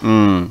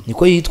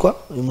niko yitwa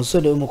uyu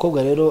musore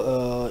umukobwa rero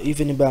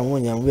even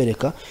bamubonye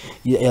yamubereka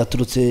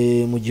yaturutse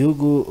mu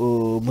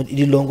gihugu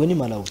iri Longwe ni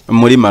Malawi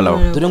muri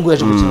Malawi dore ngo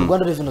yaje gukina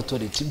Rwanda Revenue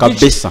Authority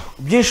kabisa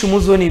byinshi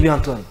umuzo ni ibi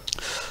Antoine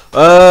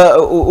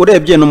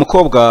urebye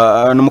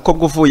numukobwa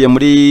uvuye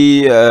muri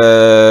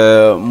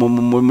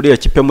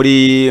ekipe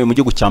mu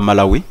gihugu cya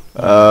Malawi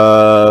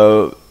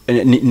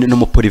ni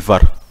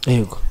umupolivara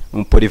yego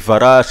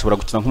umupolivara ashobora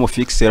gukina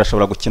nk'umufixer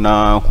ashobora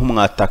gukina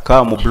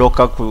nk'umwataka mu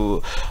bloka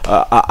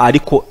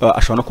ariko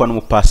ashobora no kuba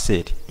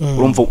n'umupaseri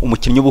urumva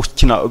umukinnyi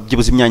ubukina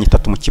byibuze imyanya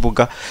 3 mu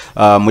kibuga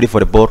muri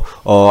volleyball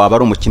aba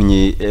ari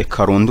umukinnyi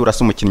karundura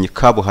se umukinnyi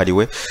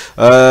kabuhariwe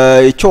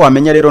icyo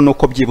wamenya rero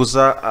nuko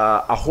byibuza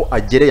aho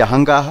agereye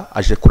ahangaha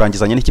aje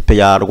kurangizanya n'ikipe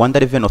ya Rwanda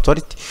Revenue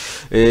Authority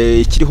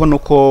ikiriho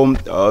nuko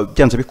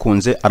byanze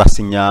bikunze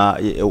arasinya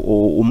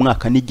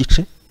umwaka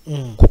n'igice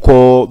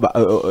kuko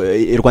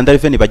Rwanda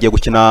Revenue bagiye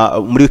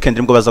gukina muri weekend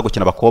nibwo baza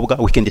gukina abakobwa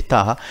weekend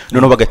itaha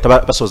noneho bagahita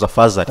basoza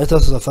phase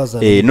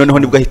noneho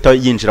nibwo ahita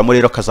yinjiramo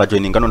rero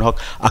akazajoininga noneho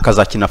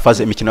akazakina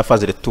phase imikino ya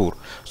phase retour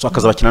so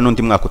akazabakina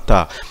n'undi mwaka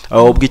utaha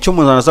ubwo icyo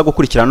umuntu aza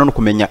gukurikirana no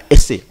kumenya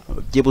ese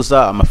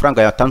byibuza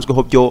amafaranga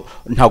yatanzweho byo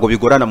ntago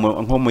bigorana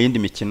nko mu yindi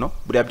mikino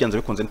buriya byanze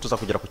bikunze nituza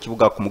kugera ku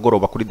kibuga ku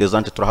mugoroba kuri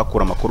Desante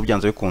turahakura amakuru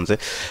byanze bikunze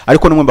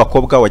ariko n'umwe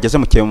bakobwa wageze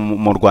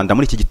mu Rwanda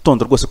muri iki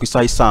gitondo rwose ku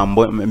isaha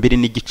isambo 2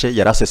 n'igice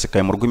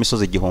yarasesekaye mu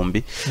rw'imisozi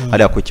igihumbi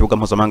hariya ku kibuga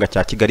mpuzamahanga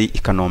cya Kigali i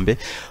Kanombe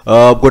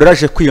ubwo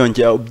reraje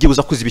kwiyongera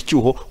byibuza kuziba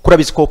icyuho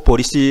kurabizi ko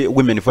polisi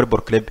Women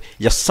Volleyball Club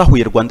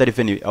yasahuye Rwanda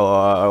Revenue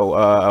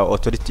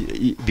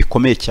Authority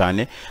bikomeye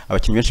cyane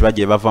abakinnyi benshi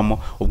bagiye bavamo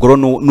ubwo rero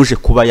nuje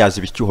kuba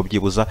yaziba icyuho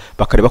byibuza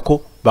bakareba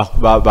ko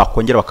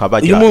bakongera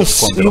bakabagira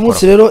uyu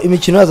munsi rero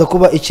imikino yaza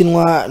kuba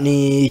ikinwa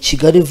ni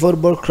Kigali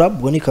Volleyball Club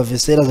ubwo ni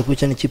Kavesera aza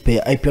kubikina ikipe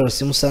ya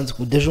IPRC Musanze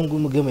ku dejo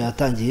ngo game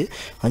yatangiye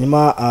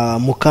hanyuma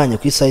mukanya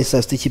ku isaha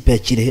ikipe ya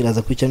Kirehe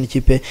iraza kubikina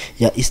ikipe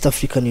ya East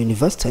African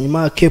University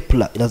hanyuma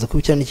Kepler iraza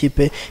kubikina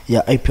ikipe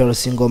ya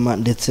IPRC Ngoma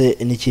ndetse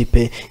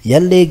n'ikipe ya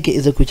Lege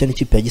iza kubikina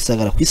ikipe ya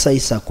Gisagara ku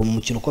isaha ku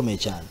mukino ukomeye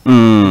cyane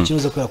umukino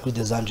uza kwera kuri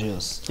Des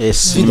Angeles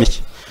yes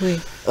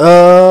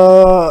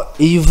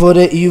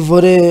iyi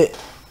vore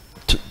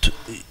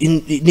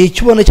ni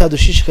icyo ubona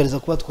cyadushishikariza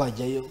kuba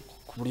twajyayo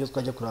ku buryo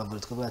twajya kurambura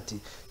twavuga ati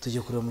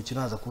tujye kureba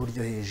umukino haza ku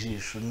buryo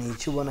hejisho ni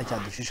icyo ubona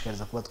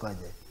cyadushishikariza kuba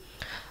twajyayo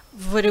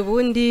vore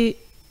bundi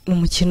ni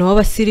umukino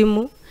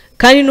w'abasirimu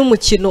kandi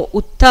n'umukino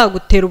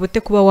utagutera ubute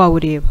kuba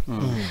wawureba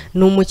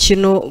ni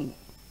umukino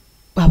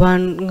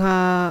abantu nka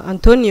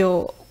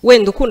Antonio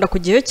wenda ukunda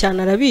kujyayo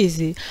cyane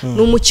arabizi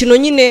ni umukino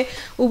nyine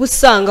uba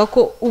usanga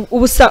ko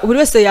buri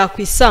wese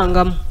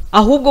yakwisangamo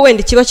ahubwo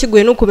wenda ikiba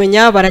kiguye no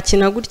kumenya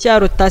barakina gutya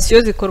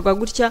rotasiyo zikorwa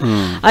gutya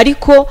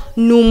ariko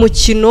ni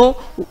umukino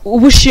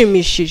uba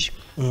ushimishije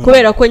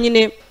kubera ko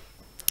nyine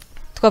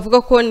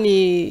twavuga ko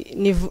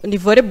ni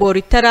volleyball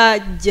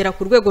itaragera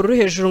ku rwego ruri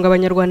hejuru ngo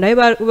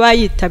abanyarwanda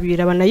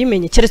bayitabira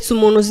banayimenye keretse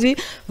umuntu uzi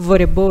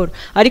volleyball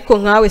ariko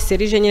nkawe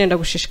Serije nyine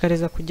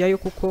ndagushishikariza kujyayo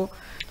kuko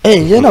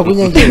njye ntabwo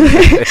nyangire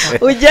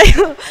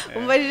ujyayo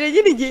umbarije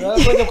nyine igihe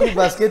ujya kuri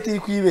basket iri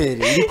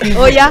kwibere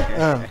oya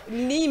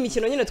ni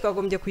imikino nyine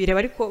twagombye kuyireba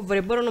ariko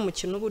volleyball no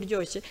mukino uba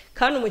uryoshye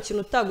kandi umukino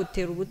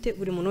utagutera ubute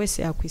buri muntu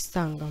wese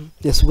yakwisangamo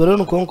ubwo rero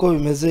nuko nko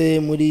bimeze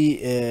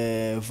muri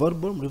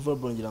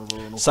volleyball ngira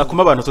ngo saa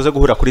kuma abantu tuze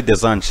guhura kuri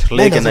Desange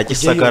Rege na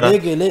Gisagara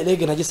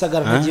Rege na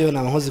Gisagara nagiye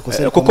na nkozi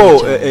kose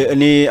kuko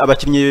ni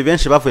abakinnyi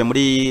benshi bavuye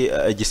muri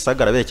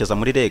Gisagara berekeza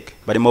muri Rege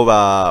barimo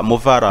ba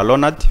Muvara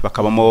Ronald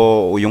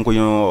bakabamo uyu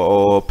nguyu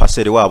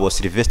paseri wabo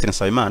Sylvestre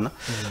Nsabimana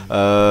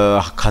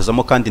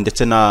hakazamo kandi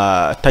ndetse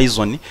na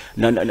Tyson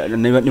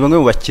ni bamwe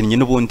mu bakinnyi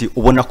n'ubundi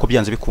ubona ko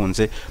byanze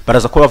bikunze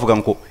baraza ko bavuga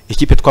ngo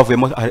ikipe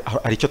twavuyemo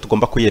hari icyo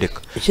tugomba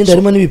kuyereka ikindi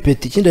harimo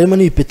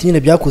n'ibipeti nyine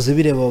byakuze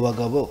bireba abo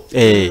bagabo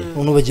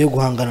umuntu bagiye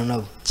guhangana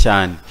nabo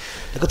cyane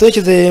reka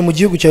twerekeze mu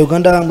gihugu cya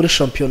Uganda muri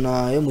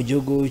shampiyona yo mu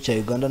gihugu cya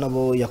Uganda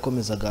nabo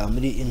yakomezaga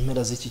muri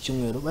impera z'iki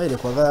cyumweru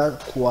baherekwaga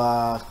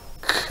kwa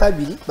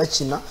kabiri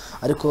bakina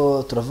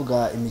ariko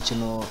turavuga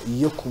imikino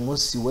yo ku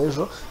munsi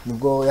w'ejo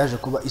nibwo yaje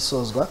kuba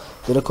isozwa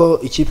dore ko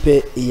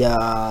ikipe ya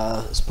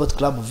Sport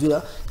Club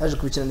Villa yaje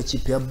kubikina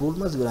n'ikipe ya Bull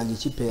maze birangiye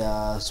ikipe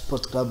ya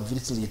Sport Club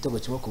Villa itsinze igitego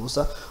kimwe ku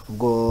busa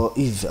ubwo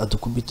Yves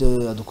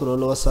adukura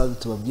lowa side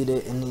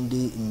tubabwire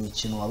n'indi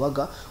imikino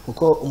wabaga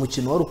kuko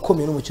umukino wari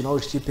ukomeye n'umukino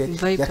w'aho ikipe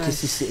ya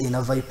KCCA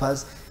na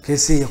Vipers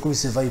KCCA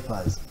yakubise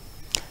Vipers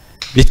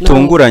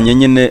bitunguranye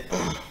nyine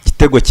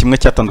igitego kimwe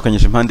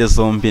cyatandukanyije impande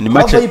zombi ni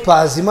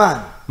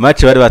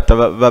match bari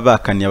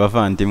bakaniye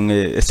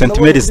abavandimwe St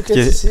Mary's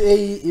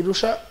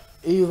irusha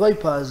iyi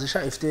Vipers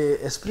ifite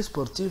esprit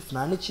sportif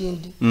nta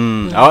n'ikindi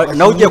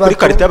nawe ugiye kuri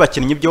karite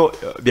y'abakinnyi byo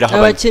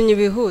birahabanye abakinnyi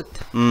bihuta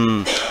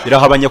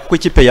birahabanye kuko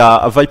ikipe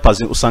ya Vipers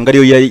usanga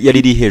ariyo yari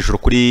iri hejuru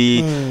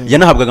kuri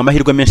yanahabwaga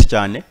amahirwe menshi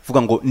cyane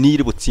vuga ngo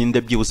niri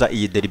butsinde byibuza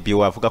iyi derby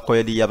wavuga ko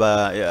ari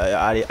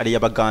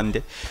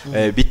y'abagande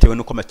bitewe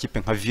nuko amakipe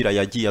nka Villa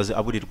yagiye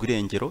aburirwa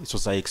irengero izo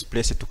za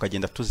Express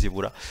tukagenda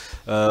tuzibura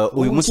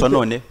uyu munsi wa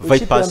none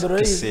Vipers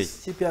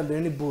ikipe ya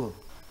mbere ni Bull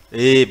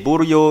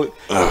Buru yo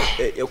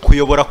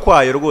kuyobora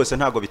kwayo rwose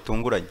ntago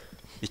bitunguranye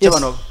icyo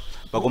abantu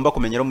bagomba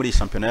kumenyera muri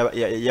shampiyona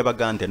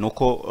y'abagande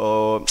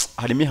nuko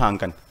harimo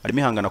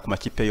ihangana ku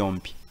makipe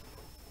yombi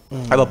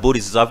aba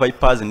Bulls za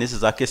Vipers n'izi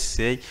za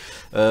KCCA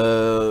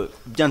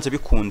byanze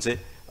bikunze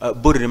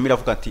Bull rero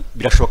iravuga ati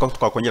birashoboka ko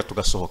twakongera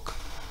tugasohoka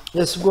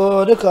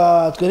ubwo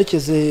reka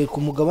twerekeze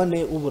ku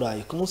mugabane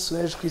w'Uburayi ku munsi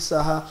w'ejo ku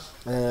isaha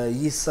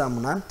y'isa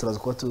 8 turaza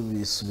kuba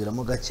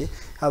tubisubiramo gake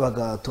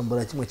habaga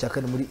tombora kimwe cya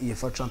kane muri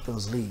UEFA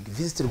Champions League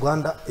Visit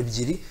Rwanda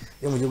ebyiri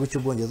yo mu gihugu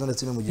cy'Ubwongereza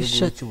ndetse no mu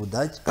gihugu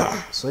cy'Ubudage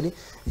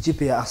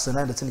ikipe ya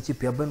Arsenal ndetse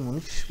n'ikipe ya Bayern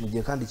Munich mu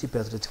gihe kandi ikipe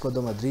ya Atletico de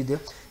Madrid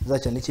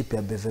izakina n'ikipe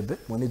ya BVB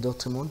muri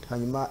Dortmund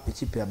hanyuma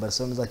ikipe ya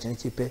Barcelona izakina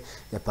n'ikipe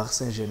ya Paris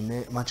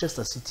Saint-Germain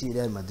Manchester City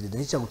Real Madrid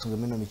n'icyo gutunga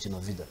meno mikino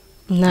vida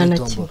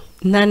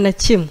nta na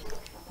kimwe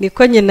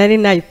niko nyine nari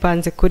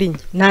nayipanze kuri njye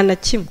nta na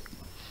kimwe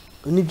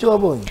nibyo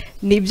wabonye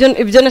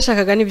ibyo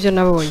nashakaga nibyo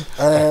nabonye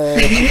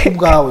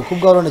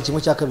kubwawe na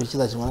kimwe cya kabiri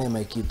kizakinwa n'aya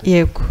makipe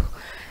yego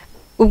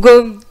ubwo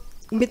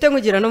mbite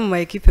nkugira no mu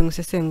makipe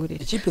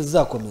ngusesengurire ikipe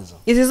zizakomeza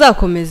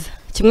izizakomeza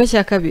kimwe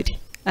cya kabiri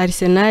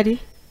Arsenal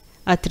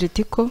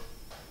Atletico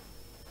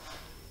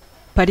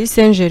Paris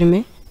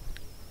Saint-Germain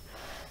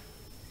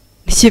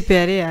ikipe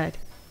ya Real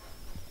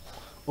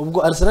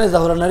ubwo Arsenal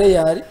izahura na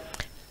Real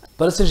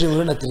Paris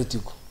Saint-Germain na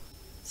Atletico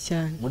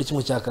cyane muri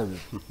kimwe cya kabiri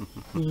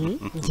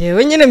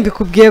ngewe nyine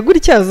mbikubwiye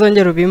gutya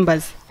zongera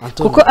ubimbaze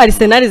kuko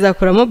Arsenal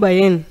izakuramo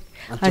Bayern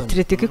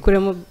Atletico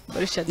ikuremo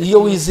Borussia Dortmund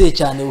iyo wizeye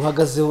cyane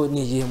uhagazeho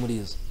ni igihe muri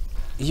izo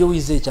iyo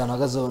wizeye cyane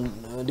uhagazeho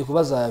ndi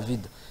kubaza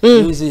Vida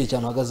iyo wizeye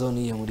cyane uhagazeho ni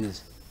igihe muri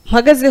izo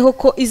mpagazeho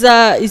ko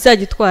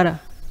izagitwara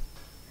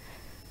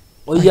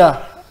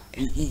oya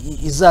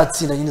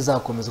izatsinda nyine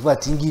izakomeza kuvuga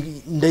ati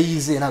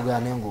ndayizeye ntabwo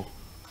yantenguha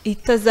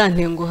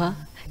itazantenguha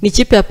ni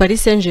ikipe ya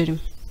Paris Saint-Germain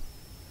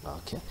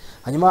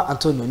hanyuma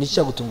Antonio ni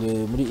cyagutunguye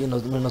muri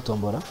ino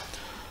tombora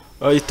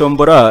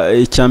itombora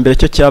icyambere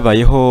cyo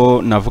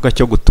cyabayeho navuga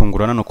cyo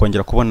gutungurana no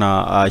kongera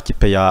kubona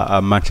ikipe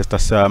ya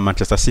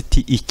Manchester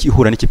City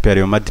ihura n'ikipe ya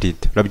Real Madrid.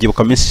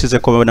 Urabyibuka minsi ishize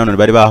ko none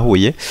bari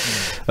bahuye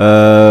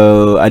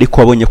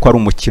ariko wabonye ko ari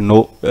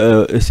umukino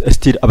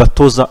still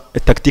abatoza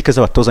tactique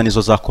z'abatoza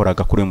nizo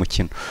zakoraga kuri uyu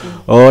mukino.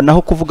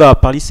 Naho kuvuga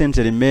Paris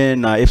Saint-Germain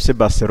na FC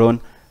Barcelona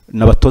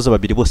n'abatoza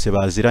babiri bose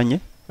baziranye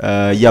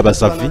yaba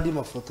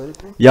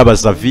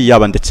Xavi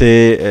yaba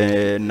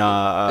ndetse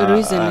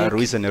na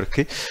Luis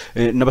Enrique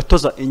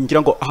n'abatoza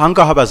ngira ngo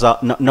ahangaha baza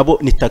nabo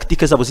ni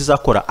tactique zabo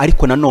zizakora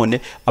ariko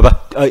nanone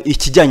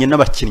ikijyanye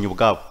n'abakinnyi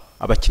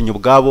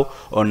ubwabo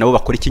nabo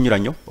bakora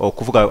ikinyuranyo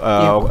kuvuga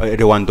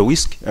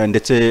Lewandowski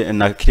ndetse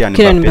na Kylian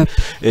Mbappe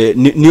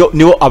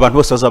niyo abantu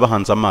bose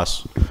bazabahanze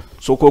amaso.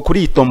 So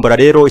kuri itombora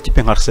rero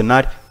ikipe nka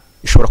Arsenal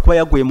ishobora kuba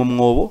yaguye mu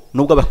mwobo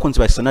nubwo abakunzi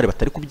ba Arsenal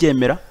batari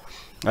kubyemera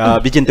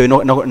bigendewe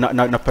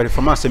na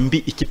performance mbi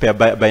ikipe ya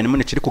Bayern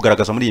Munich iri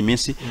kugaragaza muri iyi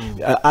minsi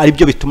ari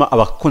byo bituma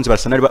abakunzi ba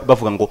Arsenal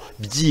bavuga ngo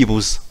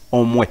byibuza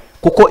omwe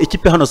kuko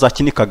ikipe hano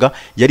zakinikaga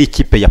yari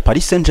ikipe ya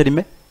Paris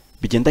Saint-Germain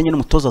bigendanye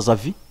n'umutoza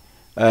Xavi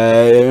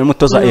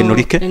n'umutoza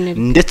Enrique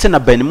ndetse na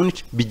Bayern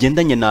Munich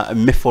bigendanye na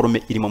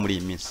meforme irimo muri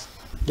iyi minsi.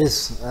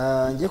 Yes,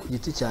 ngiye ku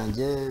giti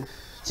cyanjye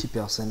ikipe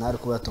ya Arsenal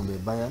kuba yatomboye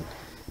Bayern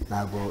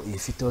ntago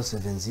ifiteho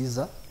save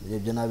nziza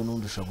urebye nabi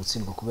n'undusha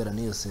gutsindwa kubera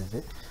niyo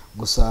save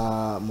gusa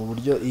mu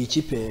buryo iyi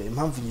kipe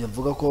impamvu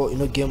nyavuga ko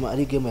ino game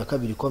ari game ya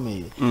kabiri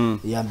ikomeye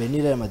ya mbere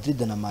ni Real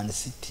Madrid na Man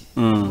City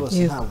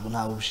bose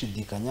ntabwo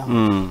bishidikanyaho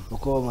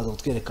uko bamaze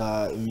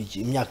gutwereka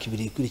imyaka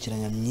ibiri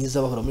ikurikiranya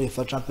myiza bahora muri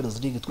UEFA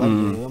Champions League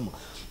twabireyemo.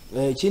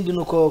 Ikindi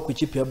nuko ku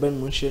ikipe ya Bayern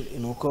Munich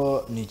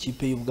nuko ni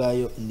ikipe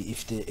y'ubwayo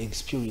ifite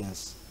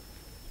experience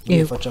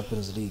UEFA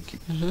Champions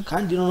League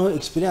kandi noneho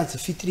experience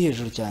ifite iri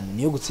hejuru cyane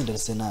niyo gutsinda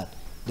Arsenal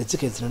ndetse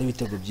ikayitsina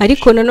n'ibitego byinshi.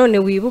 Ariko nanone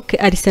wibuke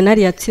Arsenal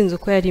yatsinze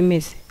uko yari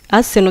imeze.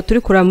 Arsenal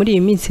turi kuraba muri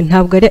iyi minsi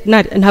ntabwo ari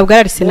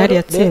Arsenal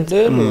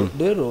yatsinze.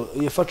 Rero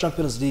UEFA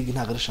Champions League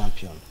ntabwo ari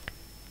champion.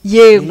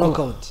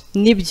 Yego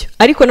nibyo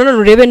ariko nanone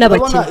urebe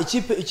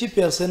n'abakinnyi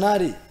ikipe ya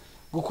Arsenal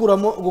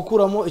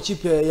gukuramo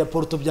ikipe ya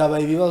Porto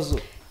byabaye ibibazo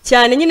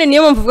cyane nyine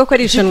niyo mpamvu uvuga ko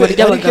ari ishanwa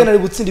ry'abagabo. Ari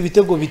gutsinda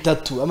ibitego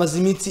bitatu amaze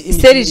iminsi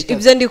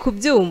ibyo ndi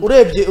kubyumva.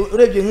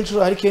 Urebye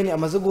nk'inshuro Harry Kane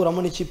amaze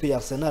guhuramo n'ikipe ya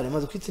Arsenal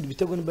amaze kwitsinda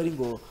ibitego niba ari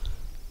ngo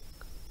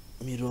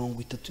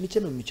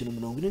 39 mu mikino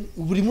 40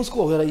 buri munsi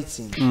ko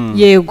yarayitsinda.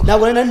 Yego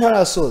ntabwo nari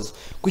ntarasoza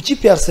ku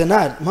ikipe ya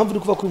Arsenal impamvu uri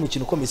kuva kuri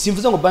umukino ukomeye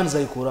simvuze ngo Bayern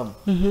zayikuramo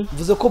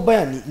mvuze ko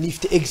Bayern ni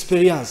ifite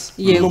experience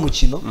no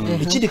mukino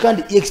ikindi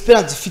kandi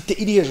experience ifite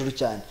iri hejuru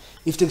cyane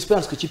ifite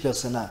experience ku ikipe ya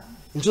Arsenal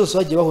inshuro zose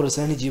bagiye bahura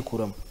Arsenal ntigiye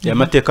kuramo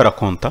amateka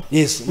arakonta.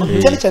 Yes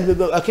cyane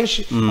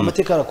akenshi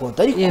amateka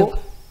arakonta ariko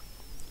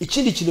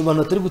ikindi kintu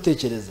abantu batari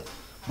gutekereza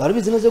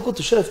barabizi neza ko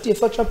tushira afite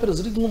UEFA Champions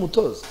League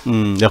nk'umutoza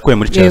yakuye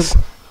muri Chelsea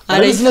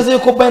barabizi neza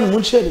ko Bayern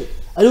Munich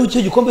ari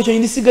icyo gikombe cyo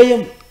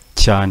nisigayemo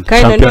cyane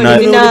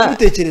championnat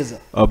kubitekereza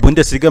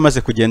Bundesliga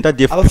amaze kugenda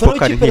DFB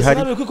Pokal ntihari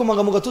abafana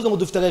kwikomanga mu gatuza ngo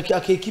dufite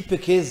equipe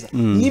keza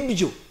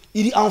nibyo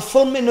iri en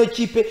forme no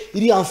equipe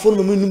iri en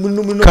forme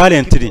muri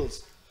currently.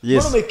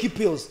 Yes. Mono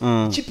equipe yose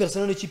ikipe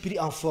Arsenal ni ikipe iri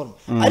en forme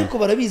ariko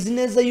barabizi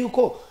neza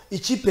yuko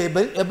ikipe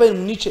ya Bayern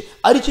Munich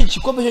ari cyo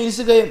gikombe cyo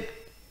nisigayemo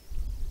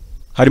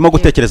harimo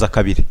gutekereza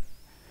kabiri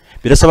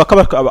birasaba ko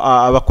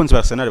abakunzi ba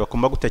Arsenal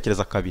bakomba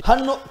gutekereza kabiri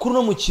hano kuri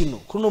no mukino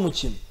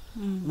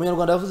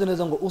umunyarwanda yavuze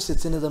neza ngo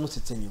usetse neza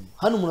nusetse nyuma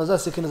hano umuntu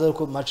azaseke neza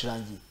yuko match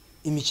irangiye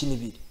imikino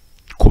ibiri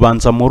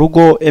kubanza mu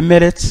rugo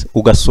Emirates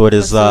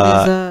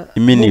ugasoreza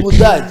iminute mu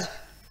Budage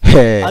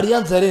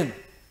Allianz Arena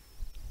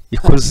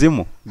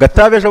ikuzimu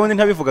Gatabe ejo bundi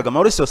ntabivugaga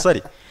Mauricio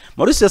Sarri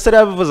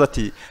yabivuze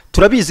ati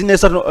turabizi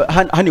neza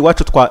hano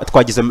iwacu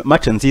twagize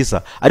match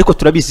nziza ariko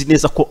turabizi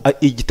neza ko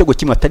igitego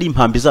kimwe atari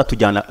impambi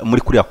zatujyana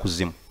muri kuriya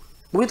kuzimu.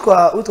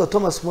 witwa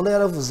Thomas Muller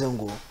yaravuze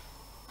ngo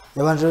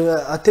yabanje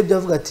atebye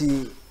avuga ati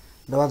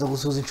ndabanza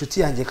gusuza inshuti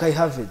yanjye Kai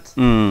Havertz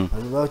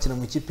bakina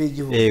mu ikipe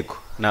y'igihugu. Yego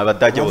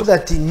n'abadage bose avuga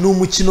ati ni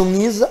umukino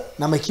mwiza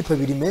n'amakipe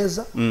abiri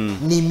meza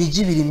ni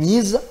imijyi ibiri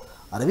myiza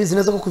arabizi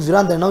neza ko ku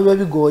Viranda nawe biba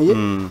bigoye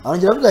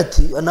arongera avuga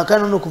ati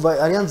nakana no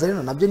kuva Allianz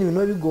Arena nabyo ni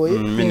ibintu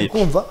bigoye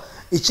kumva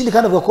ikindi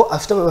kandi avuga ko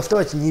afite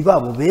abakinnyi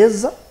babo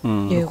beza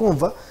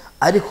kumva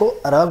ariko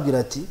arababwira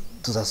ati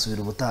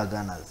tuzasubira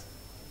ubutaganaza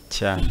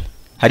cyane.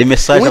 Hari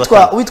message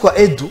witwa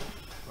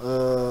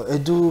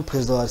Edu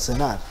president wa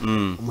Arsenal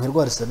umuherwa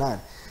wa Arsenal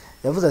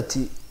yavuze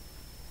ati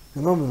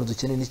bimwe mu bintu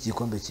dukeneye n'iki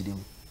gikombe kirimo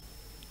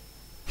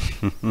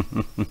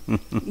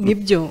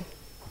nibyo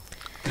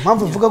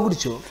impamvu mvuga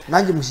gutyo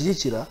nanjye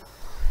mushyigikira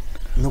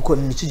nuko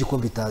nicyo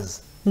gikombe itazi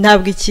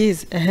ntabwo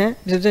ikizi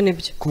ibyo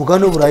nibyo ku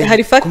mugabane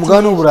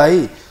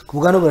w'Uburayi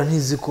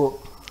ntizi ko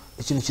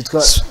ikintu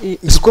cyitwa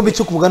igikombe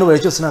cyo kumuganura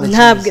cyose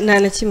nta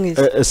na kimwe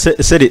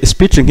seri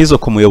speech nk'izo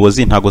ku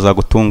muyobozi ntago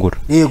zagutungura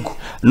yego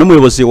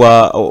n'umuyobozi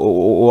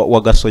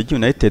wa Gasogi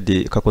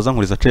United Kakoza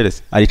Nkuriza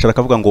Chelsea aricara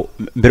akavuga ngo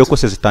mbere uko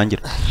se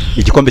zitangira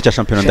igikombe cya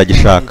champion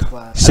ndagishaka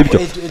sibyo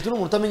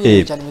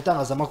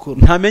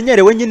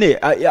ntamenyerewe nyine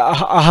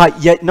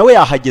nawe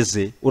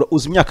yahageze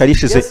uzi imyaka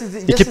rishize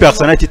ikipe ya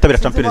Arsenal itabira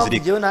Champions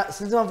League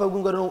sinzi mpamvu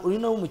ngo uri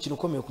nawo umukino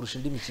ukomeye kurusha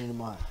indi mikino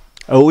irimo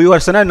hano uyu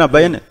Arsenal na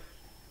Bayern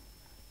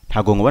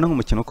ntago ngubona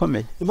nk'umukino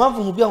ukomeye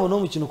impamvu nkubwira ngo no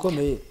umukino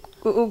ukomeye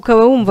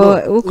ukaba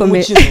wumva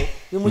ukomeye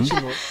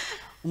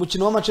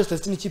umukino wa Manchester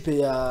City n'ikipe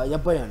ya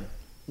Bayern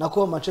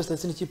nako Manchester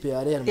City n'ikipe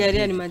ya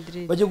Real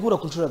Madrid bagiye gura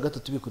ku nshuro ya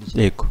gatatu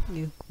bikurikira yego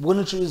ubwo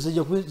n'inshuro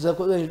zijya ku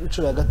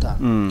inshuro ya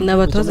gatanu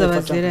n'abatoza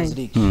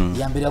bazeranye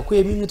ya mbere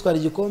yakuyemo imwe twara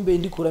igikombe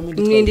indi kuramo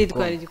indi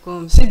twara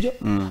igikombe sibyo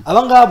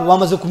abangabo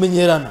bamaze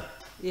kumenyerana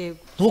yego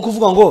nko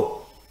kuvuga ngo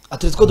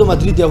Atletico de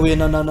Madrid yahuye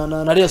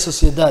na Real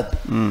Sociedad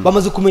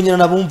bamaze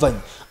kumenyerana bumvanye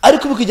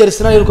ariko bikijya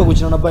Arsenal iruka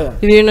gukina na Bayern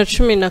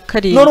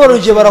 2017 none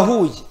barugiye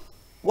barahuye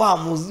wa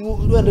muzi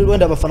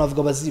wenda abafana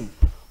avuga bazimu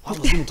wa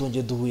muzimu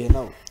tongeye duhuye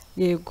nawe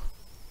yego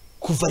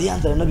kuva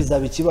yanzana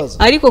nabizaba ikibazo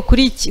ariko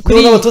kuri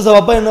n'abatoza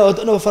ba Bayern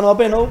n'abafana ba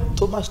Bayern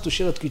Thomas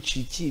Tuchel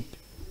twiciye ikipe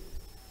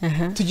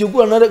tugiye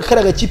gura na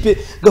karaga kipe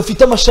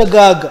gafite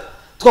amashagaga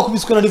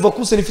twakubiswe na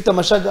Leverkusen ifite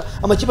amashaga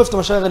amakipe afite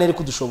amashaga nere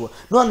kudushobora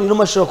none ino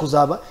mashaka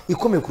kuzaba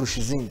ikomeye kurusha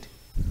izindi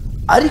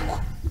ariko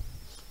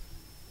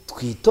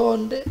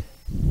twitonde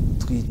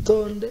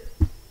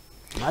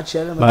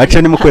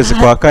mace ni mu kwezi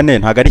kwa kane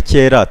ntago ari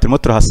kera turimo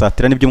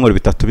turahasatira n'ibyumweru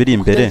bitatu biri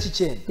imbere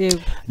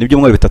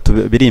n'ibyumweru bitatu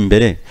biri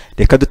imbere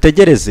reka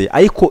dutegereze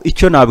ariko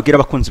icyo nabwira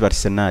abakunzi ba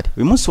Arsenal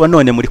uyu munsi wa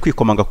none muri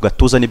kwikomanga ku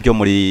gatuza nibyo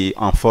muri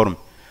en forme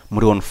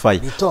muri on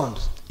fire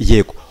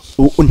yego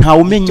nta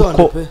umenye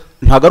ko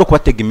ntago ari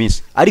kubatega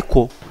iminsi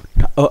ariko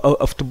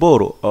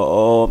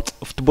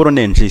football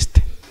ni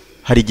injuste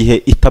hari igihe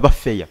itaba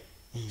fair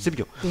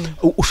sibyo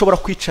ushobora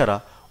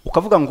kwicara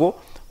ukavuga ngo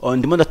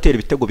ndimo ndatera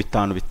ibitego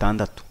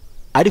 5-6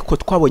 ariko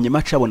twabonye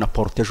match yabona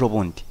Portejo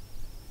bundi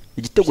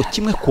igitego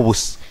kimwe ku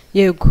busa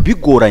yego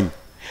bigoranye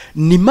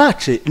ni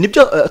match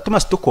nibyo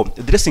Thomas Tuchel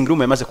dressing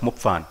room yamaze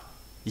kumupfana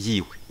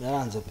yiwe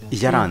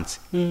yaranze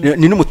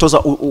ni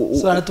n'umutoza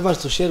sana Thomas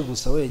Tuchel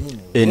gusa wenyine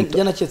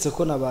yanaketse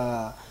ko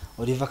naba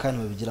Oliver Kahn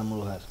babigira mu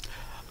ruhare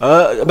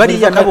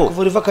bariya nabo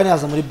Oliver Kahn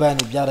yaza muri Bayern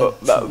byara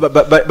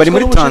bari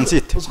muri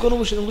transit uziko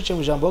n'ubushinzwe nguce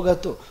mu jambo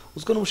gato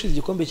uziko n'ubushinzwe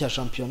igikombe cya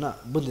championnat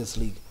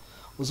Bundesliga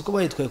uziko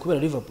bahitwaye kubera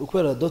Liverpool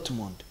kubera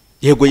Dortmund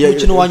yego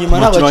umukino wa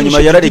nyuma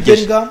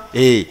yararegeje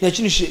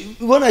yakinishe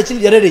ubona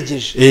yakindi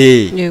yararegeje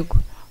yego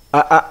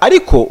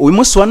ariko uyu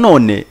munsi wa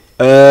none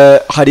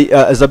hari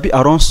Zabi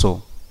Alonso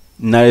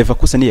na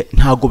Leverkusen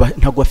ntago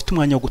bafite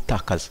umwanya wo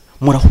gutakaza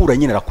murahura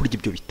nyine arakurya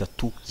ibyo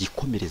bitatu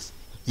yikomereza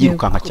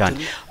yirukanka cyane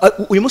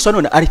uyu munsi wa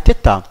none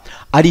Arteta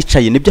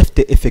aricaye nibyo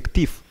afite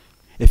effective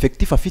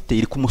afite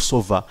iri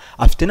kumusova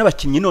afite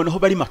n'abakinnyi noneho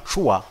bari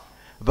macuwa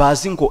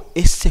bazi ngo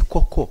ese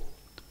koko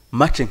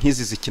match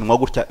nk'izi zikinwa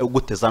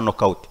gute za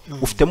knockout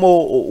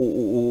ufitemo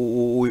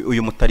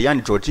uyu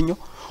Mutaliyani Jorginho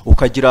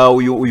ukagira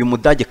uyu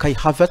Mudage Kai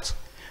Havertz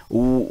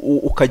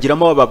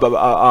ukagiramo abantu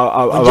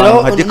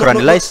nka Declan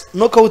Rice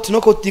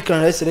knockout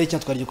Declan Rice rero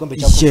cyatwara igikombe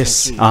cya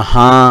yes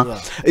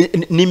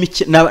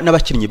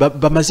n'abakinnyi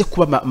bamaze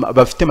kuba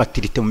bafite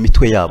maturité mu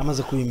mitwe yabo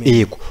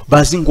yego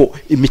bazi ngo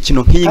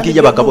imikino nk'iyi ngiyi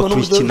y'abagabo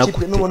tuyikina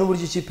gute none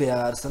uburyo ikipe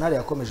ya Arsenal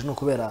yakomeje no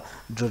kubera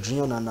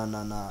Jorginho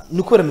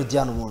ni kubera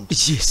Mediano bundi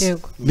yes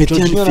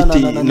Mediano ifite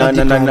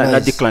na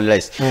Declan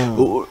Rice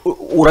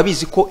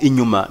urabizi ko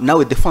inyuma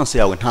nawe defense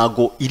yawe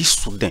ntago iri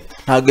soudain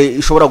ntago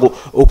ishobora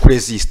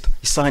kuresist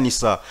isaha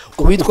n'isa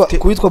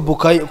kuwitwa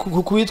Bukayo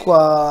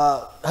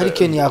kuwitwa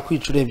Hurricane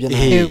yakwica urebye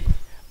nawe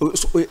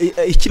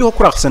ikiriho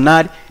kuri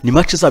Arsenal ni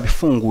match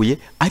zabifunguye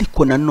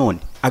ariko nanone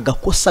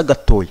agakosa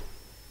gatoya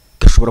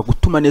gashobora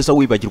gutuma neza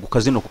wibagirwa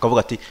ukazino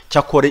kukavuga ati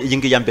cyakore iyi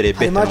ngiyi ya mbere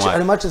bete noir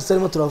hari match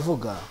zirimo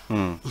turavuga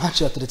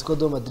match ya Atletico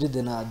de Madrid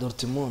na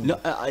Dortmund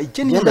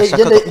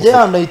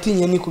yanda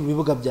itinye ni ku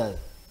bibuga byayo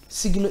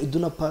Signal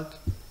Iduna Park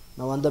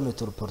na Wanda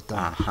Metropolitan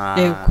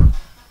yego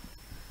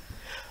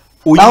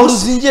aho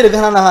ruzingere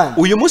gana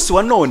nahandi uyu munsi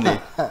wa none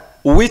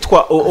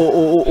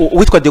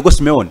uwitwa Diego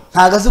Simeone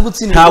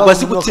ntago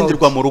azi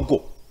gutsindirwa mu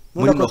rugo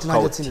muri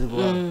knockout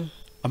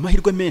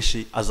amahirwe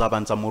menshi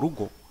azabanza mu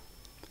rugo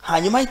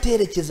hanyuma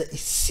iterekeza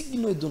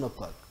Signal Iduna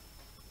Park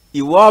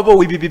iwabo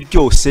w'ibibi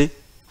byose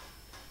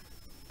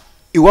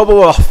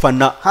iwabo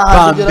bafana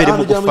bambere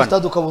mu gufana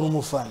stade ukabura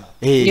umufana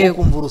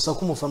kumva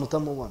urusaku umufana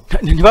utamubona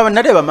ntibaba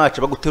nareba match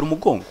bagutera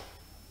umugongo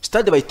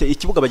stade bayite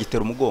ikibuga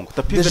bagitera umugongo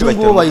tapi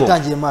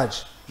bayitangiye match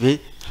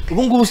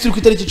ubu ngubu siri ku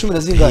itariki 10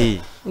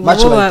 zingahe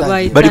match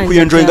bari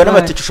kuyenjoyinga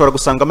n'amatike ushobora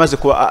gusanga amaze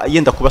kuba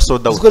yenda kuba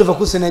sold out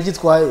Leverkusen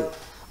yagitwaye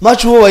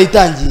match uwo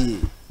bayitangiye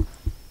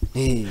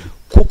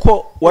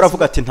kuko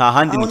waravuga ati nta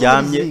handi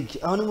ndyamye.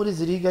 Aho ni muri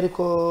izi ligue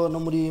ariko no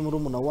muri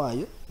murumuna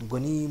wayo ubwo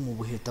ni mu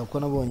buheta kuko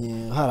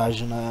nabonye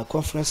haraje na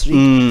Conference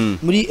League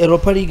muri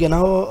Europa League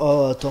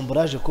naho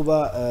tombolaje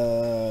kuba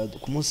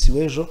ku munsi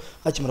w'ejo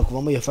hakimara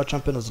kuvamo UEFA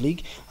Champions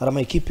League hari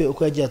ama equipe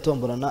uko yagiye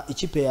atomborana.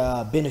 Ikipe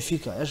ya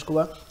Benfica yaje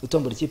kuba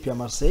itombora ikipe ya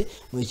Marseille,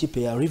 mu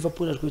ikipe ya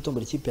Liverpool yaje kuba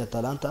itombora ikipe ya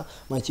Atalanta,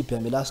 mu ikipe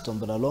ya Milan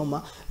tombora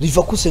Roma,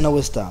 Leverkusen na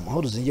West Ham.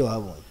 Aho ruzingiye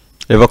wahabonye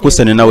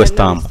Leverkusen na West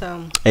Ham.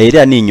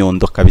 Iriya ni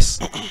inyundo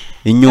kabisa.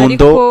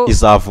 Inyundo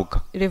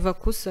izavuga.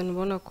 Leverkusen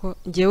ubona ko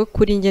ngewe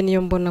kuri nge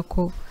niyo mbona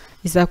ko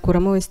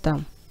izakuramo West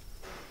Ham.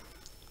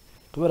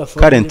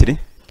 Currently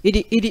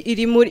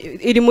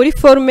iri muri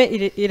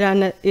forme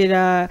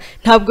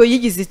ntabwo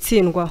yigize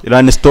itsindwa.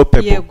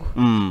 Unstoppable.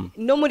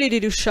 No muri iri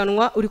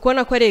rushanwa uri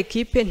kubona ko ari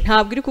equipe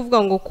ntabwo iri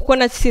kuvuga ngo kuko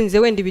natsinze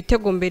wenda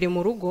ibitego mbere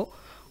mu rugo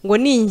ngo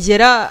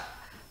ningera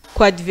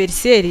kwa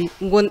adversaire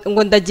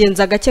ngo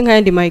ndagenza gake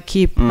nk'ayandi ma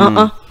equipe.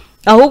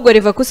 Ahubwo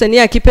Leverkusen ni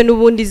ya equipe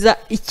n'ubundi za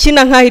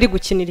ikina nkaho iri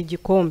gukinira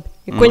igikombe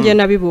iko ngiye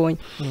nabibonye.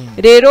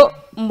 Rero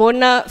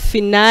mbona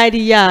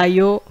finali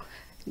yayo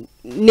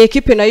ni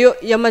equipe nayo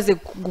yamaze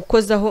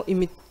gukozaho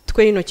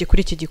imitwe y'intoki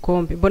kuri iki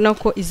gikombe. Mbona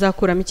ko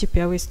izakuramo ikipe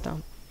ya West Ham.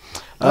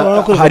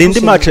 Hari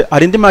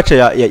indi match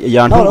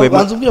ya ntungwe.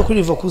 Banzubwira kuri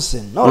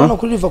Leverkusen. No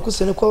kuri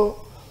Leverkusen ko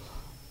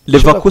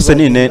Leverkusen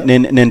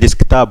ni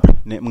indiscutable.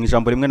 Mu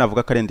ijambo rimwe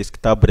navuga ko ari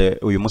indiscutable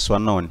uyu munsi wa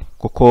none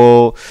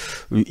kuko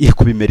iri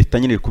kubimerita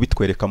nyine iri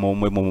kubitwereka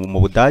mu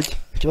Budage.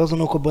 Ikibazo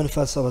nuko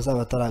Boniface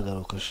abazaba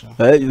ataragaruka sha.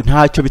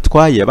 Ntacyo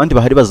bitwaye abandi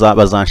bahari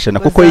bazanshena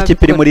kuko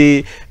ikipe iri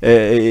muri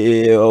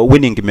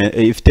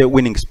ifite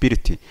winning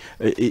spirit.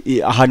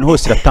 Ahantu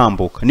hose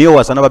iratambuka. Niyo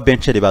wazana aba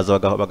bencheri baza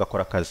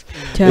bagakora akazi.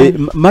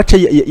 Match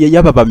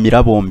y'aba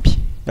bamira bombi.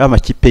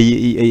 Y'amakipe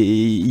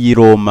y'i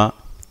Roma.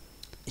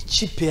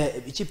 Ikipe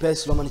ya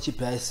Roma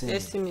n'ikipe ya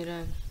AC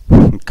Milan.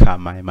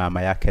 Kama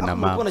mama yake na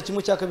mama. Ukona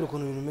kimwe cya kabiri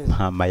kuntu ibintu bimeze.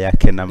 Mama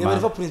yake na mama.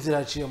 Liverpool inzira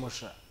yaciye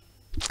mosha.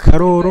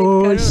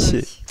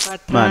 Karoroshye.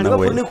 Mana we.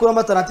 Liverpool ni kuri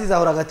Atalanta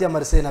izahora hagati ya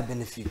Marseille na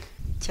Benfica.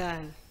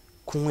 Cyane.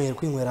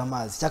 Kwinywera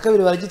amazi. Cya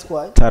kabiri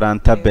baragitwaye.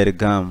 Atalanta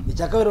Bergamo.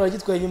 Cya kabiri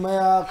baragitwaye nyuma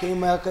ya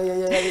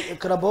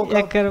Carabao Cup.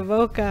 Ya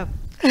Carabao Cup.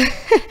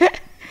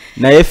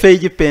 Na FA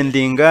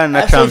y'igipendinga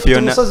na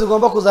champion umusozi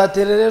ugomba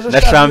kuzaterera ejo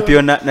na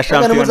champion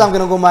muzambwe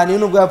ngo mani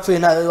nubwo yapfuye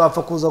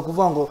wapfa kuza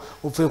kuvuga ngo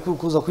upfuye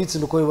kuza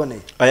kwitsinda uko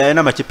biboneye. Aya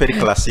na makipe ari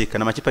classique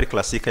na makipe ari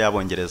classique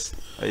y'abongereza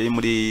ari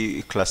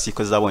muri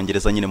classique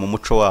z'abongereza nyine mu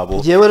muco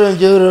wabo. Jewe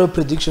rero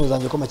prediction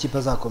zanjye ko makipe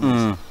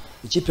azakomeza.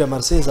 Ikipe ya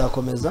Marseille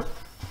izakomeza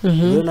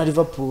rero na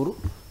Liverpool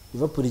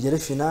igere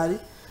finali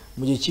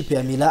mu gihe ikipe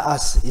ya Milan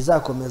AC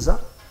izakomeza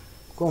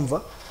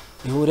kumva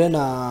ihure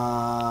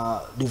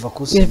na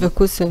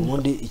Leverkusen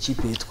ubundi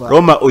ikipe yitwa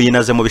Roma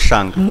uyinaze mu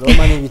bishanga.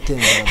 Roma ni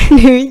bitenda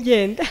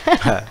ntibigenda.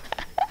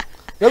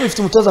 Yo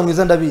bifite umutoza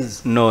mwiza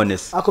ndabizi none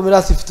se akomera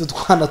ifite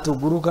utwana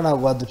tuguruka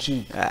ntabwo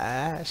waducika.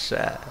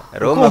 Sha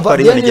Roma ko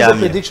ari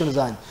iryamye. Prediction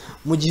zanjye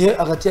mu gihe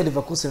hagati ya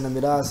Leverkusen na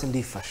Milan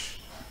ndifashe.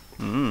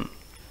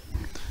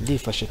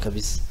 Ndifashe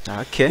kabisa.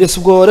 Yes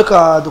ubwo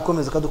reka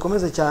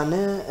dukomeze cyane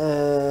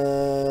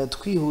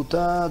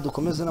twihuta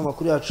dukomeze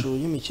n'amakuru yacu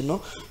y'imikino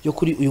yo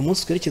kuri uyu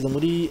munsi twerekeza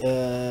muri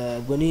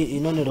ubwo ni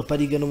inone Europa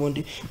League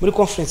n'ubundi muri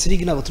Conference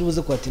League ntabwo turi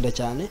buze kwatinda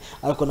cyane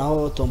ariko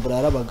naho tombora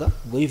yarabaga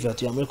ubwo yivira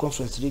tuya muri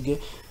Conference League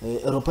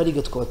Europa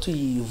League tukaba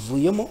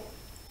tuyivuyemo.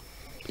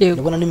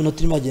 Ndabona n'iminota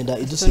irimo agenda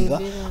idusiga.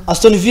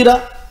 Aston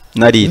Villa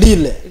na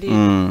Lille.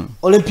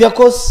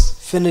 Olympiacos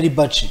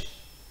Fenerbahce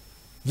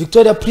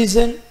Victoria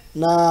Prison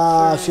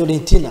na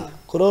Fiorentina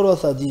Cororo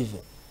Sadive.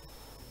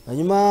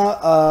 Hanyuma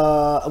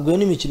ubwo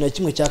ni imikino ya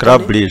kimwe cya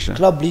Club Bridge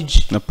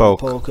na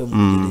PAOK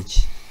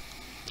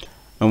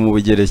mu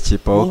Bugereki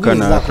PAOK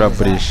na Club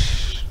Bridge.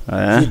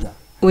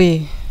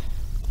 Oui.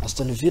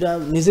 Aston Villa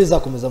nize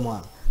zakomeza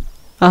mwana.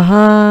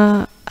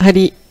 Aha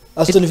hari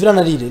Aston Villa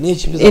na Lille ni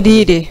ikipe za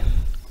Lille.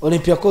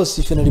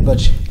 Olympiacos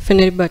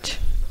Fenerbahce.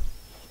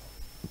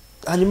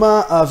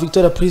 Hanyuma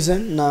Victoria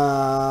Prison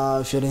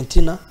na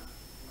Fiorentina.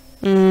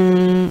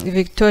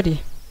 Victoria.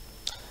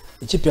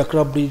 Ikipe ya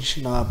Club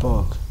Bridge na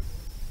PAOK.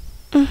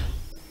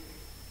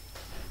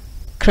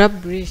 Club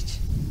Bridge.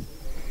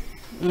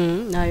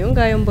 Nayo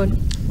ngayo mbona.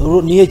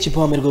 Niye ikipe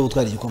wamerwe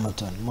gutwara igikombe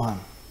tone muhana.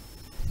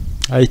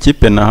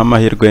 Ikipe na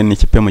amahirwe ni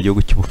ikipe mu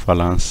gihugu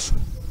cy'Ubufaransa.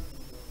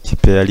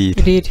 Ikipe ya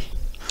Lille.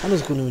 Hano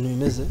ukuntu ibintu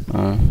bimeze.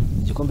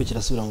 Igikombe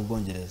kirasubira mu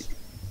Bwongereza.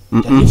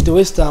 Ifite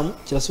West Ham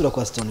kirasubira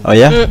kwa Aston Villa.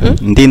 Oya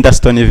ndinda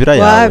Aston Villa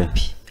yawe.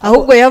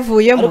 Ahubwo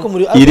yavuyemo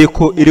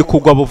iri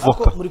kugwa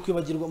buvuka. Muri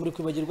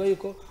kwibagirwa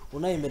yuko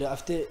unayemera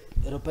afite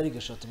Europa League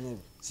 3 mwebwe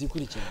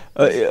zikurikira.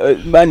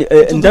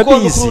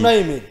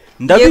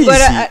 Ndabizi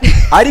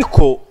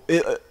ariko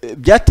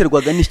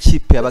byaterwaga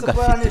n'ikipe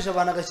yabagafite.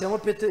 Abantu agashyiramo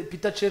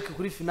Peter Cech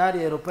kuri finale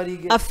ya Europa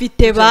League.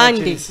 Afite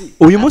bande.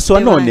 Uyu munsi wa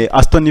none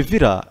Aston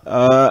Villa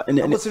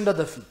Abatsinda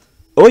dafite.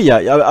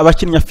 oya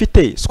abakinnyi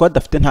afite squad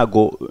afite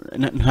ntago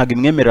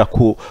imwemerera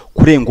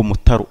kurenga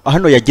umutaro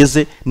hano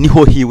yageze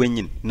niho hiwe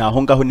nyine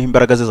naho ngaho ni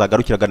imbaraga ze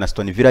zagarukiraga na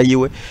Aston Villa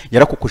yiwe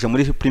yarakukuje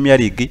muri Premier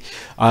League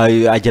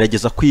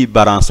agerageza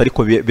kwibalance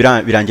ariko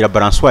birangira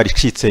balansoire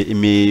icitse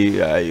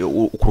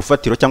ku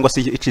rufatiro cyangwa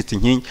se icitse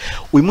inkingi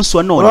uyu munsi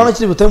wa none urabona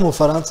kiri butaye mu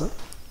Faransa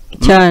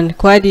cyane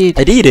kwa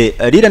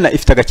Lille na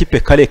ifite agakipe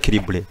kare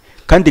equilibre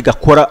kandi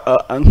gakora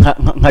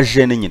nka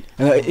jeune nyine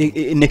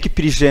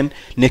n'equipe iri jeune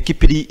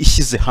n'equipe iri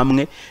ishyize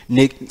hamwe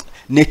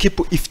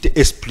n'equipe ifite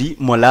esprit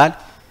moral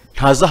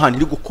ntaza ahantu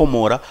iri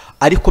gukomora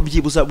ariko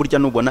byibuza burya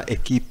nubona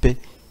equipe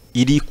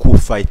iri ku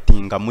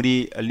fightinga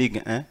muri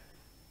Ligue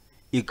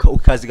 1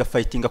 ukazi ga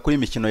fightinga kuri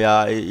imikino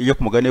yo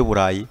ku mugabane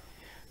w'Uburayi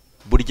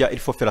burya il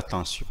faut faire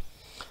attention.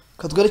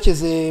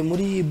 Katwerekeze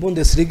muri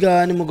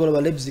Bundesliga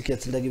nimugoroba Leipzig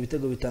yatsindaga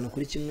ibitego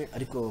 5-1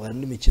 ariko hari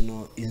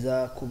n'imikino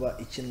iza kuba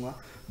ikinwa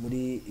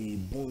muri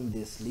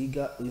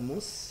Bundesliga uyu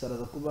munsi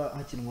haraza kuba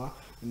hakinwa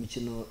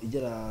imikino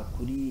igera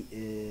kuri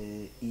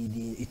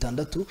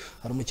 6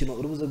 hari umukino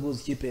urubuze guhuza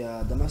ikipe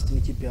ya Damascus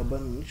n'ikipe ya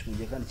Bayern Munich mu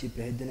gihe kandi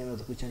ikipe ya Heidenheim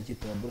naza kubikina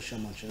n'ikipe ya Borussia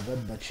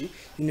Mönchengladbach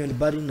Union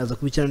Berlin naza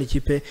kubikina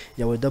n'ikipe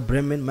ya Werder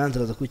Bremen Mainz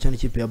naza kubikina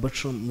n'ikipe ya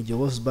Bochum mu gihe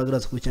Wolfsburg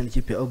naza kubikina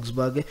n'ikipe ya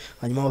Augsburg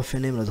hanyuma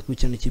Hoffenheim naza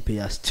kubikina n'ikipe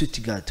ya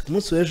Stuttgart ku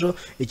munsi w'ejo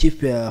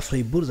ikipe ya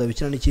Freiburg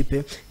zabikina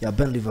n'ikipe ya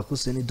Bayer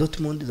Leverkusen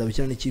Dortmund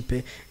zabikina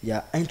n'ikipe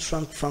ya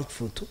Eintracht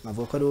Frankfurt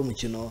navuga ko ari wo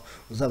mukino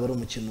uzaba ari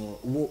umukino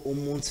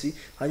umunsi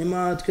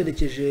hanyuma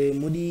twerekeje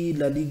muri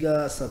La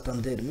Liga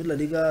Santander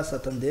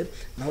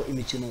naho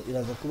imikino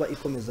iraza kuba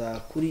ikomeza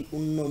kuri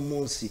uno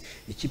munsi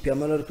ikipe ya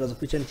Mallorca iraza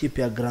kubikina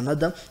n'ikipe ya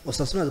Granada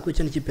Osasuna iraza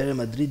kubikina n'ikipe ya Real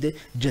Madrid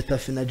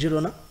Getafe na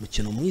Girona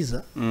mukino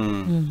mwiza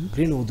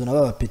Greenwood na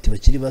baba peti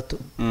bakiri bato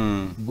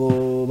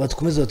ngo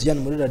batukomeza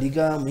batujyana muri La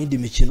Liga mu yindi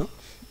mikino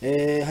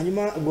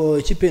hanyuma ngo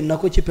ikipe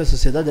ya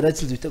Sociedad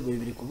yaratsinze ibitego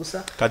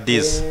 2-0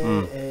 Cadiz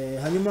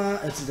hanyuma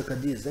yatsinze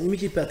Cadiz hanyuma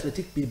ikipe ya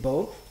Athletic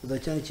Bilbao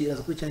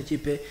iraza kubikina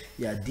n'ikipe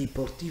ya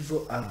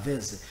Deportivo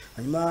Alaves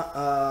hanyuma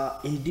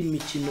indi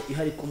mikino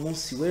ihari ku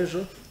munsi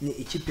w'ejo ni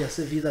ikipe ya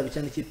Sevilla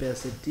bikina n'ikipe ya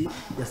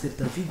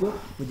Celta Vigo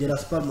mu gihe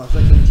Las Palmas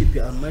bakina n'ikipe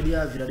ya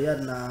Almeria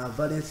Villarreal na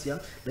Valencia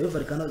Rayo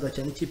Vallecano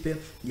zakina n'ikipe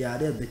ya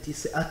Real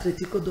Betis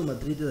Atletico de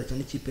Madrid zakina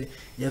n'ikipe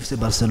ya FC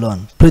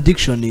Barcelona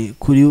prediction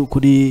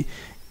kuri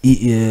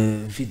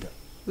Vida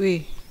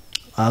oui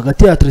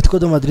hagati ya Atletico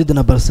de Madrid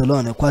na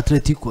Barcelona kwa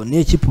Atletico ni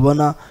equipe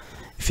ubona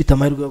ifite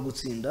amahirwe yo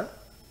gutsinda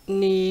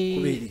ni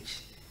kubera iki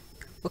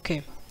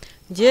okay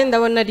ngiye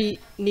ndabona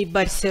ni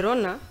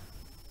Barcelona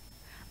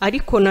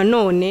ariko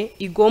nanone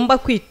igomba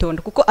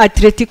kwitonda kuko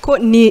Atletico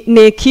ni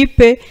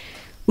equipe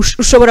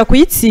ushobora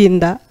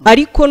kuyitsinda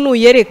ariko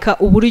nuyereka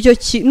uburyo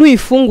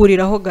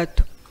nuyifunguriraho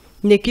gato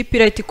ni equipe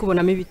irahita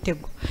kubonamo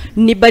ibitego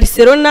ni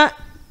Barcelona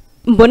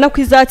mbona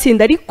ko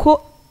izatsinda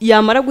ariko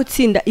yamara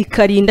gutsinda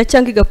ikarinda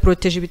cyangwa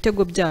igaproteje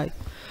ibitego byayo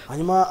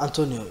hanyuma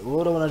Antonio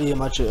wowe urabona ari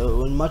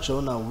match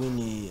ubona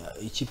win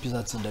ikipe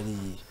izatsinda ari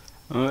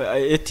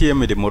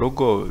ATM iri mu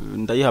rugo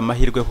ndayiha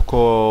amahirwe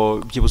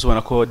kuko byibuze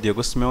ubona ko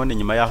Diego Simeone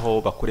nyuma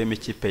yaho bakurema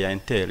ikipe ya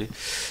Inter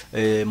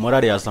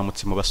morale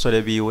yazamutse mu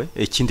basore biwe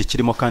ikindi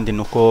kirimo kandi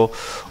nuko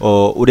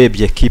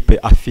urebye equipe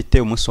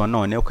afite umunsi wa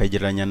none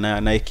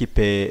ukayigereranya na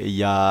equipe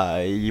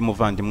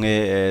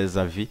y'umuvandimwe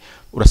Xavi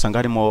urasanga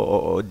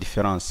harimo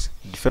difference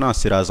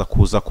iraza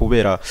kuza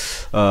kubera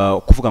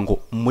kuvuga ngo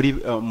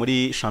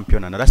muri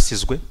championnat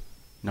narasizwe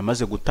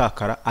namaze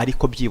gutakara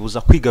ariko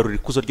byibuza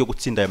kwigarurira ikuzo ryo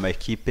gutsinda aya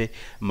equipe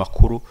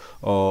makuru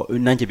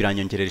nanjye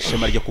biranyongerera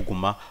ishema ryo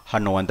kuguma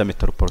hano Wanda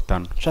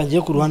Metropolitano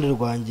cangiye ku ruhande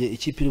rwanjye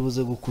ikipe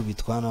iribuze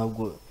gukubitwa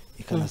nabwo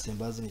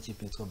ikanasembaza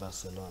n'ikipe yitwa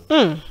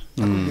Barcelona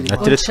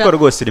Atletico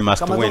rwose iri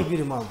must win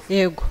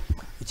yego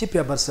ikipe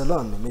ya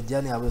Barcelona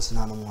mediane yabo yose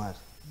nta n'umwari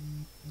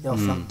ya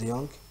Frank de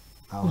Jong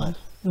ntawari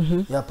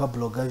ya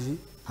Pablo Gavi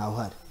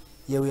ntawari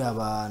yewe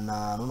yaba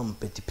na none mu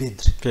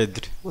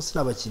Pedri bose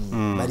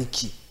n'abakinnyi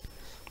bariki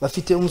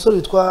bafite umusore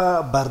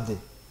witwa Barde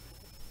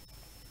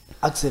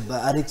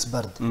Alex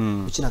Barde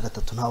ukina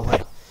gatatu ntaho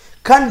hari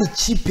kandi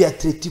ikipe ya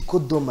Atletico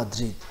de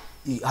Madrid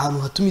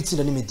ahantu hatuma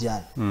itsinda ni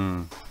mediane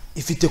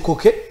ifite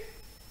Koke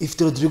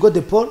ifite Rodrigo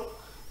de Paul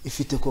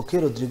ifite Koke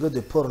Rodrigo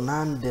de Paul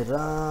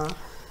Nandera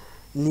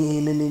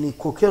ni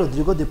Koke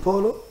Rodrigo de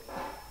Paul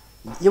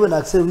yewe na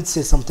Axel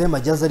Witsel sometimes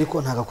ajyaza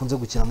ariko ntagakunze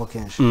gukinamo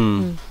kenshi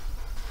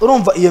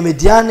urumva iyo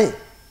mediane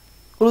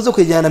uruze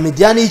kwejyana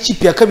mediane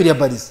y'ikipe ya kabiri ya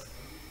Barca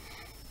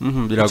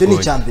icyo ni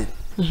icyambere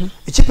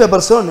ikipe ya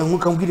Barcelona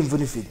nkuko mbwira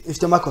imvune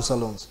ifite Marcos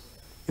Alonso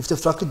ifite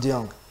Frank de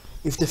Jong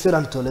ifite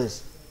Ferran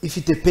Torres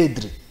ifite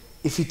Pedri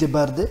ifite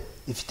Barde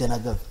ifite na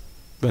Gavi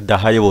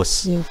badahaye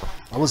bose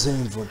abose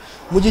imvune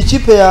mu gihe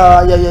ikipe ya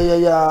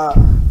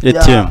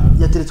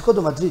Atletico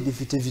de Madrid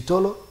ifite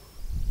Vitolo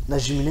na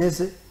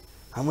Jimenez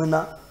hamwe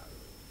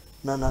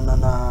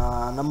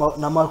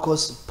na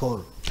Marcos Paul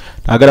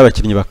nagara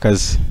abakinnyi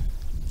bakaze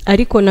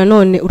ariko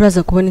nanone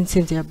uraza kubona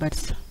intsinzi ya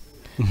Barca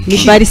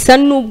ni Barca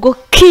nubwo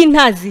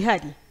kintazi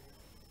hari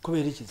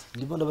kubera iki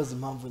ndimo ndabaza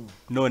impamvu nyine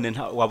none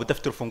waba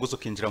udafite urufunguzo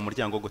ukinjira mu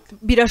muryango gute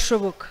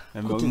birashoboka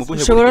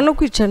ushobora no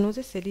kwicara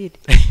ntuze serire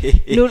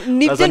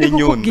nibyo ndi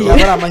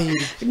kukubwira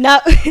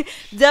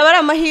byaba ari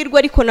amahirwe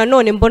ariko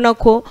nanone mbona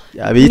ko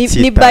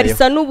ni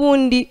Barca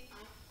n'ubundi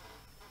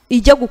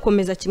ijya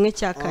gukomeza kimwe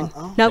cya kane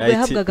ntabwo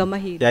yahabwaga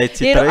amahirwe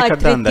rero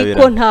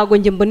Atletico ntabwo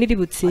njye mbona iri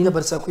butsinde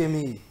Barca yakuyemo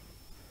iyi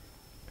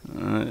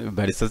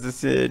Barca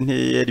se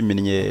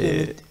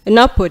ntiyarimenye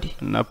Napoli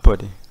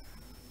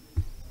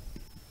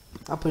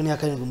ni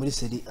yakarindwi muri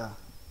Serie A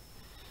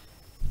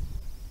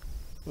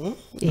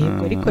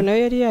yego ariko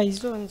nayo yari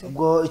yayizonze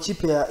ubwo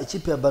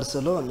ikipe ya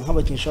Barcelona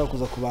nk'abakinnyi ishaka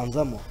kuza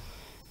kubanzamo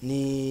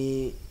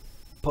ni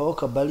Pau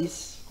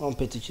Cabalis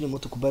Ompeti ukiri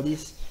muto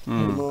Cabalis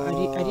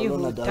ari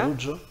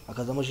Ronaldo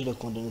akazamo Jules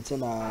Koundé ndetse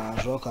na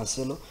Joao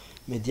Cancelo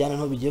Mediane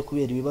nto bigiye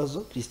kubera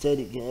ibibazo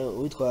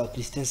witwa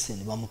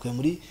Christensen bamukuye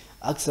muri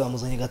Axe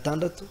bamuzanye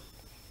gatandatu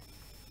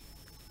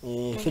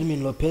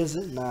Fermin Lopez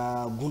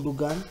na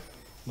Gundogan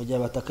mu gihe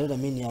batakarira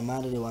Mini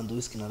Yamal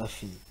Lewandowski na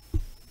Rafinha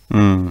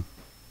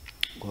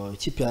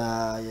ikipe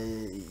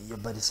ya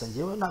Barca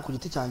ngewe nta ku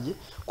giti cyanjye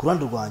ku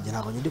ruhande rwanjye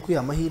ntabwo ndi kwiha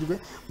amahirwe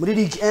muri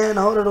Ligue 1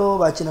 naho rero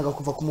bakinaga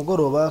kuva ku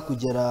mugoroba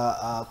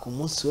kugera ku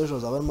munsi w'ejo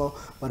barimo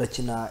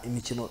barakina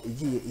imikino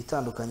igiye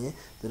itandukanye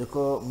dore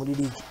ko muri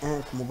Ligue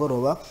 1 ku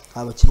mugoroba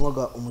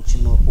habakinwaga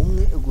umukino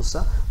umwe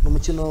gusa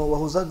n'umukino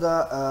wahuzaga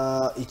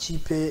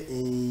ikipe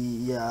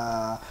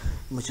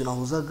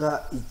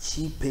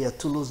ya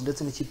Toulouse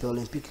ndetse n'ikipe ya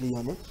Olympique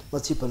Lyon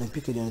ikipe ya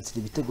Olympique Lyon itsinda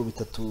ibitego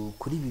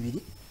 3-2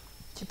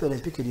 ikipe ya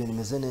Olympique Lyon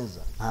imeze neza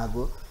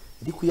ntago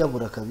iri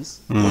kuyabura kabisa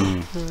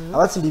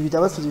abatsinda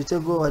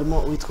ibitego harimo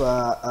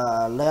uwitwa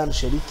Ryan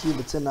Cheriki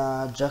ndetse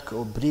na Jack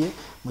O'Brien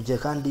mu gihe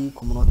kandi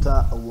ku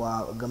munota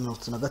wa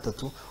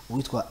 33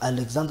 uwitwa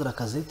Alexandre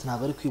Lacazette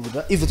ntago ari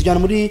kwibura ivi tujyana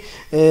muri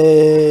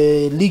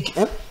Ligue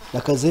 1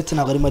 Lacazette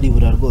ntago ari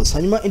maribura rwose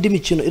hanyuma indi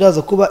mikino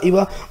iraza kuba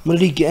iba muri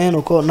Ligue 1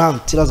 uko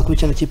Nantes iraza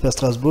kubikina ikipe ya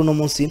Strasbourg no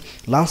munsi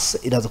Lens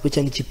iraza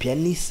kubikina ikipe ya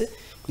Nice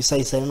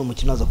kwisayisana no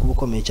mukino aza kuba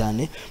ukomeye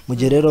cyane mu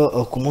gihe rero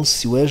ku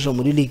munsi w'ejo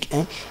muri Ligue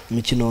 1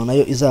 imikino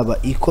nayo izaba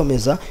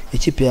ikomeza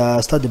ikipe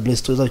ya Stade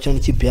Brestois izabikina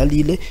n'ikipe ya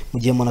Lille mu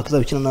gihe Monaco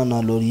izabikina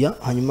na Lorient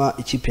hanyuma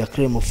ikipe ya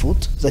Clermont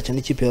Foot izakina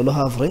n'ikipe ya Le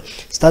Havre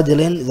Stade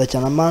Rennes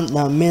izakina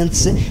na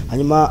Metz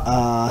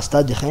hanyuma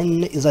Stade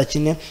Rennes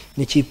izakina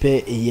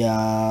n'ikipe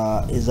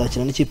ya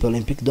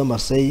Olympique de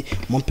Marseille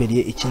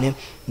Montpellier ikine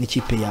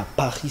n'ikipe ya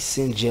Paris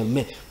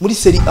Saint-Germain muri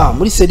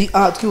Serie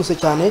A twihuse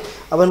cyane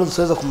abantu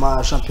dusoza ku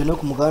ma championnat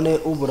ku mugabane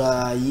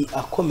uburayi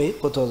akomeye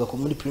ko tuza ku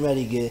muri Premier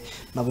League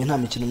nabo nta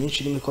mikino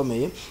myinshi irimo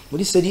ikomeye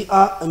muri Serie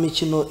A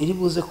imikino iri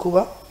buze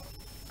kuba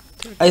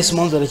AS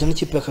Monza cyane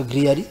ikipe ya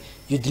Cagliari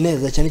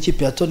Udinese cyane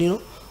ikipe ya Torino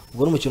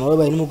ubwo n'umukino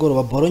wabaye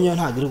nimugoroba Bologna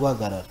ntabwo iri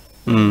guhagarara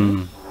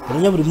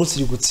Bologna buri munsi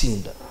iri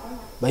gutsinda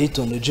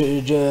bayitonde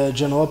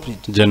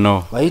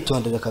Genoa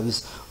bayitondera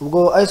kabisa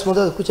ubwo AS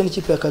Monza zakurikirana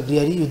ikipe ya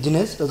Cagliari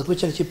Udinese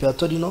zakurikirana ikipe ya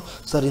Torino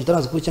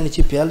Salernitana zakurikirana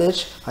ikipe ya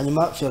Lecce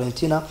hanyuma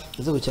Fiorentina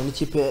zakurikirana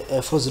ikipe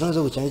Frosinone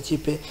zakurikirana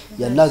ikipe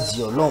ya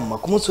Lazio Roma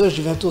ku munsi wa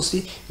Juventus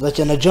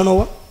zakina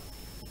Genoa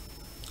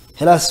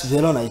Hellas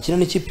Verona ikina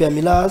n'ikipe ya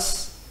Milan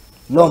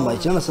Roma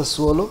ikina na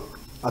Sassuolo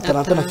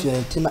Atalanta na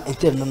Fiorentina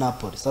Inter na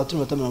Napoli saa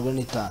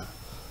 3:45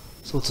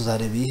 so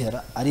tuzareba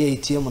ihera ari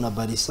ATM na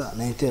Barca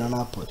na Inter na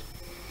Napoli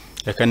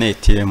reka ni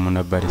ATM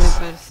na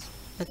Barca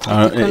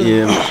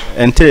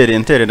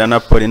Inter na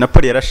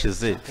Napoli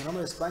yarashize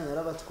muri Espagne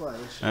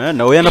yarabatwaye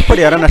nawe ya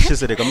Napoli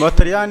yaranashize rega mu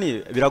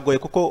Bataliyani biragoye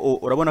kuko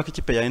urabona ko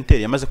ikipe ya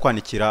Inter yamaze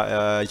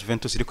kwanikira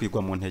Juventus iri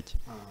kwigwa mu ntege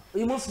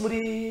uyu munsi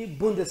muri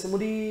Bundes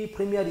muri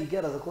Premier League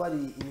yaraza ko hari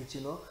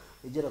imikino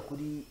igera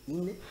kuri 4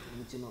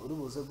 imikino uri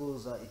buze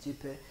guhuza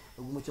ikipe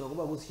umukino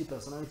ugomba guhuza ikipe ya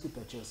Arsenal n'ikipe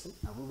ya Chelsea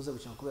ntabwo buze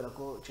gukina kubera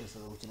ko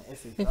Chelsea aza gukina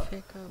FA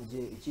Cup mu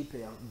gihe ikipe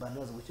ya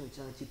Burnley aza gukina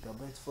n'ikipe ya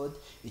Brentford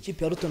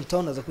ikipe ya Luton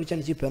Town aza gukina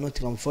n'ikipe ya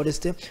Nottingham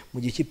Forest mu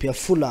gihe ikipe ya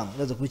Fulham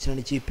aza gukina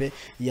n'ikipe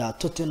ya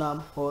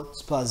Tottenham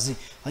Hotspur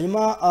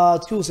hanyuma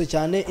twihuse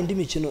cyane indi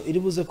mikino iri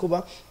buze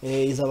kuba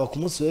izaba ku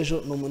munsi w'ejo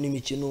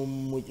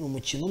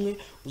umukino umwe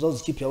uzahuza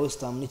ikipe ya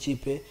West Ham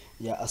n'ikipe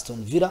ya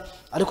Aston Villa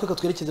ariko reka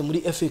twerekeze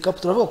muri FA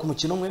Cup turavuga ku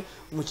mukino umwe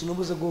umukino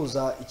ubuze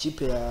guhuza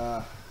ikipe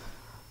ya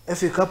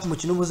FA Cup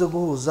umukino ubuze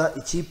guhuza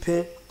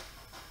ikipe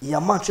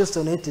ya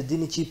Manchester United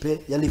n'ikipe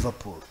ya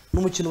Liverpool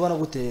n'umukino ubana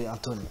gute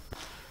Antonio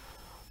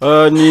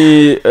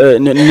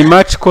ni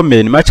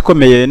match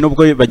ikomeye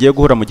nubwo bagiye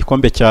guhura mu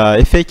gikombe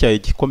cya FA cya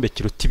igikombe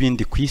kiruta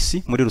ibindi ku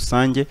isi muri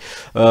rusange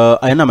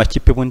aya ni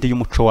amakipe bundi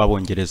y'umuco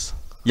w'abongereza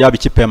yaba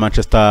ikipe ya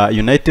Manchester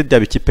United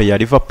yaba ikipe ya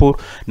Liverpool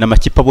na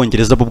makipe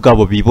abongereza bo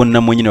bwabo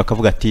bibonamo nyine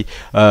bakavuga ati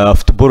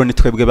football ni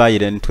twebwe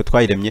nitwe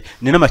twayiremye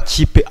ni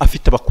n'amakipe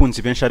afite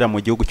abakunzi benshi ari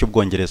mu gihugu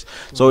cy'ubwongereza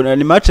so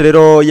ni match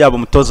rero yaba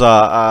umutoza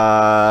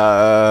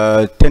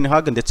Ten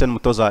Hag ndetse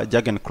n'umutoza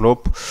Jurgen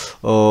Klopp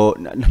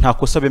nta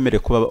kosa bemereye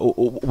kuba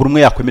buri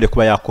umwe yakwemereye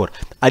kuba yakora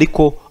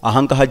ariko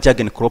ahangaha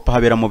Jurgen Klopp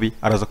habera mubi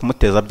araza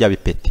kumuteza bya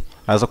bipeti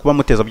araza kuba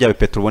muteza bya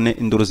bipeti ubone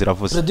induru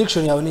ziravuze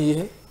prediction yawe ni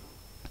ihe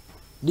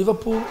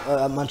Liverpool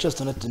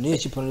Manchester United ni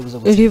ikipe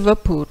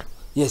Liverpool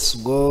yes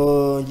ubwo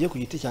ngiye ku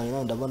giti cyane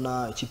nawe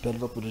ndabona ikipe ya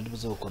Liverpool iri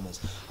buze gukomeza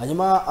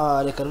hanyuma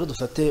reka rero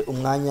dufate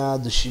umwanya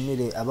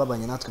dushimire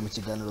ababanye natwe mu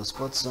kiganiro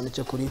Sports Zone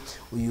cyo kuri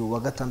uyu wa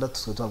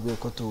gatandatu twabwiye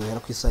ko tuhera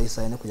ku isaha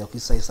 4 kujya ku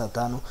isaha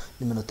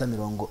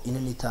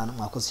 5:45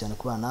 mwakoze cyane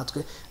kuba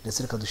natwe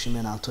ndetse reka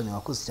dushimire na Antonio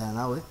wakoze cyane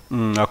nawe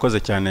wakoze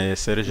cyane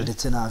Serge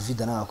ndetse na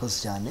Vida nawe wakoze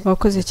cyane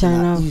wakoze cyane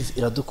nawe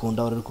iradukunda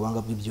uri ku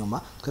banga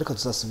bw'ibyuma twereka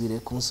tuzasubire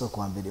ku munsi wo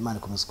kuwa mbere Imana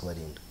ikomeze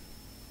kubarinda.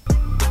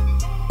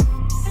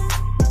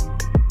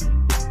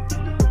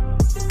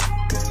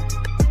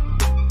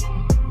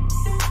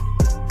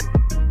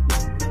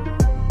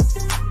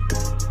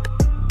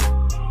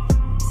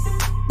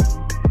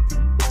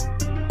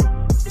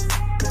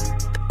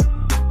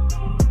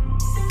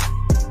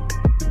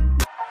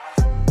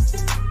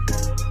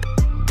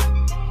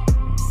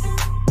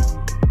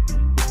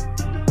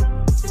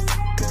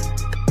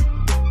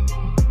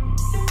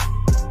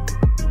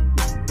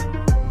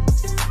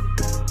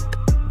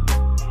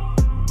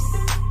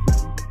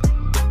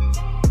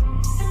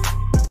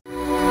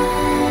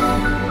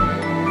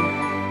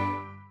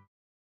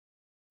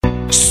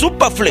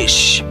 Super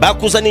Fresh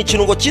bakuzaniye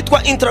ikirungo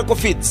cyitwa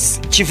Intracofits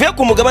kivuye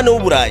ku mugabane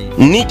w'Uburayi.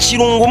 Ni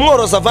ikirungo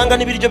umworozi avanga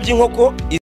n'ibiryo by'inkoko